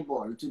person's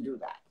eyeball to do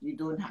that. You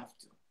don't have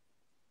to.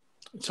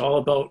 It's all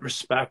about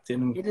respect.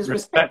 And it is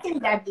respecting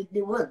that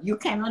they work. You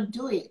cannot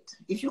do it.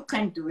 If you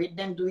can't do it,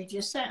 then do it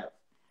yourself.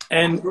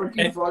 And don't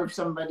involve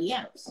somebody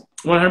else.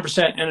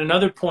 100%. And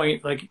another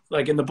point,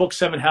 like in the book,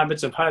 7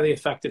 Habits of Highly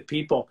Effective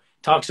People,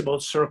 talks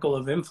about circle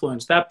of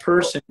influence. That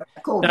person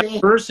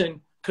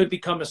could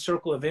become a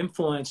circle of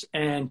influence,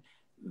 and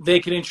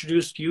they can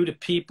introduce you to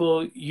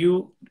people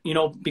you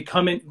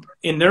become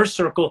in their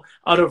circle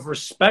out of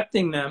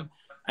respecting them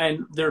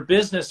and their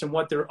business and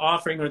what they're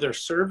offering, or their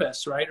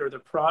service, right, or their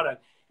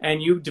product.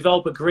 And you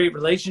develop a great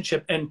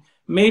relationship. And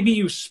maybe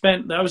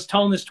I was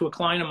telling this to a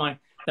client of mine,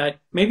 that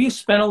maybe you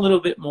spent a little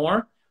bit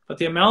more, but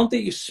the amount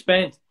that you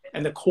spent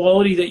and the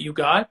quality that you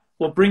got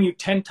will bring you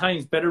 10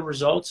 times better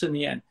results in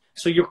the end.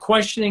 So you're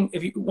questioning,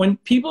 when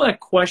people that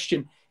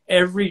question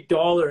every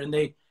dollar, and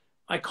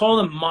I call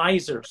them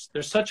misers.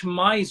 They're such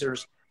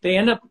misers. They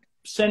end up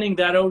sending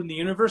that out in the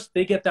universe.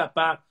 They get that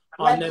back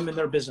on them in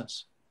their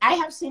business. I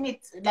have seen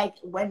it like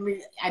when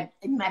we at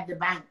the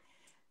bank.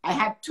 I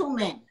had two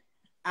men,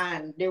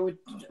 and they were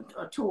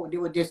two. They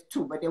were just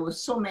two, but there were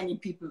so many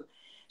people.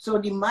 So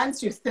the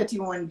months were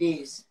 31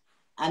 days,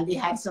 and they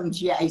had some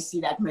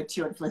GIC that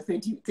matured for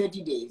 30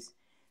 days.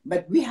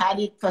 But we had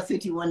it for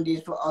 31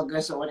 days for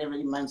August or whatever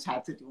the months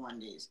had 31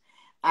 days.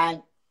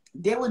 And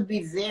they would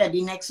be there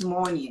the next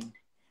morning,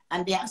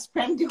 and they have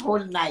spent the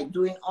whole night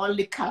doing all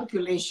the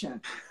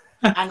calculation.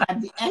 And at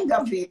the end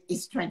of it,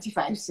 it's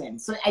 25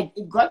 cents. So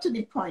it got to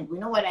the point, you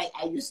know what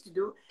I used to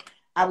do?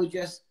 I would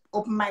just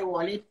open my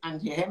wallet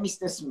and here,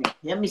 Mr. Smith,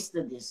 here,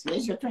 Mr. This,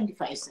 here's your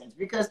 25 cents.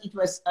 Because it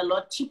was a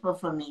lot cheaper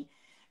for me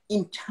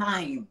in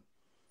time.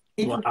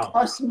 It would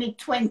cost me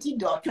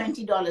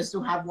 $20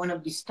 to have one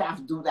of the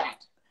staff do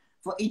that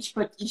for each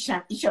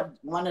of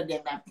one of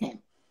them that came.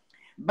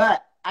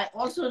 But I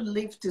also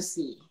lived to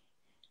see.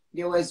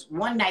 There was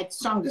one night,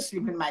 some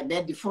asleep in my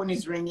bed, the phone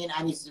is ringing,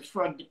 and it's the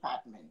fraud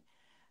department.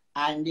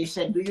 And they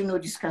said, do you know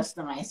this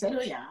customer? I said,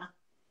 oh, yeah.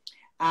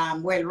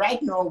 Well,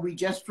 right now, we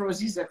just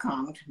froze his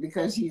account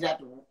because he's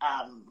at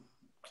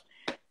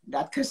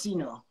that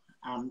casino.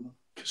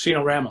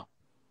 Casino Rama.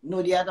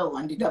 No, the other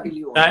one, the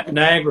W.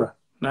 Niagara.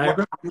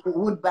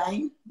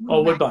 Woodbine.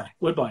 Oh,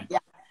 Woodbine. Yeah.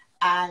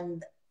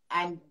 And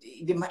I'm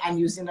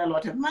using a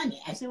lot of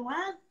money. I said,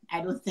 what?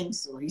 I don't think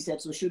so. He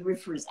said, so should we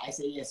freeze? I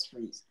said, yes,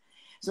 freeze.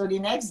 So the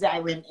next day I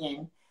went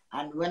in,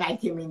 and when I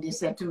came in, they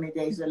said to me,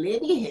 there's a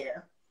lady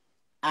here,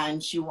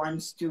 and she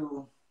wants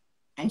to,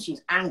 and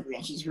she's angry,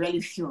 and she's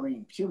really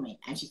fuming,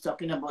 and she's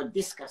talking about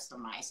this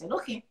customer. I said,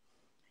 okay.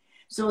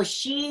 So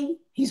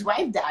his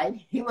wife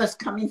died. He was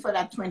coming for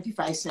that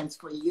 25 cents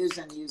for years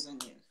and years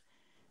and years.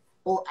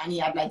 Oh, and he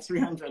had like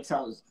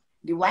 300,000.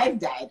 The wife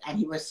died, and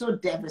he was so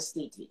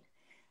devastated.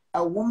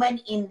 A woman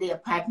in the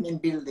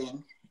apartment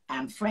building,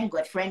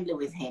 got friendly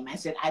with him. I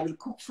said, I will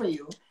cook for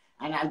you,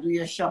 and I'll do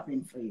your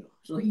shopping for you.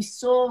 So he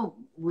saw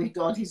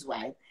without his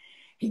wife.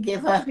 He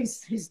gave her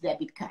his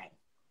debit card.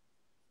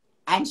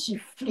 And she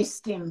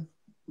fleeced him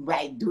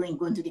by going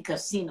to the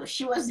casino.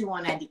 She was the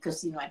one at the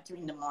casino at 2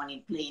 in the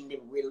morning playing the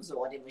wheels or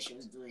whatever she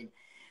was doing.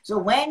 So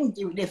when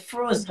they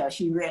froze her,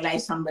 she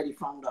realized somebody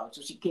found out.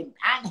 So she came,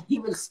 and he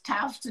will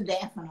starve to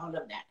death and all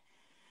of that.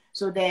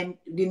 So then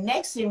the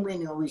next thing we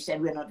knew, we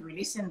said, we're not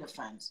releasing the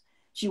funds.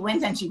 She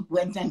went and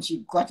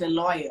she got a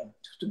lawyer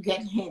to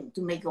get him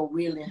to make a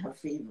will in her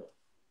favor.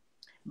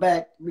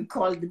 But we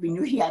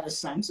knew he had a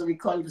son, so we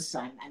called the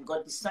son and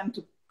got the son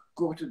to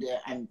go to there,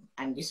 and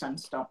the son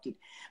stopped it.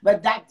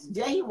 But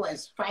there he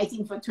was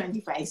fighting for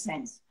 25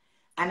 cents.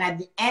 And at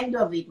the end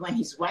of it, when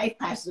his wife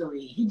passed away,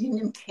 he didn't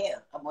even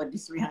care about the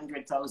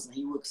 300,000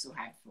 he worked so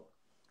hard for.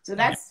 So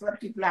that's what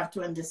people have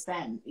to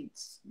understand.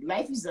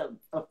 Life is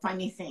a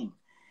funny thing.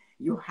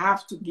 You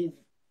have to give,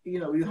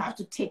 you have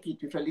to take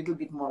it with a little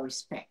bit more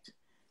respect.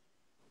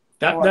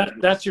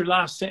 That's your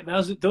last,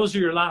 those are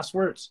your last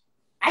words.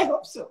 I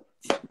hope so.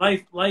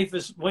 Life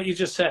is what you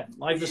just said.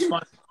 Life is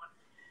fun.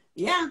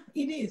 Yeah,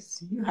 it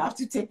is. You have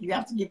to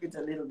give it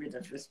a little bit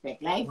of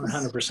respect. Life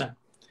 100%.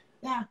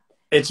 Yeah.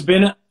 It's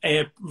been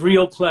a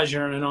real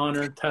pleasure and an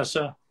honor,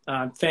 Tessa.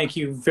 Thank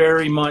you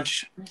very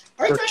much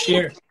for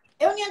sharing.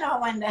 Only an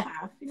hour and a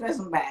half. It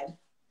wasn't bad.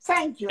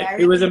 Thank you.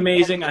 It was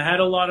amazing. I had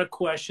a lot of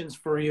questions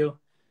for you.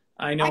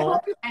 I know. I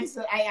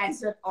hope I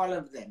answered all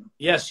of them.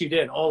 Yes, you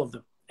did. All of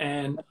them.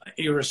 And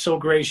you were so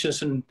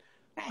gracious, and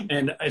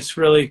it's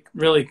really,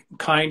 really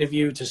kind of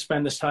you to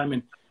spend this time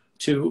and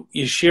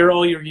you share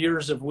all your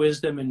years of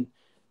wisdom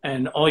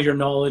and all your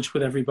knowledge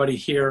with everybody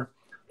here.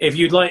 If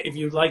you'd like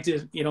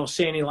to,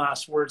 say any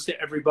last words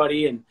to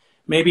everybody, and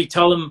maybe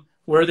tell them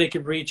where they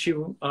could reach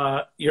you.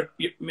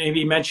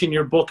 Maybe mention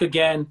your book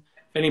again.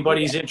 If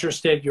anybody's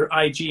interested, your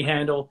IG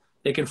handle,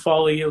 they can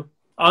follow you.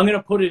 I'm going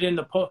to put it in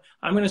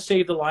I'm going to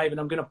save the live,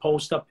 and I'm going to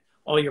post up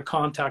all your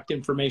contact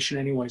information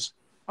anyways.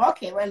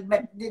 Okay, well,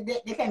 but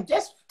they can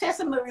just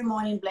Tessa-Marie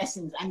Morning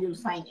Blessings, and you'll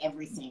find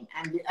everything.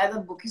 And the other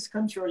book is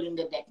Controlling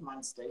the Debt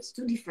Monster. It's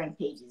 2 different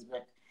pages,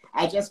 but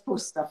I just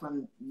post stuff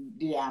on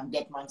the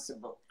Debt Monster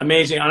book.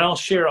 Amazing. And I'll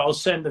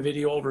send the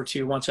video over to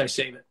you once I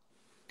save it.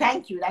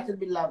 Thank you. That would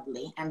be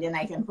lovely. And then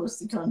I can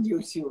post it on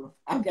YouTube.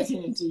 I'm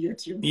getting into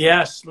YouTube.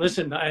 Yes.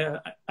 Listen,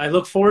 I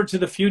look forward to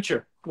the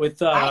future with,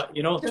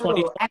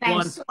 2021. And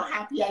I'm so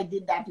happy I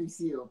did that with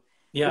you.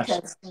 Yes.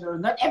 Because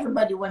not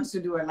everybody wants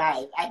to do a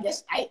live. I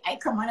guess I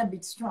come on a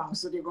bit strong,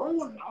 so they go, oh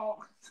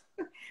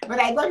no. But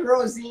I got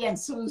Rosie and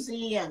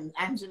Susie and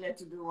Angela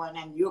to do one,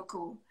 and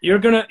Yoko. You're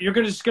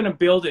just gonna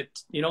build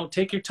it.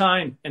 Take your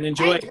time and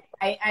enjoy it.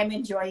 I'm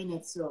enjoying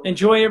it. So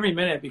enjoy every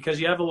minute,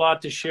 because you have a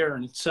lot to share,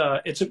 and it's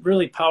a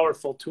really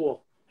powerful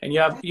tool. And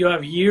you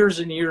have years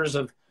and years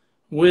of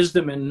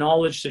wisdom and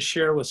knowledge to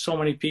share with so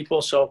many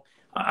people. So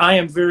I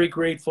am very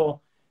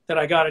grateful that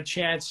I got a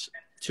chance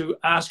to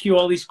ask you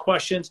all these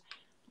questions.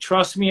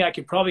 Trust me, I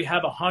could probably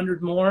have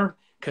 100 more,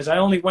 because I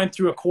only went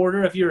through a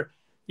quarter of your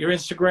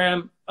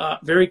Instagram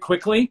very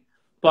quickly.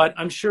 But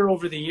I'm sure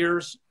over the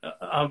years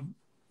of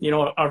you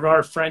know, of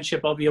our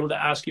friendship, I'll be able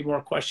to ask you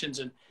more questions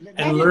and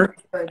That is learn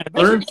good. and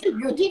But learn.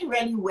 you did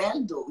really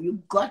well, though.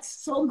 You got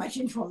so much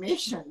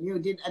information. You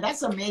did.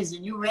 That's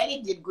amazing. You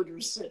really did good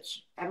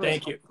research.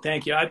 Thank you,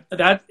 thank you.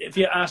 If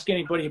you ask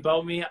anybody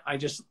about me,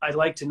 I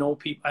like to know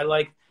people. I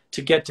like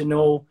to get to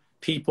know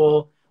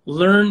people.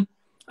 Learn.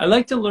 I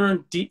like to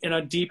learn in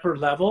a deeper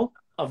level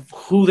of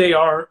who they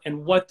are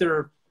and what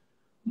their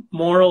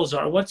morals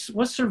are.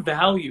 What's their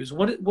values?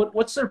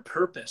 What's their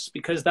purpose?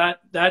 Because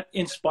that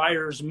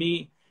inspires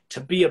me to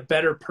be a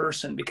better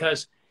person.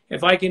 Because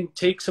if I can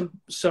take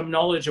some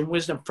knowledge and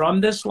wisdom from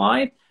this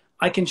life,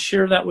 I can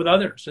share that with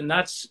others. And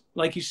that's,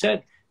 like you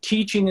said,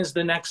 teaching is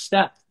the next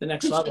step, the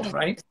next level,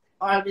 right?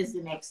 Always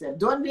the next step.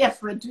 Don't be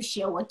afraid to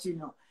share what you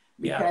know,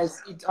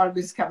 because it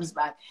always comes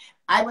back.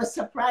 I was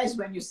surprised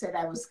when you said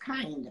I was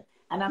kind.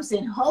 And I'm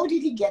saying, how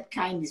did he get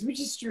kindness? Which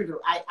is true,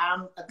 though. I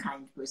am a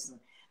kind person.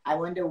 I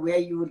wonder where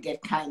you would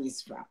get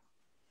kindness from.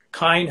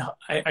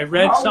 I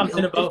read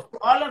something about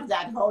all of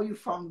that. How you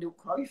found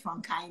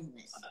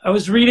kindness? I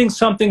was reading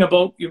something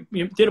about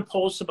you did a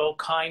post about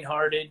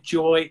kind-hearted,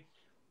 joy.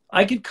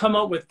 I could come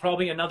up with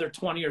probably another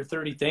 20 or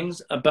 30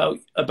 things about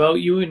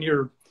you and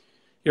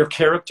your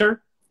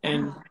character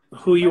and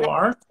who you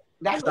are.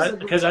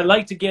 Because I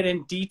like to get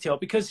in detail.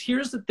 Because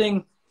here's the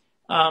thing,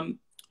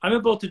 I'm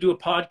about to do a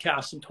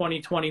podcast in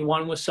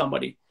 2021 with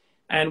somebody,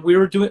 and we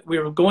were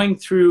going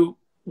through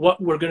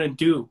what we're going to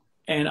do.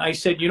 And I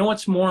said, you know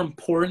what's more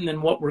important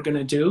than what we're going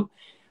to do?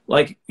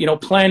 Like, you know,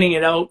 planning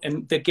it out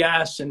and the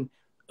gas and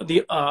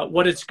the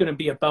what it's going to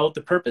be about,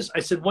 the purpose. I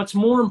said, what's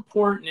more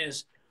important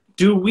is,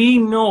 do we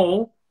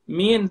know,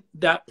 me and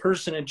that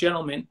person, a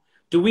gentleman,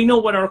 do we know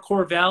what our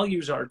core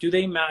values are? Do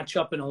they match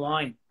up and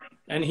align?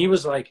 And he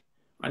was like,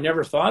 I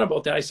never thought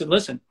about that. I said,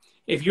 listen,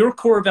 if your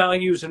core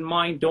values and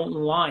mine don't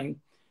align,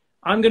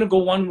 I'm going to go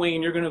one way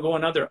and you're going to go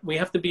another. We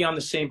have to be on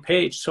the same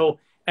page. So,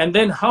 and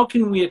then how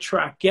can we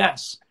attract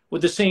guests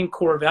with the same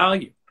core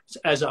value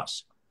as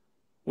us?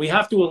 We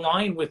have to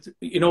align with,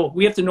 you know,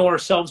 we have to know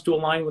ourselves to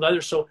align with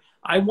others. So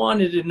I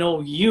wanted to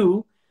know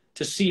you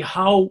to see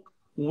how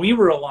we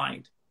were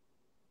aligned,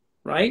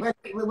 right?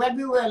 When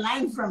we were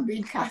aligned from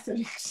being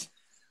Catholics.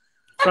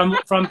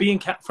 From being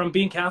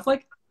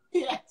Catholic?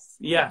 Yes.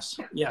 Yes.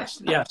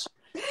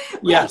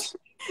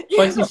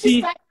 But you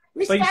see,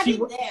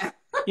 there.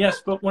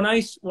 Yes, but when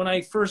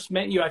I first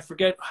met you, I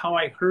forget how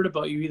I heard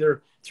about you,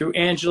 either through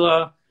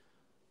Angela,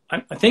 I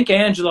think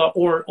Angela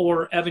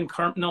or Evan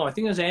no, I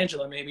think it was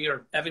Angela maybe,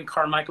 or Evan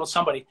Carmichael,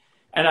 somebody.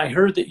 And I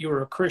heard that you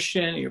were a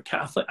Christian, you're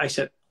Catholic. I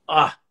said,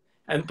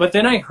 but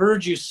then I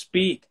heard you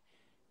speak.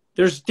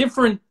 There's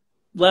different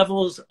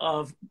levels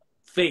of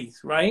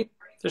faith, right?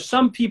 There's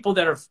some people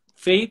that are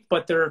faith,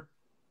 but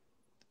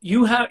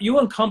you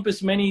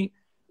encompass many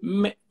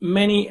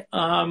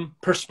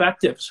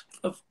perspectives.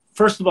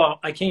 First of all,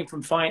 I came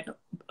from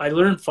I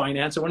learned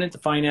finance. I went into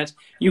finance.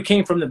 You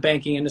came from the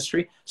banking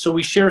industry. So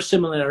we share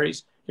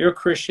similarities. You're a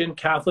Christian,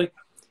 Catholic.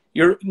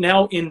 You're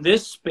now in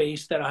this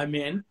space that I'm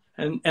in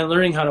and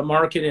learning how to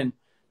market and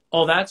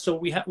all that. So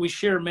we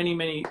share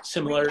many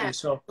similarities.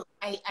 So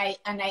I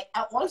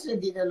also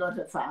did a lot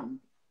of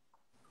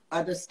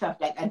other stuff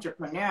like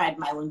entrepreneur. I had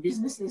my own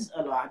businesses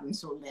a lot and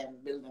sold them,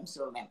 build them,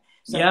 sold them,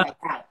 stuff like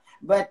that.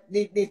 But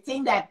the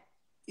thing that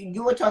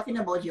you were talking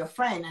about your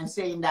friend and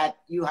saying that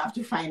you have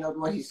to find out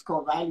what his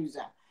core values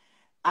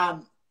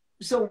are.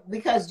 So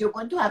because you're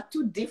going to have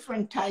two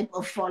different type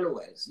of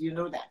followers, you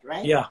know that,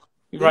 right? Yeah,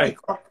 right.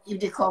 If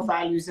the core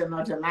values are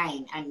not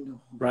aligned, and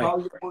right.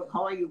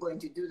 how are you going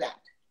to do that?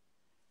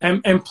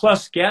 And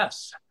plus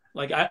guests.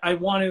 Like I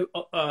want to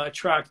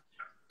attract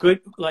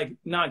good, like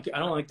I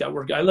don't like that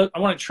word. I want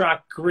to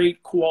attract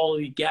great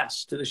quality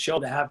guests to the show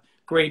that have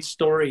great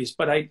stories,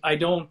 but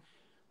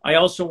I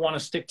also want to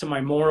stick to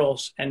my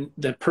morals and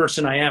the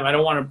person I am. I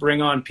don't want to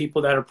bring on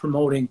people that are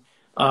promoting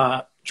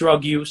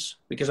drug use,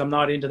 because I'm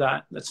not into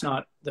that. That's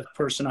not the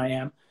person I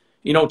am.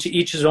 You know, to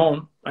each his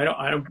own. I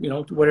don't, you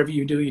know, whatever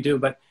you do,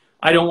 but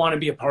I don't want to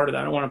be a part of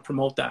that. I don't want to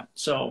promote that.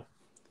 So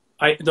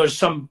there's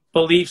some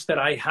beliefs that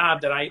I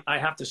have that I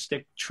have to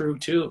stick true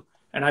to,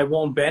 and I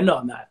won't bend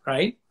on that,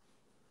 right?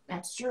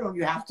 That's true.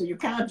 You have to, you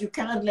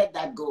cannot let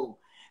that go.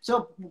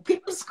 So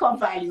people's core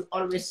value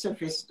always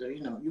surface,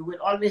 you know, you will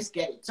always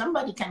get it.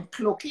 Somebody can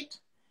cloak it,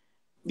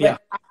 but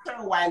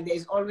after a while,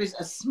 there's always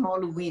a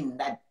small wind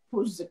that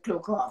pulls the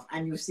cloak off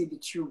and you see the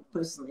true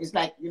person. It's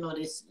like, you know,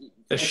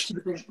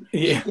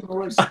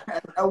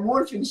 a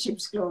wolf in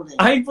sheep's clothing.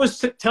 I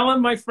was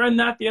telling my friend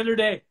that the other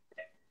day.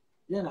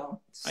 You know.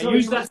 So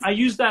I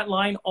use that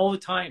line all the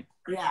time.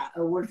 Yeah,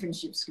 a wolf in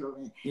sheep's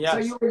clothing. Yes. So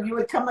you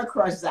would come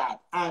across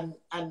that, and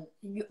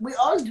we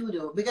all do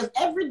though, because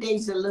every day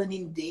is a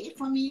learning day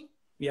for me.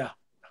 Yeah.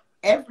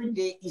 Every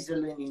day is a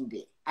learning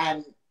day,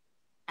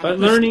 but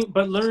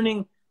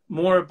learning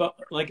more about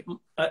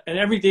and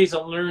every day is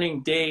a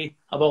learning day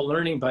about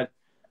learning. But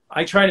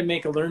I try to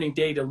make a learning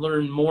day to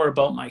learn more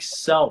about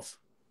myself,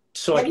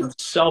 so I can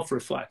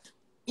self-reflect.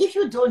 If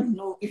you don't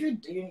know, if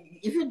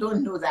you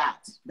don't know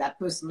that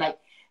person, like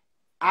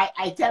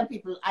I tell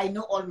people I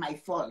know all my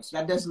faults.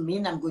 That doesn't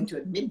mean I'm going to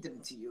admit them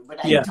to you,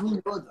 but I Yeah.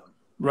 do know them.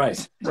 Right.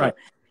 So, Right.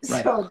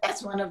 Right. so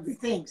that's one of the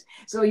things.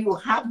 So you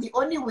have, the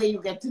only way you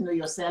get to know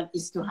yourself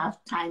is to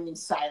have time in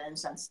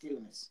silence and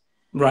stillness.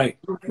 Right.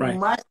 You Right.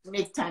 must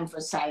make time for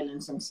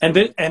silence and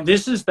stillness. And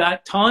this is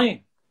that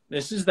time.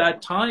 This is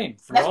that time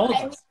for That's all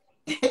what of I us.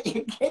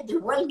 mean. The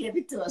world gave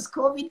it to us.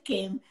 COVID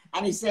came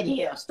and he said,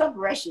 here, stop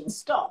rushing,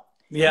 stop.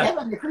 Yeah. Get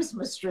on the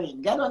Christmas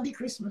train. Get on the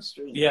Christmas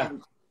train. Yeah.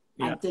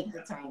 And take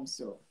the time.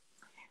 So,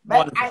 but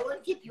Wonderful. I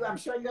won't keep you. I'm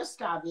sure you're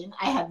starving.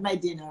 I had my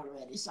dinner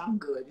already, so I'm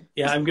good.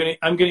 Yeah, I'm gonna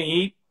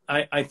eat.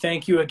 I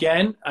thank you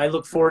again. I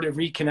look forward to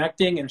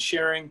reconnecting and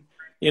sharing,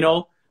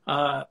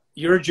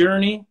 your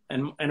journey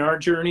and our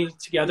journey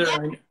together.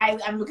 Yeah,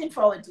 I'm looking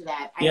forward to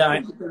that.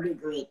 I think it will be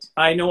great.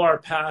 I know our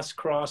paths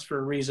cross for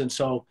a reason,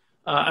 so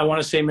I want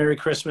to say Merry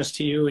Christmas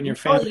to you and your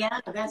family. Oh yeah,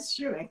 that's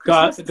true.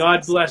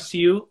 God bless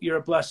you. You're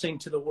a blessing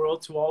to the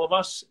world, to all of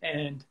us,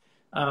 and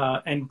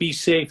be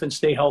safe and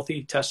stay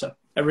healthy, Tessa.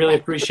 I really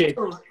appreciate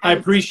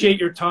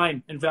your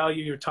time and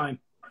value your time.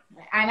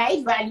 And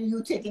I value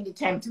you taking the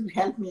time to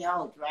help me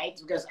out, right?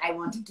 Because I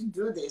wanted to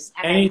do this.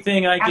 And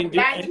Anything I can do.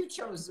 I'm glad you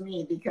chose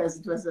me because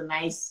it was a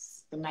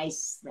nice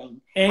thing.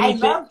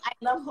 Anything. I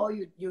love how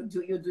you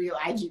do your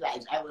IG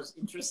lives. I was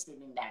interested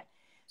in that.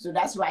 So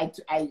that's why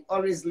I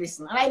always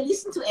listen. And I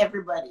listen to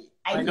everybody.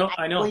 I know.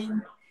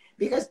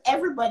 Because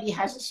everybody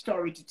has a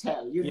story to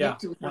tell. You need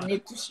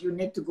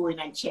to go in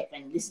and check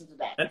and listen to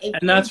that.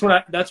 And that's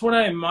what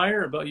I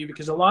admire about you,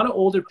 because a lot of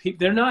older people,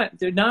 they're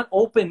not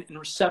open and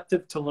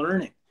receptive to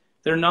learning.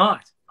 They're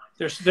not.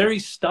 They're very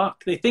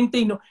stuck. They think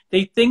they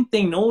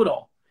know it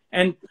all.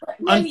 And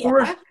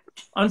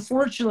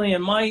unfortunately,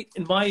 in my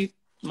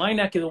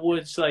neck of the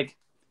woods, like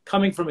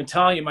coming from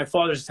Italian, my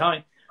father's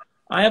Italian,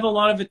 I have a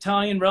lot of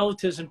Italian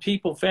relatives and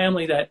people,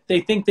 family, that they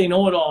think they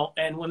know it all.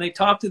 And when they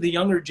talk to the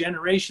younger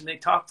generation, they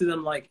talk to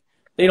them like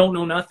they don't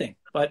know nothing.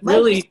 But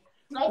really,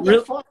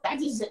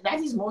 that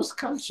is most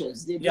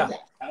cultures. They do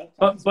that, right?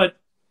 But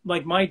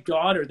like my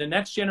daughter, the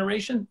next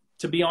generation,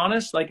 to be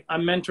honest, like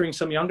I'm mentoring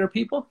some younger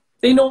people,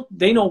 they know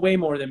way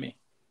more than me.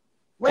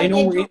 Well,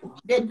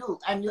 they do.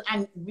 And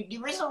the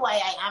reason why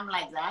I am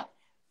like that,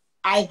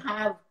 I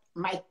have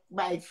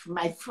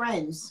my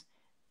friends,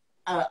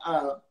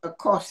 a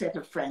core set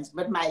of friends,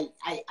 but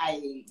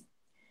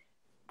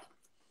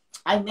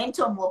I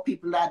mentor more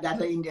people that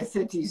are in their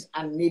 30s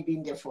and maybe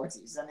in their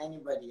 40s than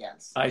anybody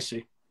else. I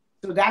see.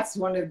 So that's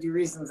one of the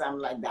reasons I'm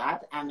like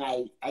that. And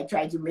I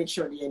try to make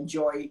sure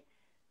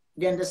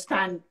they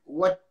understand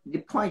what the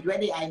point where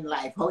they are in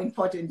life, how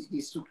important it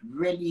is to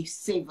really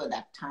savor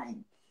that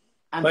time.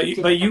 But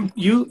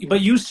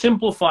you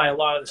simplify a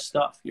lot of the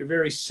stuff. You're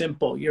very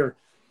simple.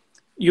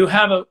 You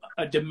have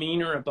a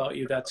demeanor about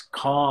you that's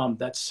calm.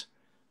 That's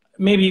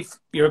maybe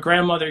your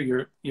grandmother,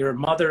 your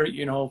mother,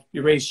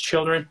 you raised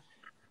children.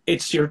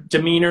 It's your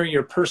demeanor,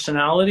 your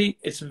personality.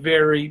 It's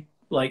very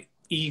like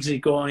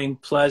easygoing,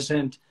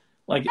 pleasant.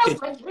 Like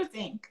that's what you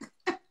think.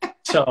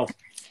 So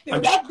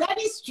that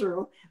is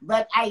true.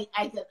 But I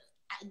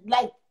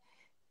like,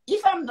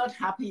 if I'm not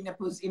happy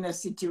in a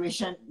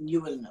situation,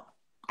 you will know.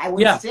 I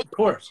would say, of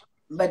course.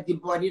 But the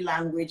body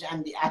language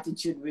and the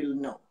attitude will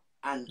know.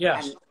 And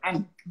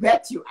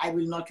bet you I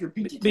will not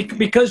repeat it.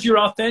 Because you're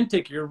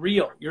authentic, you're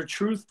real, you're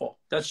truthful.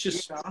 That's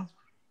just,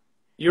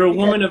 you're a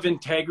woman of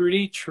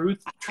integrity,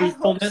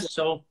 truthfulness.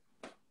 So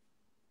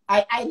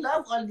I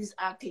love all these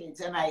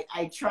accolades, and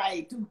I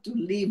try to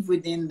live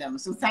within them.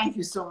 So thank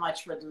you so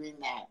much for doing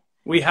that.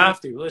 We have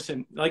to.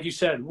 Listen, like you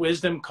said,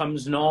 wisdom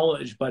comes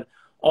knowledge, but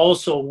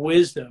also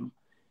wisdom.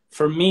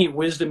 For me,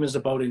 wisdom is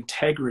about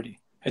integrity.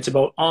 It's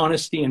about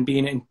honesty and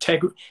being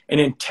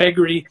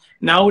integrity.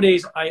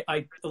 Nowadays,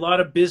 a lot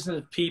of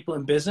business people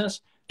in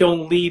business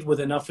don't lead with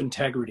enough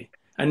integrity,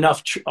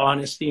 enough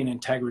honesty and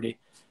integrity.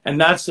 And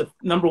that's the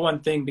number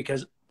one thing,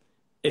 because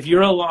if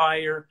you're a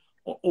liar,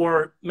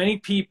 or many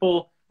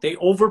people, they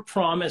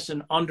overpromise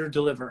and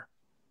underdeliver.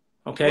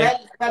 Okay.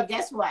 Well,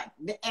 guess what?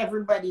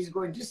 Everybody's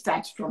going to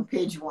start from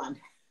page 1.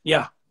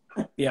 Yeah.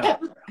 Yeah.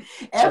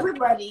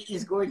 Everybody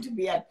is going to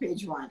be at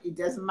page 1. It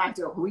doesn't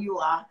matter who you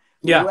are,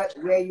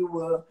 where you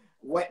were,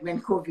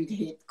 when COVID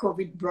hit.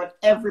 COVID brought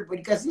everybody,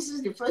 because this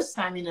is the first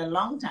time in a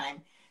long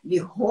time the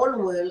whole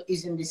world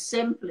is in the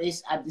same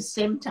place at the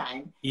same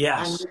time.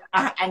 Yes.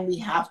 And we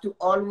have to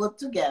all work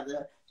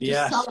together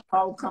to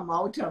somehow come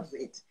out of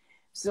it.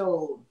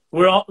 So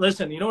we're all,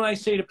 listen, you know what I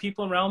say to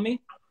people around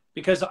me?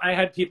 Because I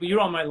had people,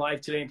 you're on my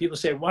live today, and people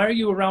say, why are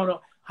you around?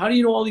 How do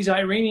you know all these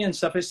Iranian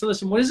stuff? I said,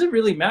 listen, what does it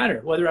really matter?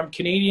 Whether I'm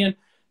Canadian,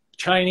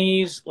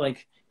 Chinese,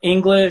 like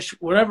English,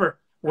 whatever,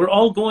 we're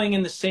all going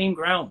in the same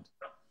ground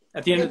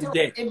at the end of the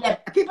day.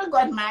 People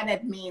got mad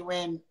at me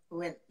when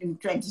in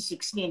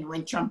 2016,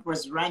 when Trump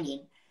was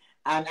running,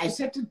 and I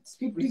said to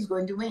people, he's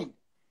going to win.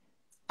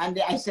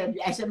 And I said,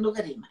 look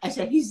at him. I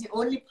said, he's the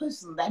only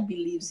person that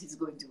believes he's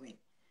going to win.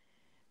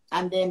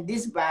 And then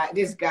this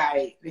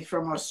guy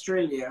from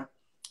Australia,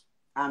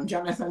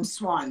 Jonathan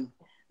Swan,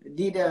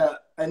 did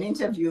an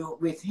interview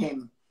with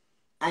him,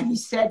 and he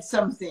said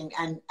something,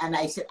 and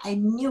I said, I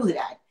knew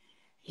that.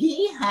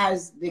 He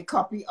has the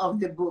copy of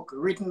the book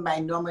written by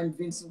Norman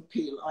Vincent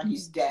Peale on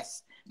his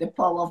desk, The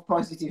Power of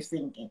Positive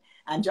Thinking.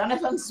 And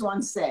Jonathan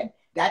Swan said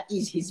that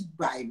is his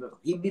Bible.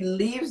 He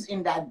believes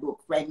in that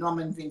book by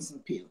Norman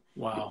Vincent Peale,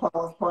 Wow. The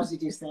Power of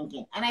Positive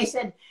Thinking. And I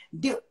said,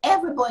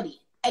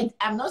 everybody,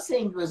 I'm not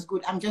saying it was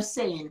good. I'm just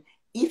saying,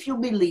 if you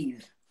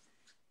believe,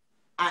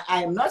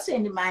 I am not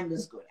saying the man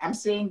was good. I'm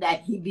saying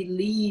that he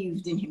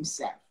believed in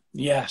himself.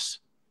 Yes.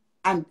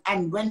 And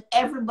when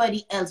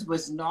everybody else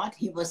was not,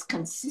 he was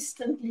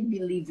consistently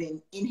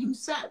believing in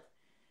himself.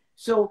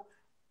 So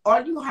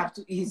all you have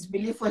to, his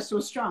belief was so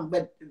strong.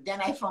 But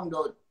then I found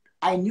out,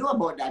 I knew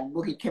about that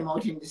book. It came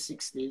out in the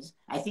 60s.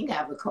 I think I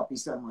have a copy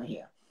somewhere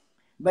here.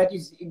 But he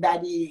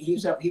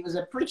was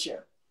a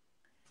preacher.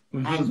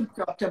 Mm-hmm. And he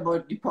talked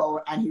about the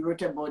power, and he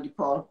wrote about the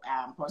power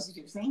of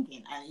positive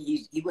thinking. And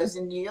he was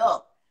in New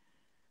York.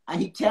 And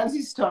he tells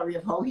his story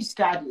of how he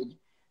started.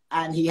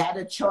 And he had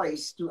a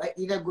choice to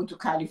either go to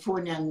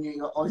California and New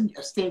York or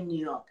stay in New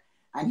York.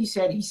 And he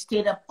said he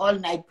stayed up all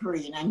night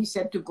praying. And he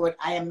said to God,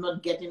 I am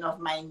not getting off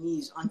my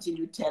knees until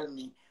you tell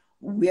me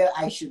where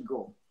I should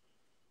go.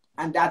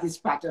 And that is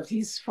part of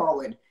his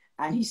forward.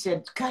 And he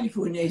said,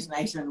 California is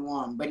nice and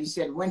warm. But he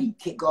said when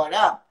he got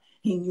up,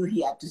 he knew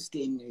he had to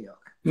stay in New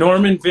York.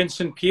 Norman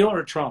Vincent Peale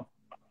or Trump?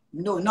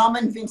 No,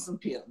 Norman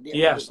Vincent Peale.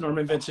 Yes,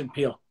 Norman Vincent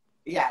Peale.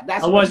 Yeah,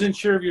 that's. I wasn't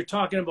sure if you're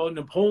talking about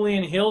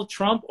Napoleon Hill,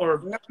 Trump,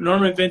 or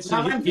Norman Vincent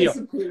Peale. Norman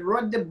Vincent Peale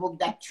wrote the book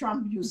that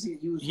Trump used.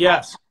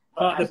 Yes,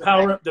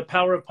 the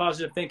power of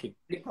positive thinking.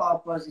 The power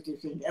of positive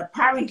thinking.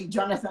 Apparently,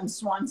 Jonathan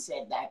Swan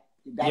said that.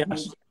 That yes.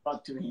 means a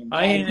lot to him.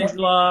 Hi,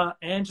 Angela.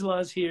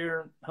 Angela's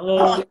here.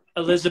 Hello,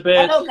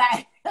 Elizabeth. Hello,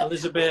 guys.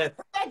 Elizabeth.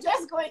 We're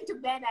just going to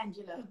bed,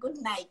 Angela.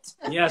 Good night.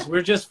 Yes,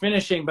 we're just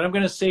finishing, but I'm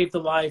going to save the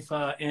live,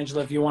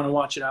 Angela, if you want to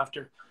watch it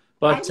after.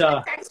 But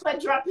Angela, thanks for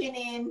dropping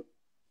in.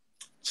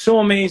 So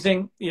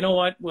amazing. You know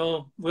what?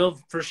 We'll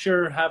for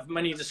sure have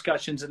many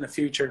discussions in the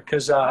future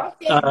because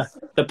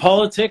the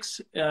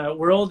politics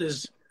world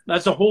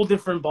that's a whole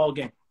different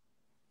ballgame.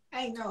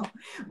 I know.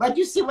 But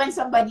you see, when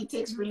somebody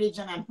takes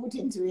religion and put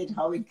into it,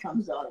 how it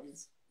comes out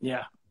is.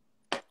 Yeah,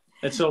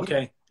 it's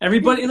okay.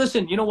 Everybody,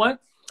 listen, you know what?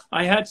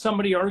 I had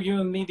somebody arguing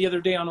with me the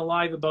other day on a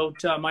live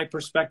about my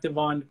perspective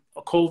on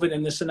COVID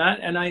and this and that.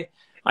 And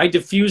I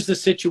diffused the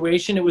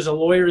situation. It was a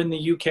lawyer in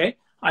the UK.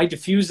 I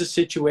diffused the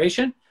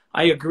situation.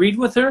 I agreed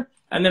with her,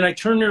 and then I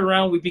turned her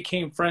around. We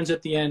became friends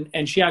at the end,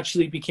 and she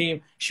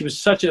was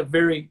such a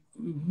very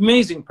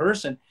amazing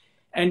person.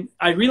 And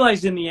I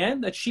realized in the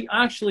end that she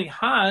actually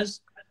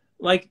has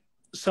like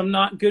some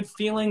not good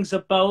feelings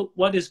about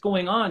what is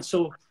going on.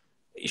 So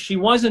she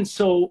wasn't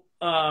so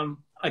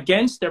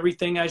against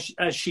everything as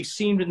she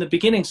seemed in the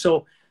beginning.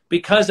 So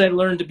because I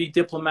learned to be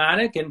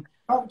diplomatic and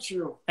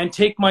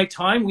take my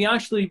time,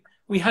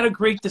 we had a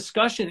great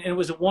discussion, and it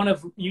was one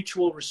of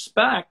mutual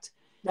respect.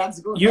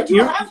 That's good. But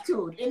you have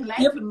to. In life,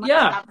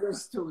 yeah.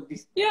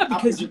 Yeah,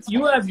 because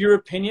you have your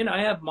opinion,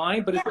 I have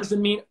mine, but it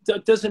doesn't mean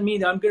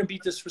that I'm going to be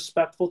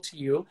disrespectful to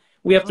you.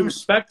 We have to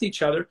respect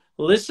each other,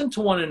 listen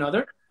to one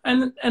another,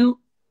 and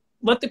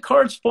let the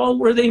cards fall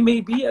where they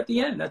may be at the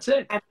end. That's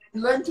it. And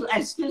learn to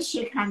and still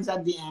shake hands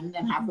at the end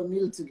and have a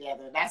meal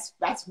together.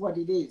 That's what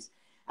it is.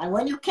 And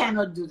when you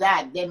cannot do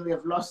that, then we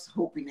have lost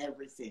hope in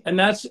everything. And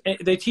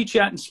they teach you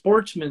that in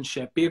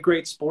sportsmanship. Be a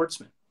great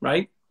sportsman,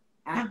 right?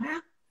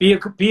 Uh-huh.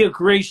 Be a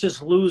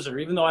gracious loser.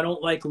 Even though I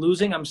don't like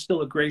losing, I'm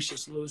still a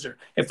gracious loser.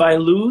 If I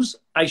lose,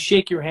 I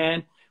shake your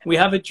hand. We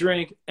have a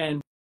drink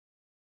and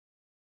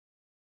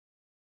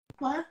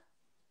what?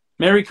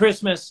 Merry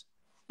Christmas.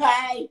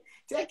 Bye.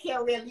 Take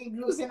care. We're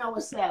losing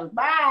ourselves.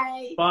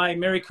 Bye. Bye.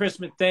 Merry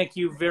Christmas. Thank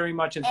you very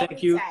much. And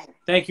thank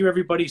you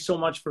everybody so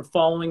much for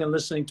following and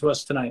listening to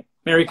us tonight.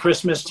 Merry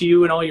Christmas to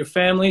you and all your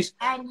families.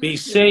 Be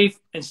safe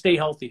and stay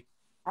healthy.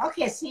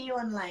 Okay. See you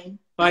online.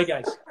 Bye,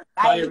 guys.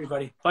 Bye,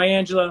 everybody. Bye,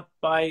 Angela.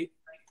 Bye.